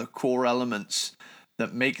having the core elements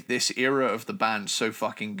that make this era of the band so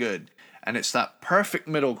fucking good. And it's that perfect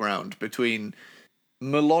middle ground between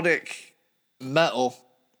melodic metal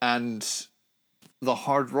and the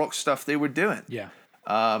hard rock stuff they were doing. Yeah.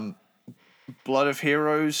 Blood of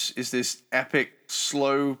Heroes is this epic,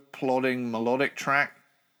 slow, plodding, melodic track.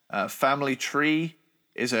 Family Tree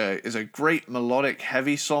is a great melodic,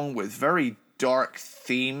 heavy song with very dark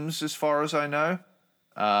themes, as far as I know.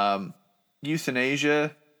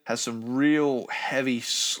 Euthanasia has some real heavy,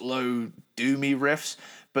 slow, doomy riffs,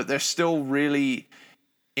 but they're still really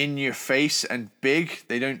in your face and big.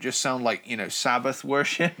 They don't just sound like, Sabbath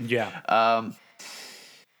worship. Yeah.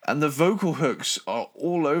 And the vocal hooks are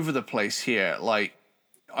all over the place here. Like,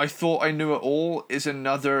 I Thought I Knew It All is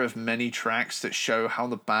another of many tracks that show how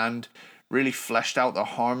the band really fleshed out the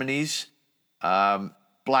harmonies.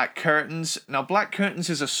 Black Curtains. Now, Black Curtains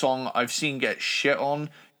is a song I've seen get shit on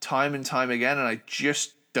time and time again, and I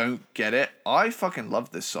just don't get it. I fucking love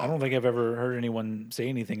this song. I don't think I've ever heard anyone say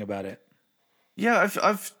anything about it. Yeah,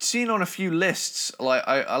 I've seen on a few lists. Like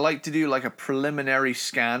I like to do like a preliminary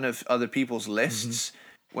scan of other people's lists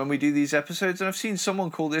when we do these episodes, and I've seen someone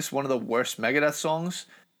call this one of the worst Megadeth songs.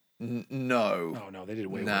 No. Oh no, they did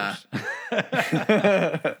way worse.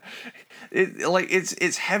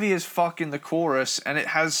 It's heavy as fuck in the chorus, and it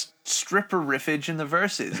has stripper riffage in the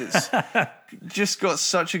verses. It's just got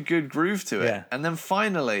such a good groove to it. Yeah. And then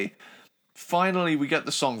finally we get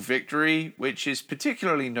the song Victory, which is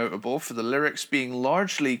particularly notable for the lyrics being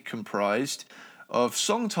largely comprised of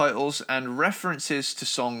song titles and references to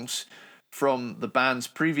songs from the band's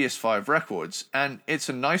previous 5 records. And it's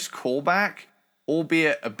a nice callback,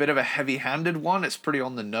 albeit a bit of a heavy-handed one. It's pretty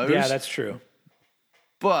on the nose. Yeah, that's true.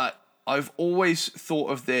 But I've always thought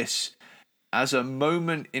of this as a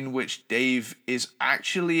moment in which Dave is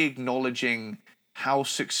actually acknowledging how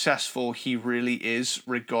successful he really is,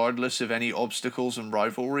 regardless of any obstacles and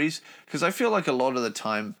rivalries. Because I feel like a lot of the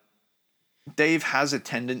time, Dave has a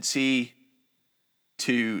tendency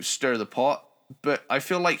to stir the pot, but I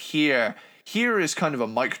feel like here is kind of a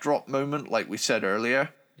mic drop moment, like we said earlier.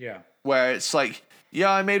 Yeah. Where it's like,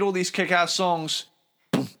 yeah, I made all these kick-ass songs.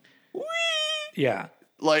 Yeah.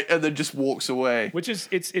 And then just walks away. Which is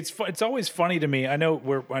it's always funny to me. I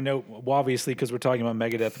know obviously because we're talking about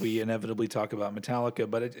Megadeth, we inevitably talk about Metallica,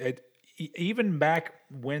 but even back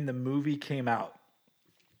when the movie came out,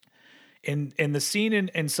 in the scene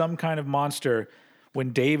in Some Kind of Monster,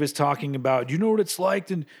 when Dave is talking about, you know what it's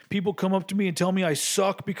like, and people come up to me and tell me I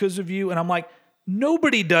suck because of you, and I'm like,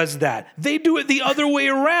 nobody does that. They do it the other way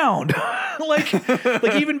around. like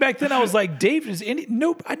even back then, I was like, Dave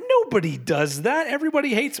nobody does that.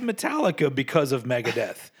 Everybody hates Metallica because of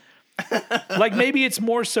Megadeth. Like maybe it's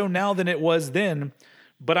more so now than it was then,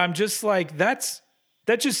 but I'm just like that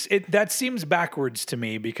seems backwards to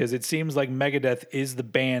me, because it seems like Megadeth is the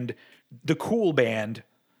band, the cool band,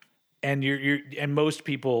 and and most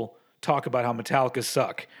people talk about how Metallica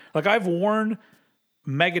suck. Like I've worn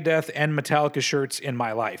Megadeth and Metallica shirts in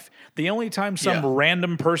my life. The only time some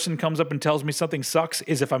random person comes up and tells me something sucks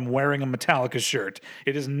is if I'm wearing a Metallica shirt.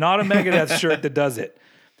 It is not a Megadeth shirt that does it.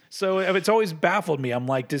 So it's always baffled me. I'm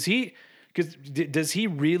like, does he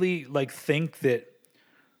really like think that,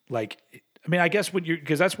 like, I mean, I guess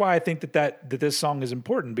because that's why I think that this song is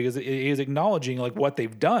important, because it is acknowledging like what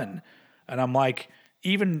they've done. And I'm like,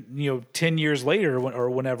 even 10 years later or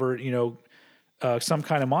whenever Some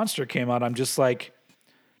Kind of Monster came out, I'm just like,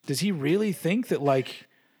 does he really think that like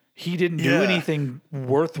he didn't do anything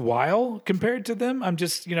worthwhile compared to them? I'm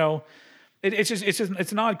just,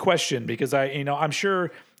 it's an odd question, because I'm sure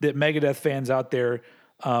that Megadeth fans out there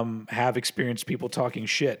have experienced people talking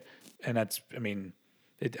shit, and that's, I mean,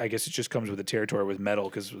 I guess it just comes with the territory with metal,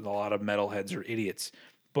 because a lot of metalheads are idiots.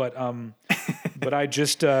 But but it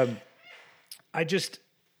just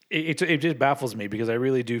baffles me, because I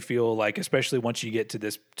really do feel like, especially once you get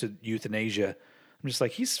to Euthanasia, I'm just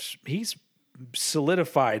like, he's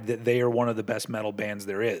solidified that they are one of the best metal bands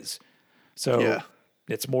there is. So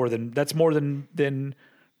that's more than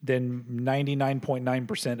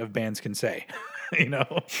 99.9% of bands can say,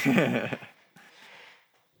 But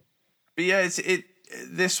yeah,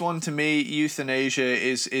 this one to me, Euthanasia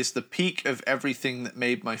is the peak of everything that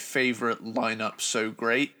made my favorite lineup so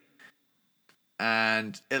great,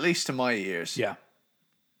 and at least to my ears. Yeah.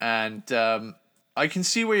 And I can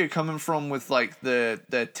see where you're coming from with like the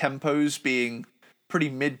tempos being pretty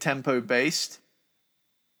mid-tempo based,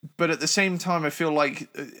 but at the same time, I feel like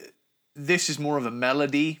this is more of a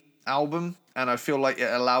melody album, and I feel like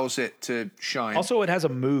it allows it to shine. Also, it has a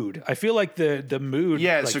mood. I feel like the mood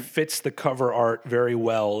fits the cover art very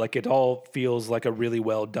well. Like it all feels like a really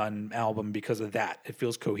well done album because of that. It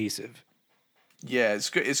feels cohesive. Yeah, it's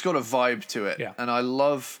got a vibe to it. Yeah. And I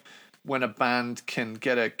love when a band can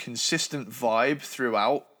get a consistent vibe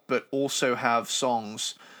throughout, but also have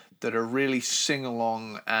songs that are really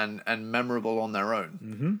sing-along and memorable on their own.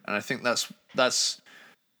 Mm-hmm. And I think that's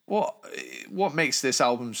what makes this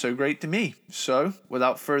album so great to me. So,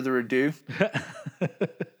 without further ado,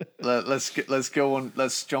 let's go on.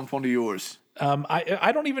 Let's jump onto yours.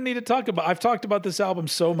 I don't even need to talk about. I've talked about this album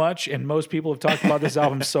so much, and most people have talked about this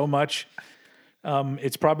album so much.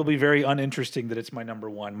 It's probably very uninteresting that it's my number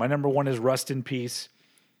one. My number one is Rust in Peace,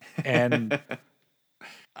 and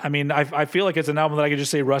I mean, I feel like it's an album that I could just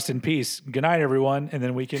say Rust in Peace. Good night, everyone, and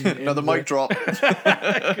then we can another mic drop.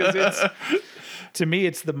 Because to me,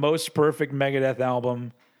 it's the most perfect Megadeth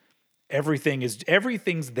album. Everything's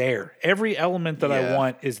there. Every element that I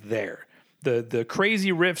want is there. The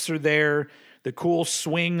crazy riffs are there. The cool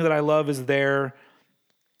swing that I love is there.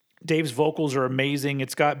 Dave's vocals are amazing.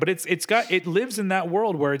 It lives in that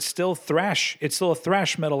world where it's still thrash. It's still a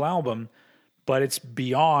thrash metal album, but it's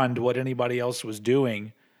beyond what anybody else was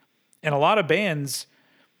doing. And a lot of bands,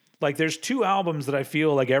 like there's 2 albums that I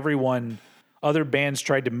feel like other bands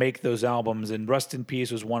tried to make those albums, and Rust in Peace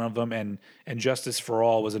was one of them, and Justice for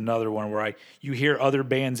All was another one where you hear other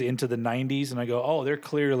bands into the 90s, and I go, oh, they're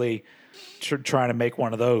clearly trying to make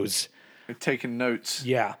one of those. They're taking notes.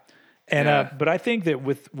 Yeah. And but I think that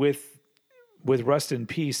with Rust in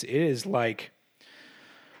Peace, it is like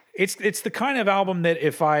it's the kind of album that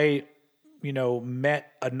if I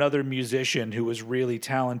met another musician who was really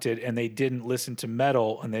talented and they didn't listen to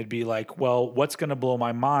metal, and they'd be like, well, what's going to blow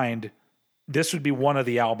my mind? This would be one of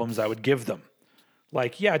the albums I would give them.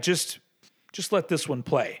 Like, yeah, just let this one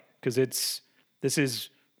play, because this is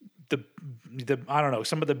the I don't know,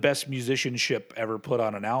 some of the best musicianship ever put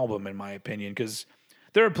on an album, in my opinion, because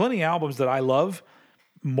there are plenty of albums that I love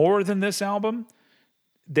more than this album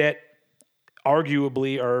that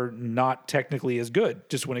arguably are not technically as good,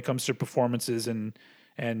 just when it comes to performances and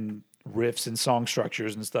riffs and song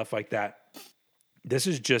structures and stuff like that. This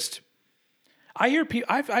is just,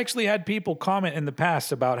 I've actually had people comment in the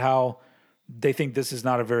past about how they think this is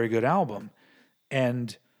not a very good album.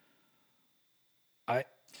 And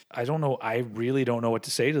I don't know. I really don't know what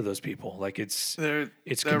to say to those people. Like it's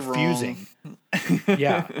confusing.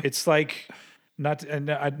 Yeah. It's like,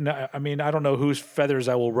 I mean, I don't know whose feathers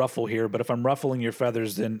I will ruffle here, but if I'm ruffling your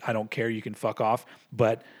feathers, then I don't care. You can fuck off.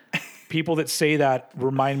 But people that say that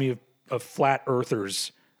remind me of flat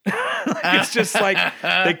earthers. It's just like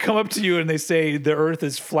they come up to you and they say the earth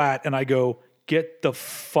is flat, and I go, get the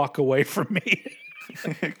fuck away from me.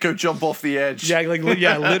 Go jump off the edge. Yeah,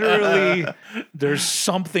 literally, there's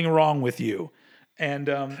something wrong with you. And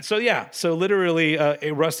so literally,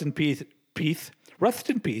 a Rust in Peace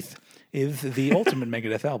is the ultimate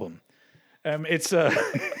Megadeth album.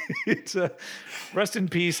 It's Rust in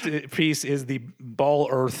Peace is the Ball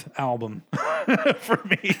Earth album for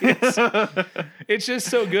me. It's just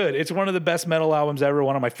so good. It's one of the best metal albums ever.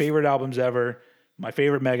 One of my favorite albums ever. My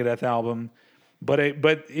favorite Megadeth album. But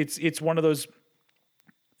it's one of those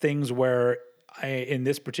things where in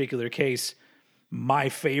this particular case, my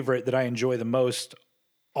favorite that I enjoy the most,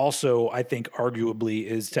 also I think arguably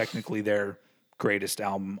is technically their greatest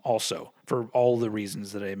album, also for all the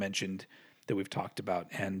reasons that I mentioned that we've talked about.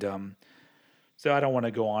 And so I don't want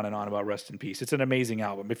to go on and on about Rust in Peace. It's an amazing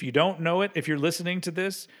album. If you don't know it, if you're listening to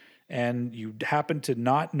this and you happen to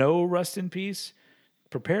not know Rust in Peace,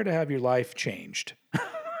 prepare to have your life changed.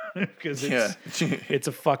 Because it's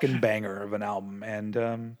a fucking banger of an album.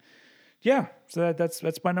 And so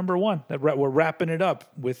that's my number one. We're wrapping it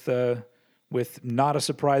up with not a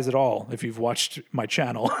surprise at all if you've watched my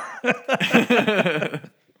channel.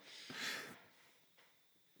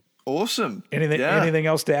 Awesome. Anything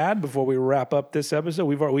else to add before we wrap up this episode?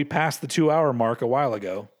 We passed the 2-hour mark a while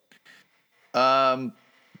ago.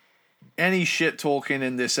 Any shit talking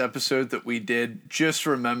in this episode that we did, just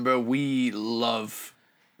remember we love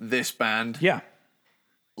this band. Yeah.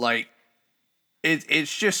 Like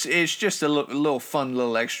it's just a little fun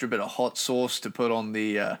little extra bit of hot sauce to put on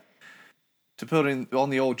the on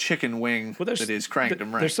the old chicken wing that is Cranked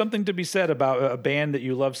and Ranked. There's something to be said about a band that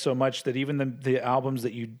you love so much that even the albums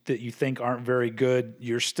that you think aren't very good,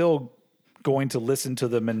 you're still going to listen to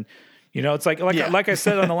them. And it's like I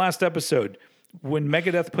said on the last episode, when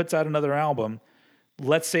Megadeth puts out another album,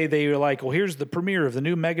 let's say they are like, well, here's the premiere of the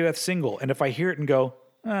new Megadeth single, and if I hear it and go,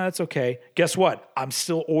 that's okay, guess what? I'm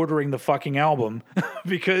still ordering the fucking album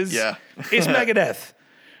because it's Megadeth.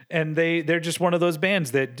 And they're just one of those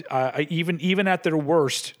bands that even at their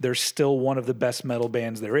worst, they're still one of the best metal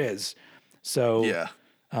bands there is. So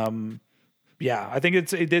I think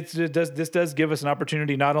this does give us an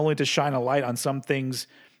opportunity not only to shine a light on some things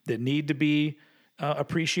that need to be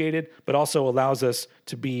appreciated, but also allows us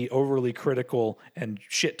to be overly critical and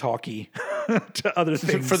shit talky to other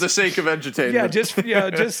things for the sake of entertainment. Just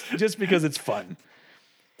because it's fun.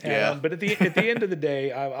 But at the end of the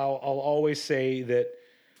day, I'll always say that.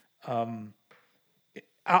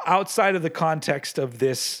 Outside of the context of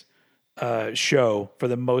this show, for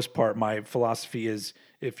the most part, my philosophy is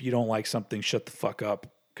if you don't like something, shut the fuck up,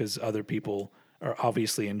 because other people are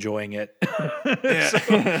obviously enjoying it.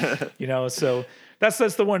 So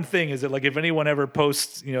that's the one thing, is that like if anyone ever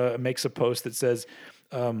posts, makes a post that says,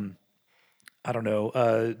 I don't know,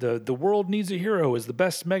 the World Needs a Hero is the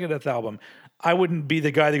best Megadeth album, I wouldn't be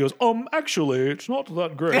the guy that goes, actually, it's not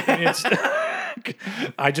that great.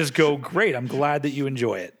 I just go, great, I'm glad that you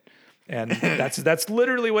enjoy it. And that's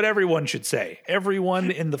literally what everyone should say. Everyone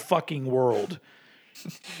in the fucking world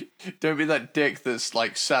Don't be that dick that's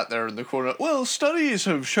like sat there in the corner. Well, studies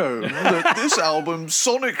have shown that this album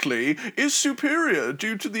sonically is superior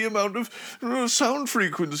due to the amount of sound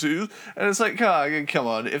frequencies. And it's like, come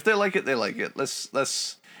on. If they like it, they like it. Let's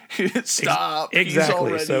stop. Exactly.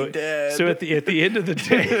 He's already dead. So at the end of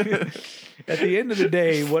the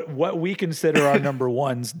day, what we consider our number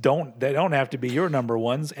ones don't have to be your number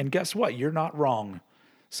ones. And guess what? You're not wrong.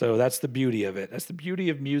 So that's the beauty of it. That's the beauty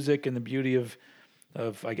of music and the beauty of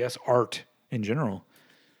I guess art in general.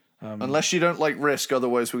 Unless you don't like Risk,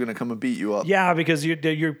 otherwise we're going to come and beat you up. Yeah, because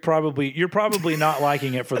you're probably not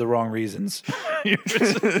liking it for the wrong reasons.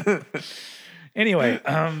 Anyway,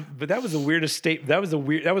 but that was the weirdest state. That was a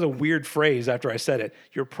weird phrase after I said it.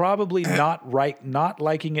 You're probably not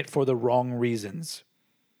liking it for the wrong reasons.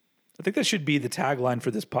 I think that should be the tagline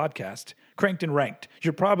for this podcast. Cranked and Ranked.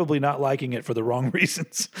 You're probably not liking it for the wrong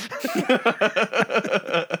reasons.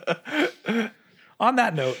 On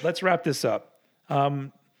that note, let's wrap this up.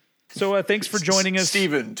 So thanks for joining us.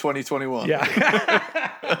 Steven, 2021.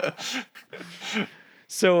 Yeah.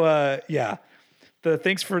 So, yeah.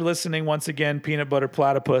 Thanks for listening once again, Peanut Butter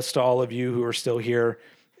Platypus, to all of you who are still here.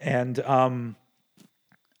 And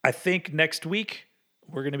I think next week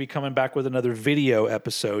we're going to be coming back with another video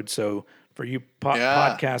episode. So for you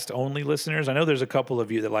podcast-only listeners, I know there's a couple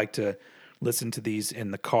of you that like to listen to these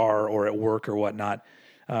in the car or at work or whatnot.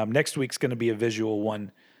 Next week's going to be a visual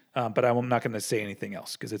one, but I'm not going to say anything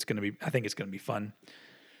else because I think it's going to be fun.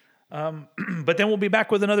 But then we'll be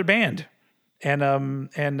back with another band,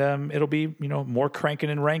 and it'll be more cranking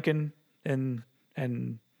and ranking and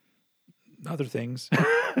other things.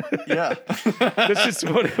 Yeah, that's just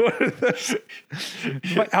what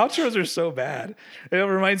my outros are so bad. It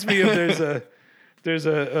reminds me of there's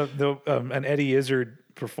an Eddie Izzard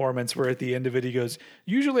performance where at the end of it he goes,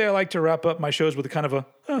 usually I like to wrap up my shows with a kind of a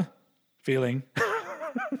feeling.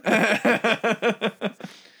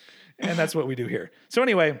 And that's what we do here. So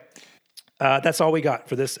anyway, that's all we got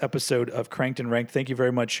for this episode of Cranked and Ranked. Thank you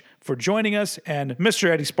very much for joining us, and Mr.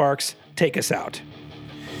 Eddie Sparks, take us out.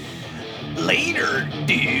 Later,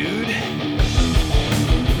 dude.